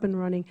process up and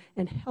running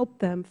and help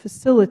them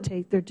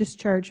facilitate their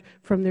discharge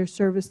from their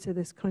service to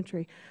this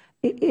country.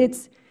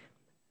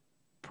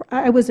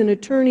 I was an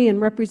attorney and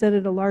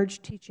represented a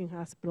large teaching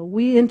hospital.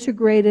 We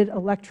integrated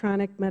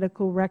electronic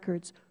medical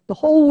records. The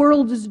whole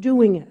world is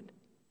doing it.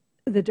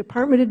 The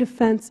Department of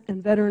Defense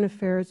and Veteran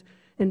Affairs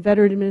and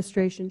Veteran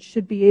Administration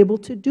should be able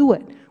to do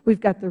it. We've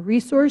got the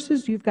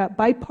resources. You've got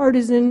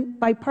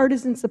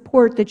bipartisan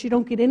support that you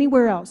don't get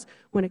anywhere else.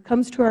 When it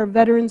comes to our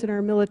veterans and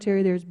our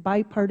military, there's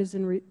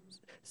bipartisan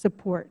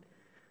support.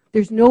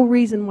 There's no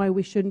reason why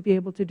we shouldn't be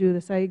able to do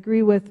this. I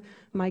agree with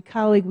my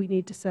colleague. We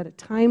need to set a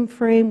time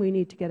frame. We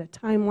need to get a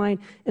timeline,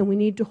 and we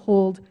need to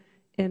hold,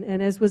 and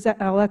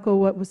I'll echo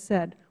what was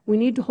said, we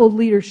need to hold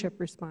leadership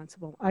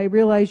responsible. I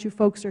realize you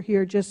folks are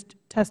here just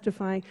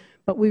testifying,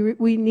 but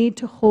we need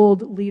to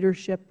hold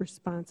leadership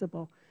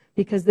responsible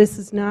because this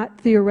is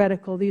not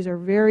theoretical. These are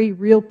very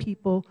real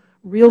people,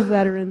 real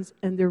veterans,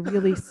 and they're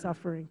really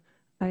suffering.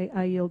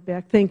 I yield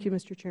back. Thank you,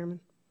 Mr. Chairman.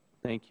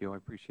 Thank you. I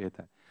appreciate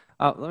that.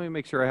 Let me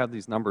make sure I have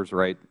these numbers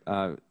right.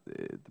 The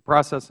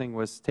processing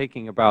was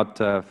taking about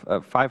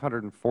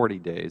 540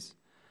 days,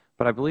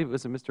 but I believe it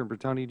was Mr.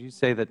 Bertoni, did you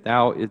say that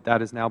now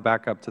that is now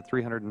back up to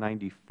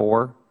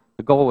 394?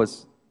 The goal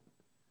was,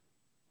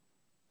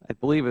 I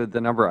believe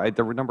the number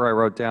I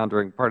wrote down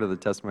during part of the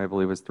testimony, I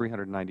believe, was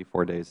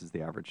 394 days is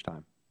the average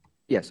time.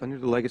 Yes, under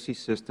the legacy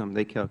system,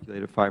 they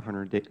calculate a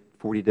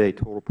 540-day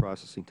total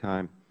processing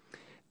time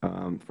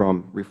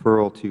from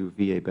referral to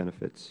VA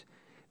benefits.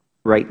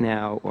 Right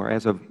now, or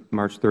as of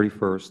March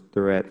 31st,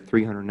 they're at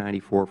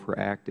 394 for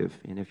active,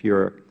 and if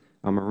you're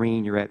a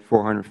Marine, you're at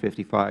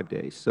 455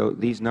 days. So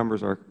these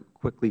numbers are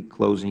quickly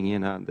closing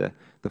in on the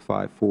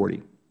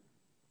 540.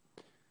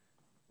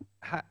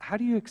 How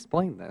do you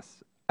explain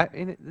this?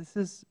 You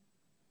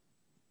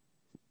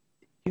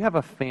have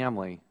a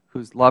family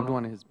whose loved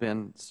one has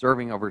been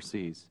serving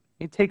overseas.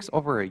 It takes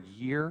over a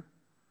year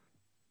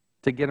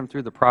to get them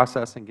through the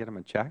process and get them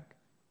a check.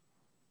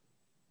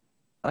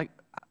 Like,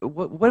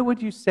 what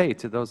would you say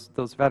to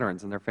those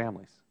veterans and their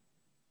families?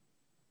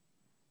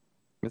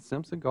 Ms.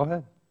 Simpson, go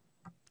ahead.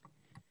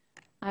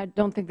 I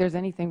don't think there's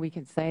anything we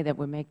can say that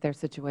would make their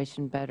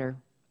situation better.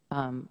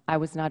 I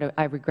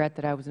regret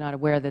that I was not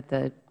aware that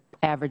the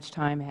average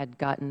time had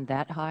gotten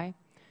that high.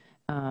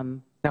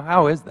 Now,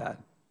 how is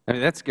that? I mean,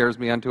 that scares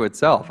me unto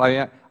itself.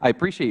 I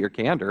appreciate your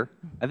candor.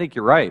 I think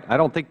you're right. I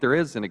don't think there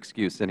is an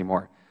excuse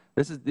anymore.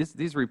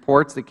 These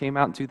reports that came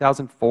out in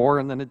 2004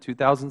 and then in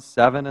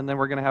 2007, and then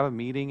we're going to have a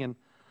meeting. And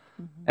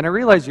I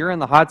realize you're in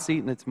the hot seat,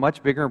 and it's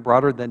much bigger and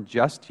broader than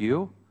just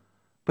you,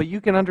 but you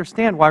can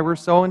understand why we're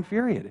so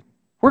infuriated.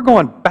 We're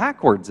going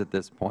backwards at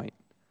this point.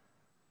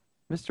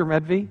 Mr.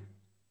 Medvey?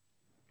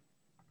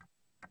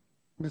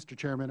 Mr.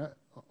 Chairman,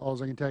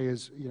 all I can tell you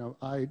is,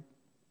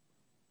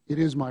 it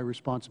is my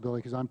responsibility,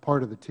 because I'm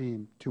part of the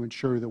team, to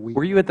ensure that we—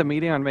 Were you at the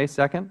meeting on May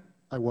 2nd?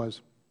 I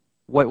was.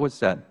 What was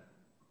said?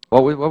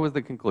 What was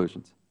the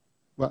conclusions?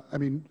 Well, I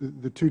mean,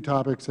 the two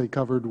topics they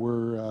covered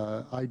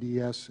were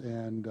IDS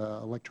and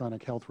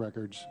electronic health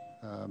records,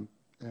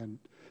 and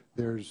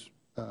there's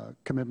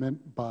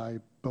commitment by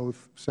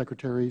both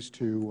secretaries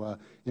to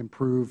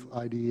improve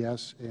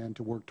IDS and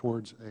to work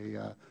towards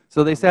a—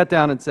 So they sat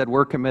down and said,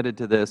 we're committed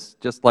to this,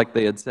 just like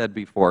they had said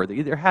before.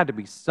 There had to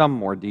be some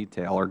more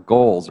detail or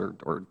goals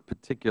or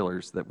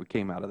particulars that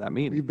came out of that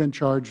meeting. We've been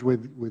charged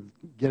with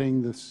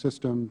getting the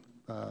system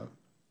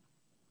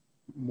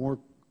more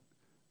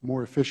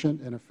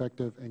efficient and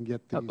effective and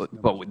get these numbers.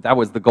 But that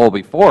was the goal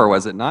before,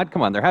 was it not?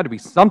 Come on, there had to be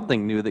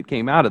something new that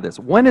came out of this.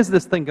 When is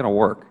this thing going to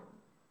work?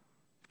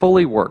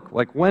 Fully work?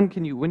 Like, when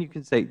you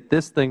can say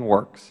this thing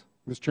works?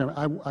 Mr.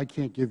 Chairman, I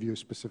can't give you a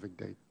specific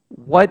date.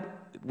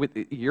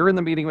 You're in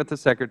the meeting with the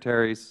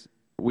secretaries.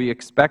 We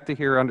expect to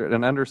hear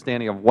an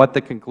understanding of what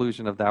the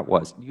conclusion of that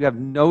was. You have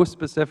no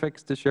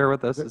specifics to share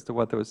with us as to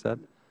what was said?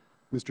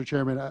 Mr.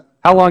 Chairman,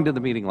 how long did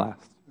the meeting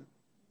last?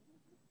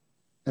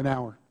 An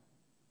hour.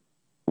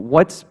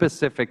 What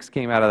specifics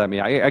came out of that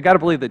meeting? I got to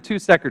believe that two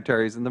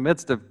secretaries, in the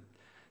midst of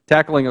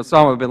tackling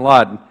Osama bin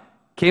Laden,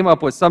 came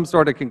up with some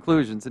sort of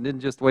conclusions and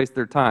didn't just waste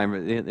their time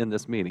in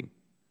this meeting.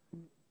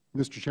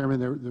 Mr.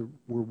 Chairman,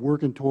 we're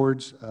working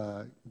towards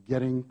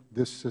getting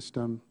this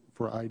system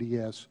for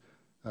IDS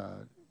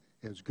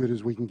as good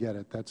as we can get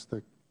it. That's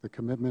the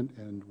commitment,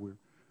 and we're—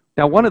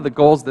 Now, one of the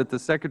goals that the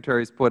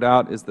secretaries put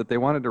out is that they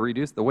wanted to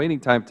reduce the waiting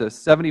time to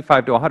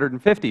 75 to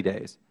 150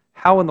 days.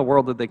 How in the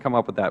world did they come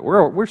up with that?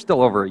 We're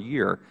still over a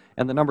year,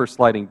 and the number is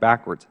sliding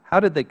backwards. How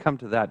did they come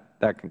to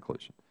that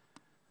conclusion?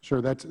 Sure,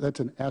 that's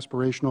an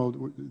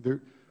aspirational.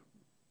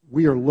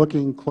 We are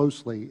looking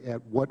closely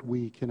at what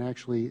we can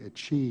actually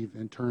achieve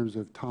in terms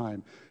of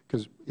time,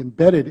 because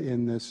embedded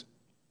in this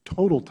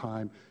total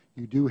time,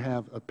 you do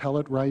have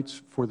appellate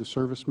rights for the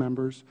service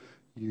members.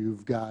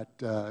 You've got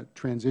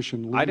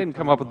transition leave. I didn't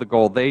come up with the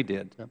goal. They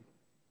did. Yep.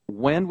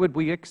 When would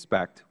we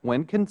expect,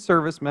 when can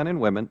servicemen and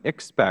women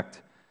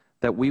expect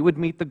that we would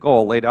meet the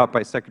goal laid out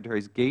by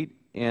Secretaries Gate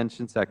and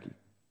Shinseki?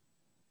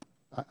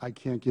 I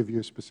can't give you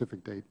a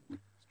specific date, Mr.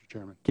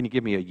 Chairman. Can you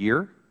give me a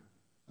year?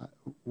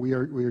 We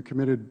are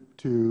committed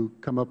to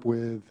come up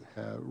with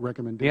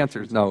recommendations. The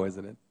answer is no,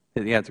 isn't it?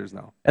 The answer is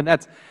no. And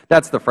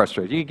that's the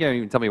frustration. You can't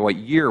even tell me what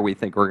year we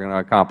think we're going to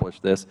accomplish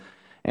this.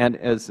 And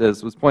as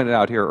was pointed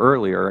out here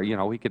earlier,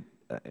 we could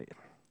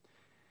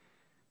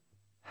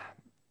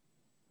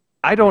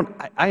I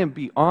am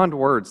beyond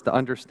words to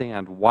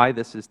understand why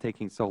this is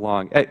taking so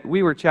long.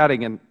 We were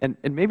chatting, and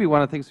maybe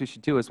one of the things we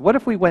should do is, what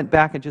if we went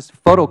back and just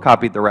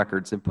photocopied the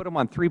records and put them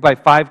on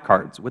 3x5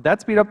 cards? Would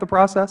that speed up the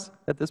process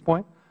at this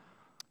point?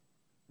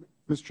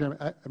 Mr. Chairman,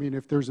 I mean,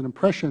 if there's an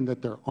impression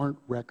that there aren't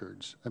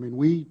records, I mean,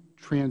 we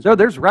No,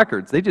 there's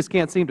records. They just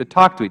can't seem to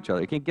talk to each other.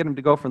 You can't get them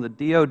to go from the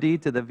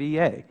DOD to the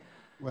VA.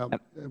 Well,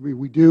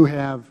 we do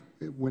have,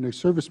 when a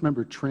service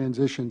member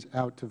transitions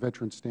out to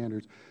veteran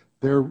standards,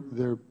 their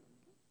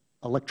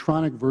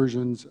electronic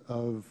versions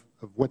of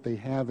what they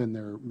have in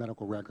their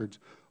medical records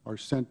are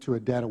sent to a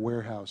data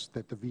warehouse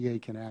that the VA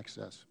can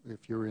access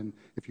if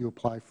you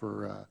apply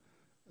for.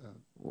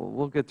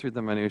 We'll get through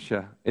the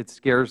minutia. It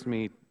scares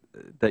me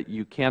that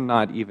you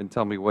cannot even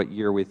tell me what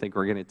year we think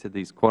we're getting to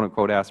these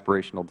quote-unquote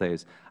aspirational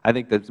days. I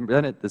think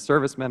that the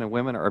servicemen and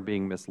women are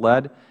being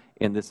misled.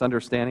 in this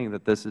understanding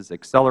that this is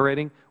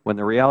accelerating, when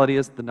the reality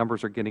is the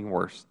numbers are getting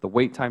worse, the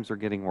wait times are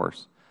getting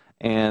worse,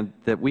 and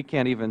that we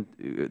can't even,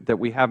 that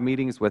we have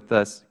meetings with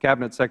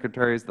Cabinet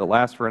Secretaries that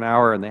last for an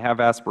hour and they have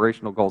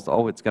aspirational goals,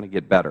 oh, it's going to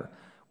get better.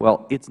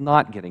 Well, it's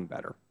not getting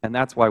better, and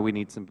that's why we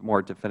need some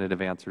more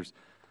definitive answers.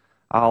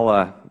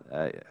 I'm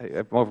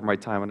over my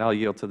time, and I'll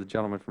yield to the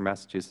gentleman from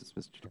Massachusetts,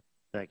 Mr. Chairman.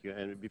 Thank you.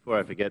 And before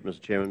I forget,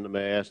 Mr. Chairman,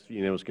 may I ask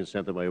unanimous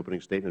consent that my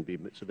opening statement be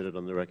submitted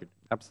on the record?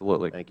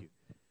 Absolutely. Thank you.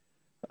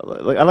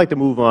 I'd like to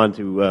move on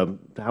to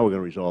how we're going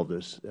to resolve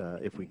this,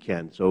 if we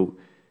can. So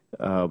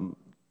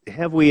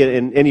have we,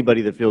 and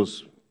anybody that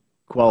feels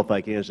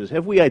qualified can answer this,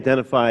 have we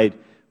identified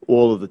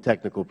all of the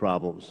technical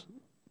problems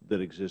that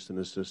exist in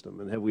this system?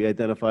 And have we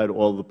identified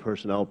all of the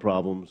personnel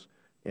problems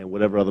and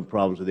whatever other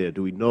problems are there?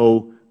 Do we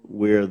know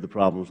where the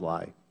problems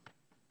lie?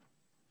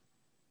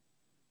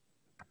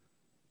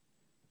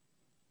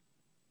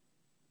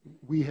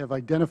 We have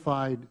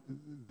identified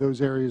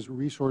those areas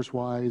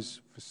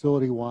resource-wise,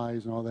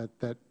 facility-wise, and all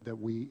that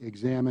we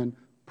examine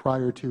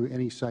prior to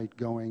any site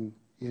going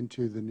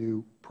into the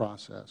new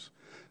process.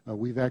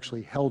 We've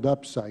actually held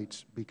up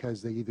sites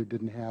because they either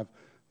didn't have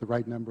the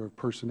right number of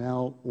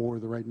personnel or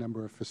the right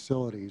number of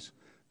facilities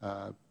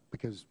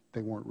because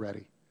they weren't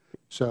ready.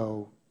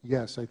 So,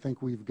 yes, I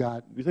think we've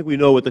got— You think we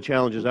know what the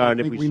challenges are, and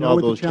if we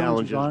solve those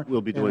challenges, we'll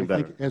be doing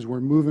better? I think as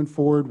we're moving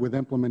forward with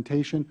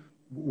implementation,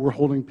 we're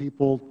holding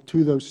people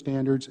to those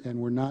standards, and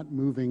we're not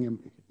moving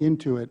them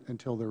into it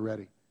until they're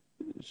ready.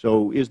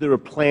 So is there a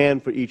plan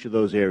for each of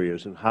those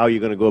areas, and how you're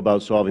going to go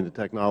about solving the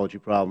technology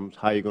problems,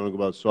 how you're going to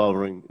go about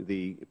solving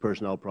the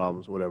personnel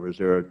problems, whatever? Is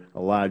there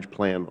a large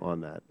plan on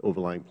that,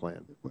 overlying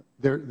plan?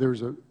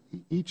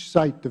 Each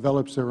site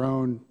develops their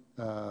own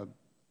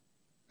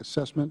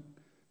assessment.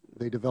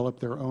 They develop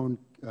their own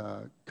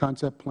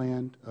concept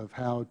plan of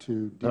how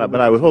to deal with it.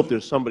 But I would hope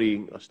there's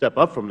somebody a step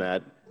up from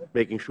that,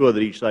 making sure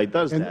that each site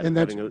does that. And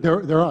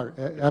there are,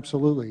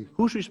 absolutely.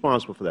 Who's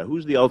responsible for that?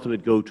 Who's the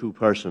ultimate go-to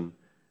person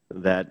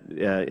that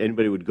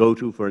anybody would go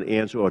to for an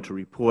answer or to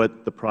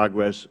report the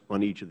progress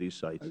on each of these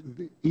sites?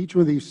 Each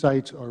of these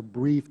sites are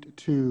briefed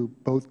to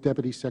both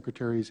Deputy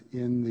Secretaries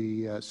in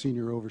the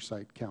Senior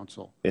Oversight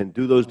Council. And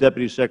do those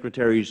Deputy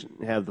Secretaries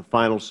have the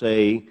final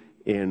say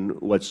in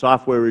what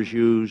software is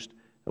used,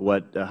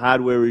 what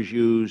hardware is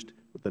used,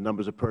 what the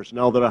numbers of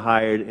personnel that are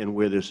hired, and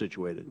where they're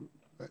situated?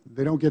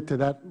 They don't get to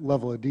that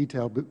level of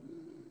detail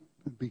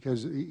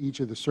because each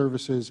of the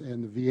services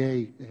and the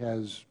VA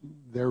has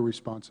their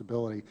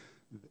responsibility.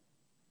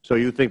 So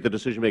you think the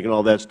decision-making,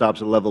 all that,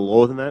 stops at a level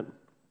lower than that?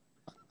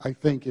 I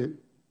think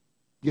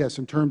yes,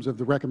 in terms of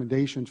the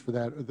recommendations for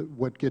that,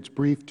 what gets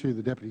briefed to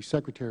the Deputy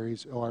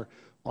Secretaries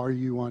are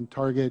you on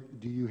target?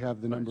 Do you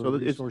have the number of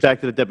resources? So it's back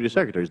to the Deputy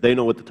Secretaries. They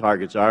know what the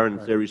targets are, and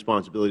it's their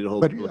responsibility to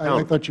hold people accountable.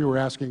 But I thought you were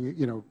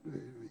asking,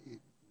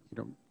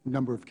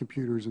 number of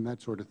computers and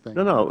that sort of thing.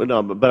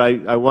 No, but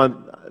I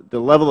want the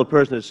level of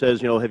person that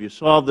says, have you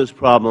solved this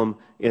problem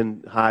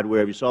in hardware?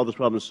 Have you solved this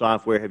problem in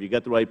software? Have you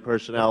got the right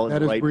personnel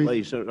in the right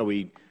place? Are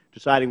we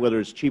deciding whether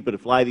it's cheaper to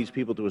fly these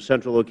people to a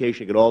central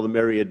location, get all the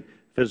myriad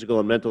physical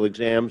and mental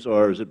exams,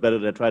 or is it better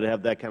to try to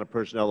have that kind of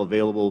personnel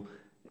available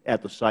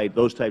at the site?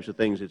 Those types of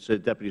things, it's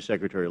at Deputy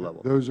Secretary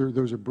level. Those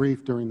are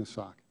briefed during the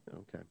SOC.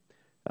 Okay.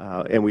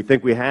 And we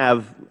think we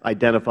have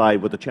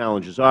identified what the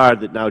challenges are,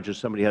 that now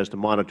just somebody has to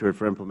monitor it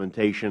for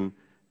implementation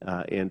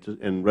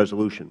and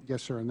resolution.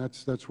 Yes, sir, and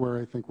that's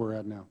where I think we're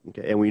at now.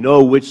 Okay. And we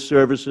know which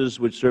services,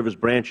 which service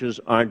branches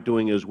aren't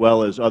doing as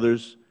well as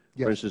others.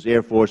 Yes. For instance,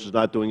 Air Force is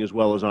not doing as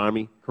well as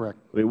Army. Correct.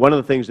 I mean, one of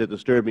the things that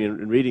disturbed me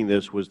in reading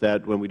this was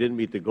that when we didn't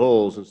meet the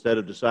goals, instead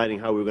of deciding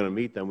how we were going to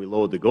meet them, we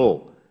lowered the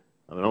goal.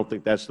 I don't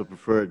think that's the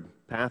preferred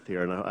path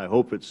here, and I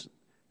hope it's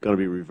going to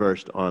be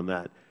reversed on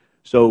that.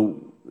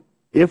 So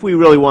if we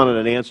really wanted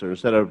an answer,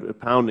 instead of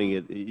pounding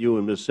it, you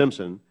and Ms.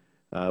 Simpson,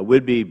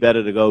 would be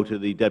better to go to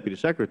the Deputy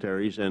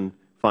Secretaries and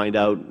find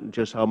out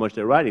just how much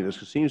they're writing this.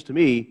 Because it seems to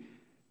me,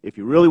 if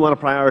you really want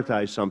to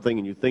prioritize something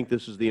and you think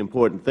this is the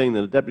important thing,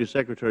 then the Deputy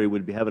Secretary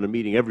would be having a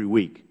meeting every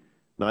week,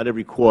 not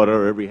every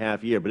quarter or every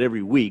half year, but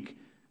every week,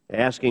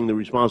 asking the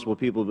responsible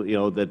people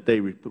that they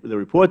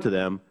report to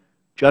them,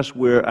 just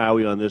where are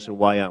we on this and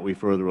why aren't we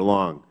further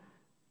along?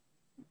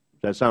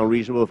 Does that sound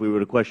reasonable if we were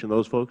to question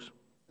those folks?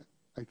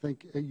 I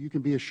think you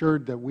can be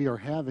assured that we are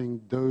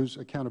having those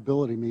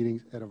accountability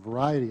meetings at a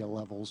variety of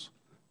levels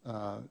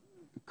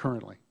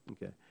currently.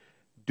 Okay.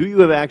 Do you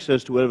have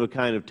access to whatever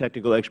kind of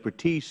technical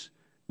expertise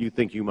you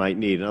think you might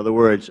need? In other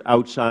words,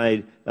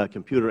 outside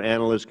computer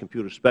analysts,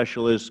 computer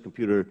specialists,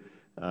 computer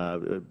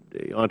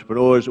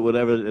entrepreneurs or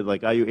whatever,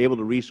 like, are you able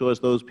to resource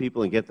those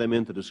people and get them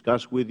in to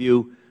discuss with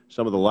you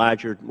some of the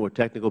larger, more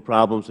technical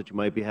problems that you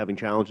might be having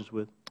challenges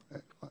with?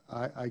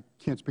 I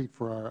can't speak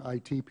for our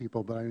IT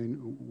people, but I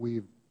mean,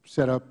 we've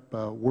set up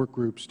work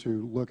groups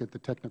to look at the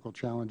technical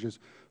challenges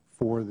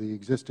for the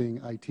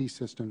existing IT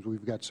systems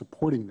we've got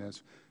supporting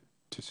this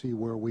to see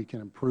where we can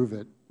improve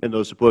it. And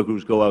those support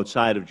groups go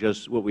outside of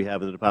just what we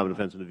have in the Department of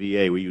Defense and the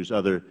VA. We use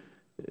other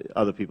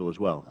people as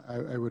well.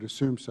 I would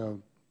assume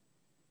so.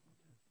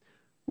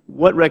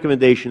 What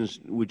recommendations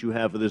would you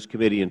have for this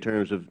committee in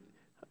terms of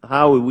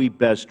how would we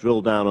best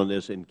drill down on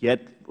this and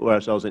get for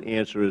ourselves an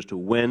answer as to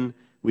when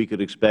we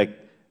could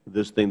expect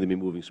this thing to be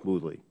moving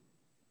smoothly?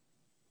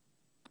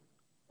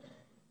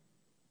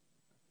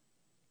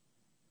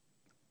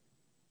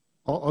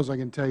 All I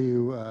can tell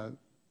you,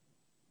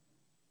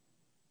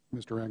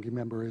 Mr. Ranking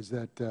Member, is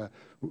that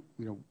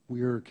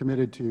we are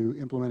committed to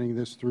implementing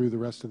this through the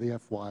rest of the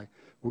FY.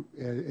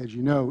 As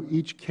you know,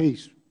 each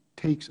case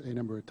takes a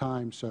number of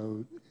times,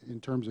 so in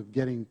terms of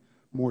getting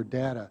more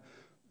data,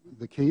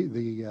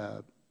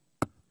 the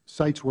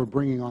sites we're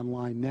bringing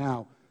online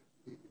now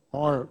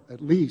are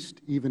at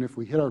least, even if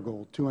we hit our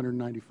goal,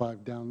 295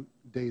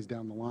 days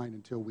down the line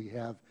until we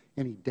have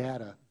any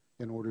data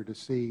in order to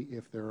see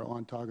if they're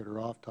on target or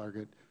off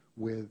target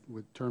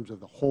with terms of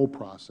the whole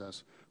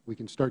process. We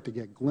can start to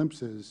get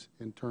glimpses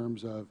in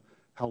terms of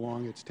how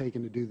long it's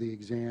taken to do the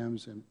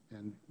exams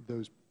and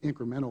those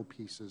incremental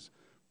pieces,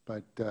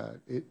 but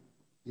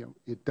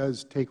it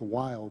does take a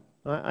while.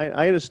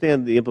 I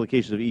understand the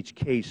implications of each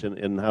case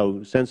and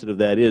how sensitive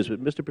that is,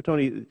 but Mr.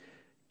 Bertoni,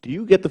 do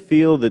you get the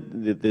feel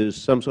that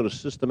there's some sort of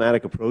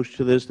systematic approach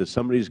to this, that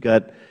somebody's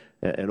got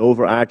an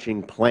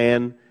overarching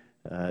plan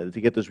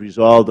to get this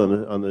resolved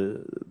on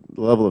the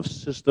level of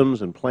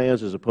systems and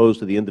plans as opposed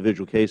to the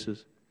individual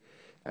cases?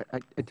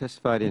 I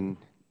testified in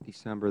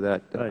December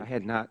that I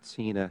had not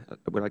seen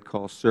what I'd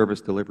call a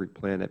service delivery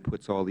plan that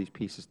puts all these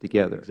pieces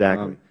together.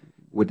 Exactly.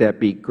 Would that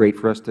be great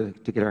for us to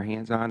get our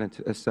hands on and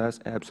to assess?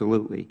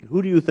 Absolutely.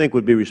 Who do you think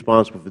would be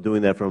responsible for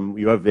doing that from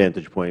your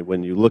vantage point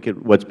when you look at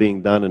what's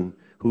being done and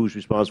who's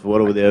responsible for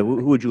what over there?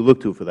 Who would you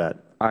look to for that?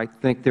 I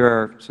think there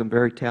are some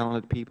very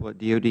talented people at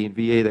DOD and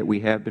VA that we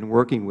have been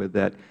working with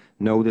that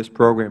know this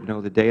program, know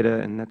the data,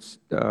 and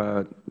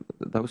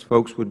those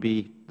folks would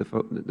be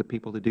the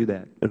people to do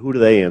that. And who do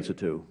they answer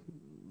to?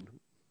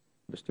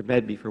 Mr.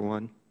 Medvey, for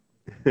one.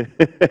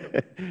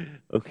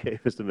 Okay,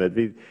 Mr.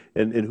 Medvey.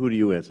 And who do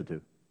you answer to?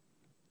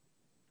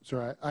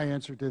 Sir, I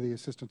answer to the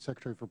Assistant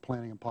Secretary for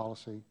Planning and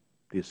Policy.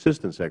 The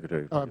Assistant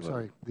Secretary? Oh, I'm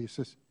sorry.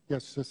 Yes,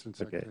 Assistant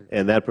Secretary. Okay.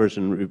 And that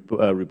person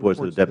reports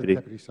to the Deputy?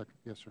 Deputy Secretary,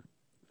 yes, sir.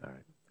 All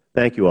right.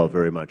 Thank you all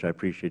very much. I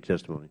appreciate your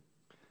testimony.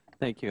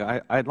 Thank you.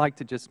 I'd like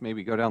to just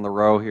maybe go down the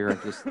row here.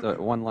 Just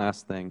one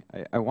last thing.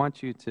 I want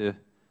to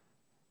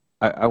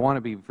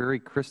be very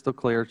crystal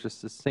clear,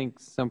 just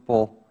succinct,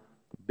 simple,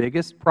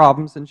 biggest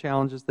problems and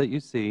challenges that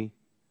you see,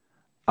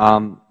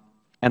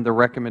 and the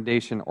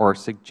recommendation or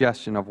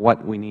suggestion of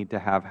what we need to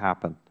have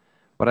happen.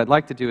 What I'd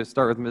like to do is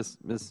start with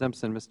Ms.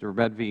 Simpson, Mr.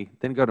 Medvey,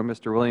 then go to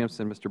Mr.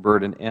 Williamson, Mr.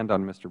 Byrd, and end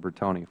on Mr.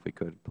 Bertoni, if we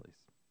could, please.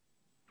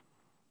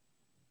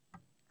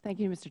 Thank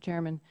you, Mr.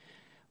 Chairman.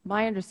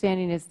 My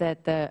understanding is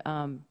that the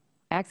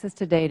access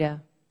to data,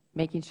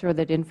 making sure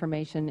that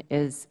information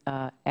is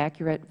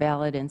accurate,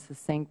 valid, and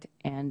succinct,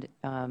 and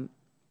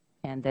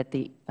that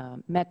the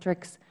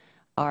metrics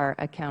are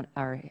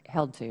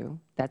held to.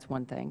 That's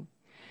one thing.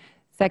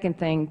 Second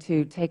thing,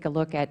 to take a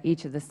look at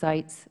each of the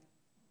sites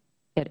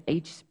at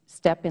each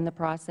step in the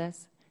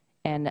process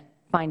and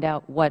find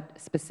out what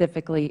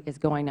specifically is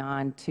going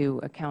on to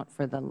account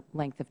for the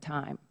length of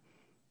time.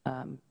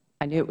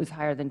 I knew it was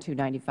higher than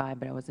 295,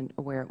 but I wasn't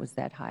aware it was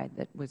that high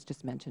that was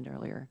just mentioned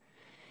earlier.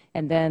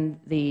 And then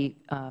the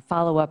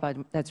follow-up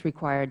that's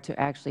required to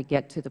actually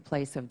get to the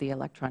place of the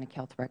electronic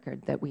health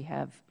record, that we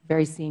have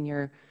very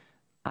senior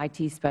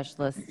IT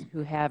specialists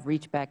who have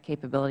reach-back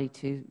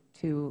capability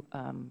to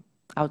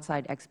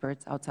outside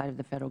experts outside of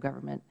the Federal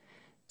Government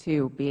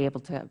to be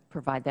able to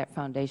provide that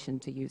foundation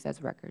to use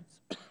as records.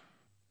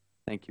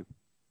 Thank you.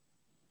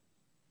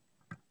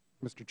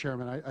 Mr.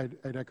 Chairman,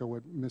 I'd echo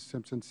what Ms.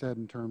 Simpson said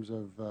in terms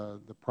of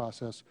the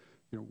process.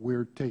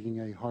 We're taking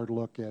a hard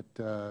look at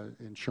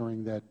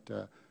ensuring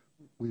that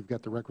we've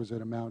got the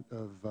requisite amount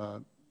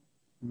of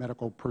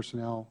medical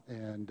personnel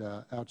and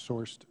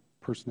outsourced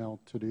personnel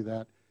to do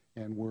that,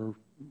 and we're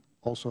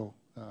also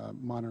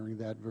monitoring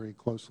that very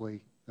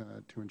closely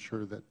to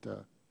ensure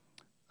that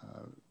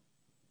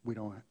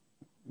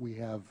we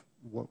have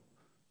what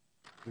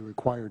the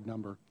required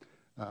number.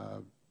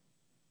 I'm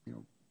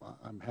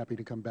happy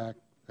to come back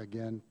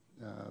again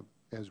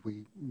as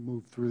we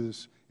move through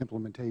this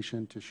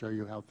implementation to show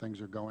you how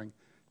things are going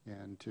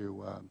and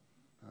to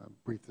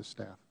brief the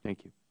staff.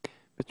 Thank you.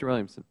 Mr.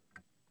 Williamson.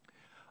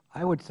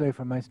 I would say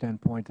from my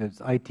standpoint that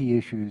it's IT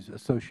issues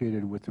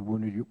associated with the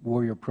Wounded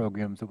Warrior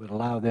programs that would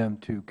allow them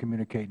to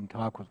communicate and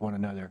talk with one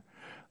another.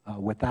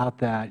 Without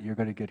that, you're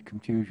going to get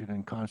confusion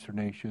and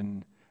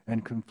consternation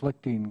and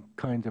conflicting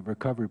kinds of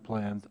recovery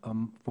plans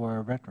for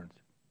our veterans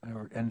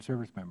and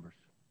service members.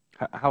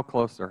 How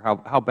close or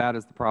how bad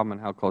is the problem,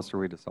 and how close are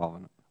we to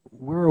solving it?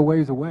 We're a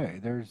ways away.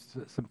 There's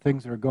some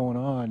things that are going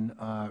on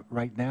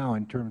right now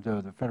in terms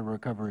of the Federal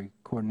Recovery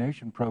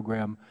Coordination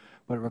Program,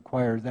 but it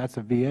requires, that's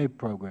a VA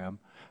program,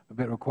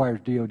 but it requires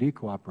DOD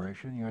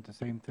cooperation. You got the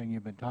same thing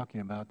you've been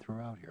talking about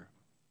throughout here.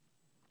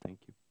 Thank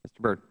you.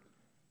 Mr. Byrd.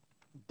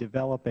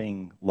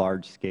 Developing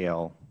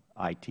large-scale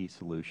IT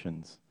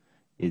solutions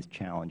is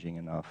challenging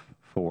enough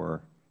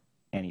for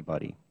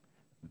anybody.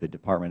 The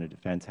Department of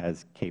Defense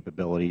has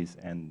capabilities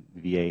and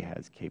VA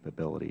has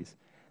capabilities.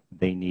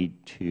 They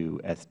need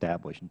to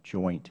establish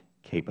joint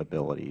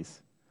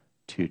capabilities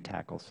to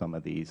tackle some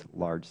of these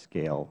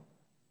large-scale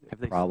problems. Have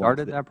they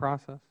started that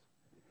process?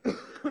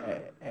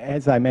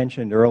 As I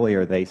mentioned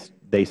earlier,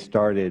 they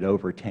started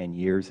over 10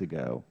 years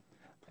ago,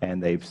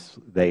 and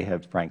they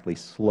have frankly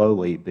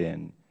slowly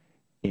been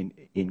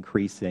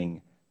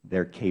increasing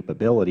their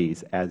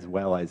capabilities as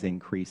well as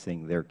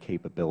increasing their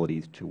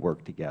capabilities to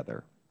work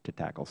together to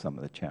tackle some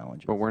of the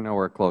challenges. But we're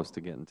nowhere close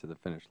to getting to the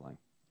finish line.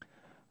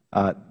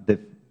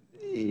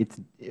 It's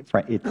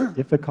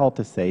difficult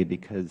to say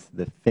because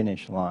the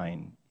finish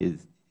line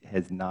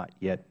has not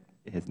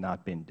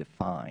been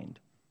defined.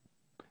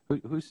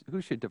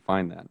 Who should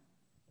define that?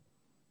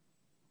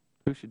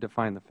 Who should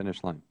define the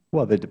finish line?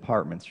 Well, the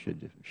departments should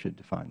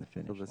define the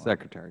finish line. So the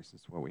secretaries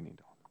is what we need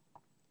to hold.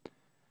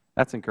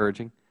 That's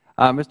encouraging.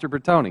 Mr.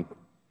 Bertoni.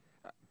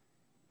 I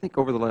think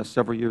over the last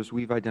several years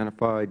we've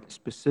identified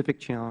specific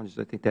challenges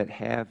I think that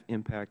have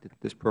impacted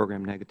this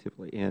program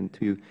negatively. And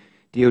to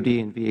DOD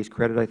and VA's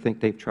credit, I think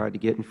they've tried to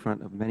get in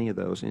front of many of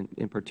those,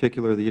 in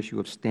particular the issue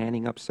of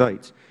standing up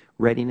sites,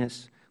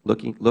 readiness,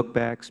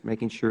 look-backs,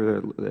 making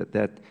sure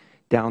that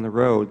down the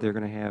road they're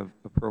going to have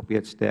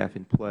appropriate staff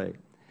in play.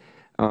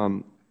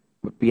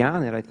 But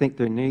beyond that, I think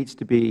there needs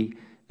to be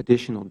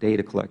additional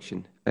data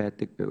collection at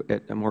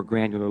a more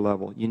granular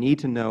level. You need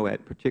to know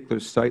at particular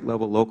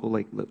site-level, local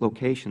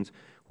locations,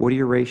 what are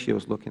your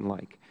ratios looking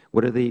like?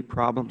 What are the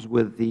problems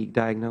with the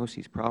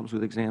diagnoses, problems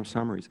with exam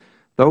summaries?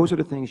 Those are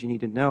the things you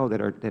need to know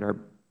that are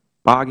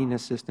bogging the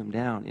system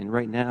down. And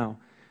right now,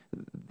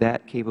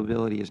 that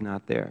capability is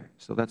not there.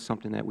 So that's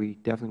something that we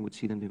definitely would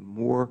see them do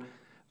more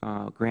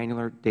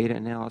granular data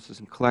analysis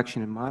and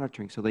collection and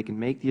monitoring so they can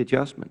make the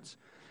adjustments.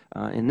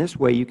 In this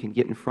way, you can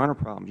get in front of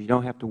problems. You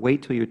don't have to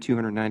wait until you're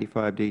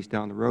 295 days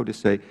down the road to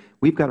say,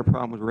 we've got a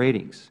problem with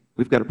ratings.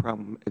 We've got a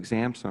problem with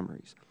exam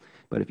summaries.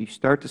 But if you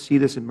start to see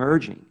this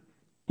emerging,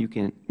 you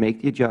can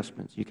make the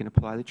adjustments. You can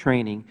apply the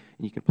training,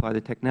 and you can apply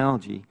the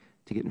technology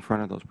to get in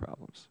front of those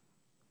problems.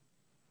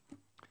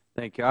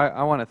 Thank you.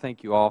 I want to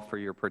thank you all for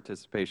your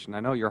participation.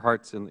 I know your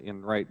heart's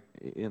in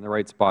the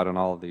right spot on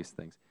all of these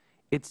things.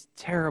 It's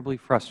terribly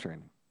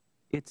frustrating.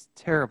 It's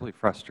terribly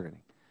frustrating.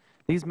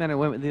 These men and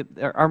women,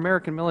 our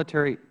American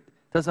military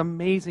does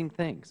amazing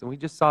things, and we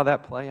just saw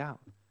that play out.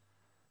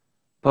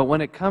 But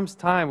when it comes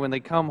time, when they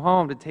come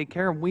home to take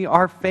care of them, we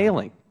are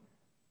failing.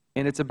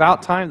 And it's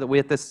about time that we,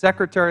 at the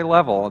secretary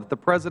level, at the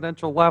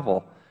presidential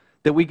level,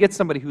 that we get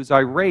somebody who's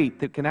irate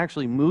that can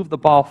actually move the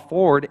ball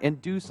forward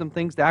and do some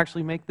things to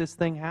actually make this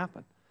thing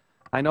happen.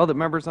 I know that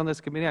members on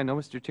this committee, I know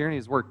Mr. Tierney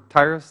has worked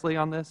tirelessly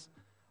on this.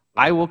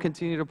 I will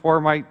continue to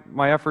pour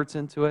my efforts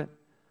into it.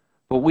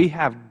 But we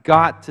have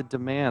got to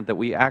demand that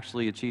we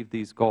actually achieve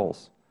these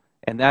goals.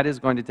 And that is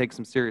going to take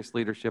some serious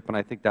leadership, and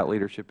I think that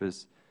leadership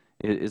is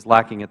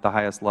lacking at the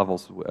highest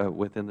levels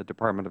within the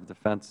Department of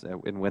Defense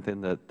and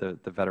within the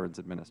Veterans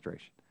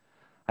Administration.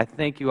 I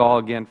thank you all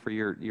again for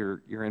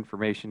your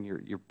information.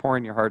 You're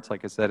pouring your hearts,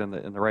 like I said, in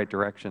the right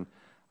direction.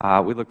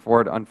 We look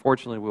forward.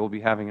 Unfortunately, we will be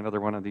having another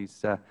one of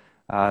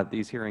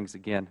these hearings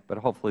again, but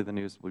hopefully the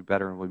news will be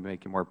better and we'll be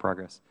making more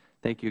progress.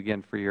 Thank you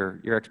again for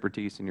your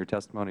expertise and your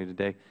testimony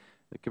today.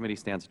 The committee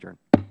stands adjourned.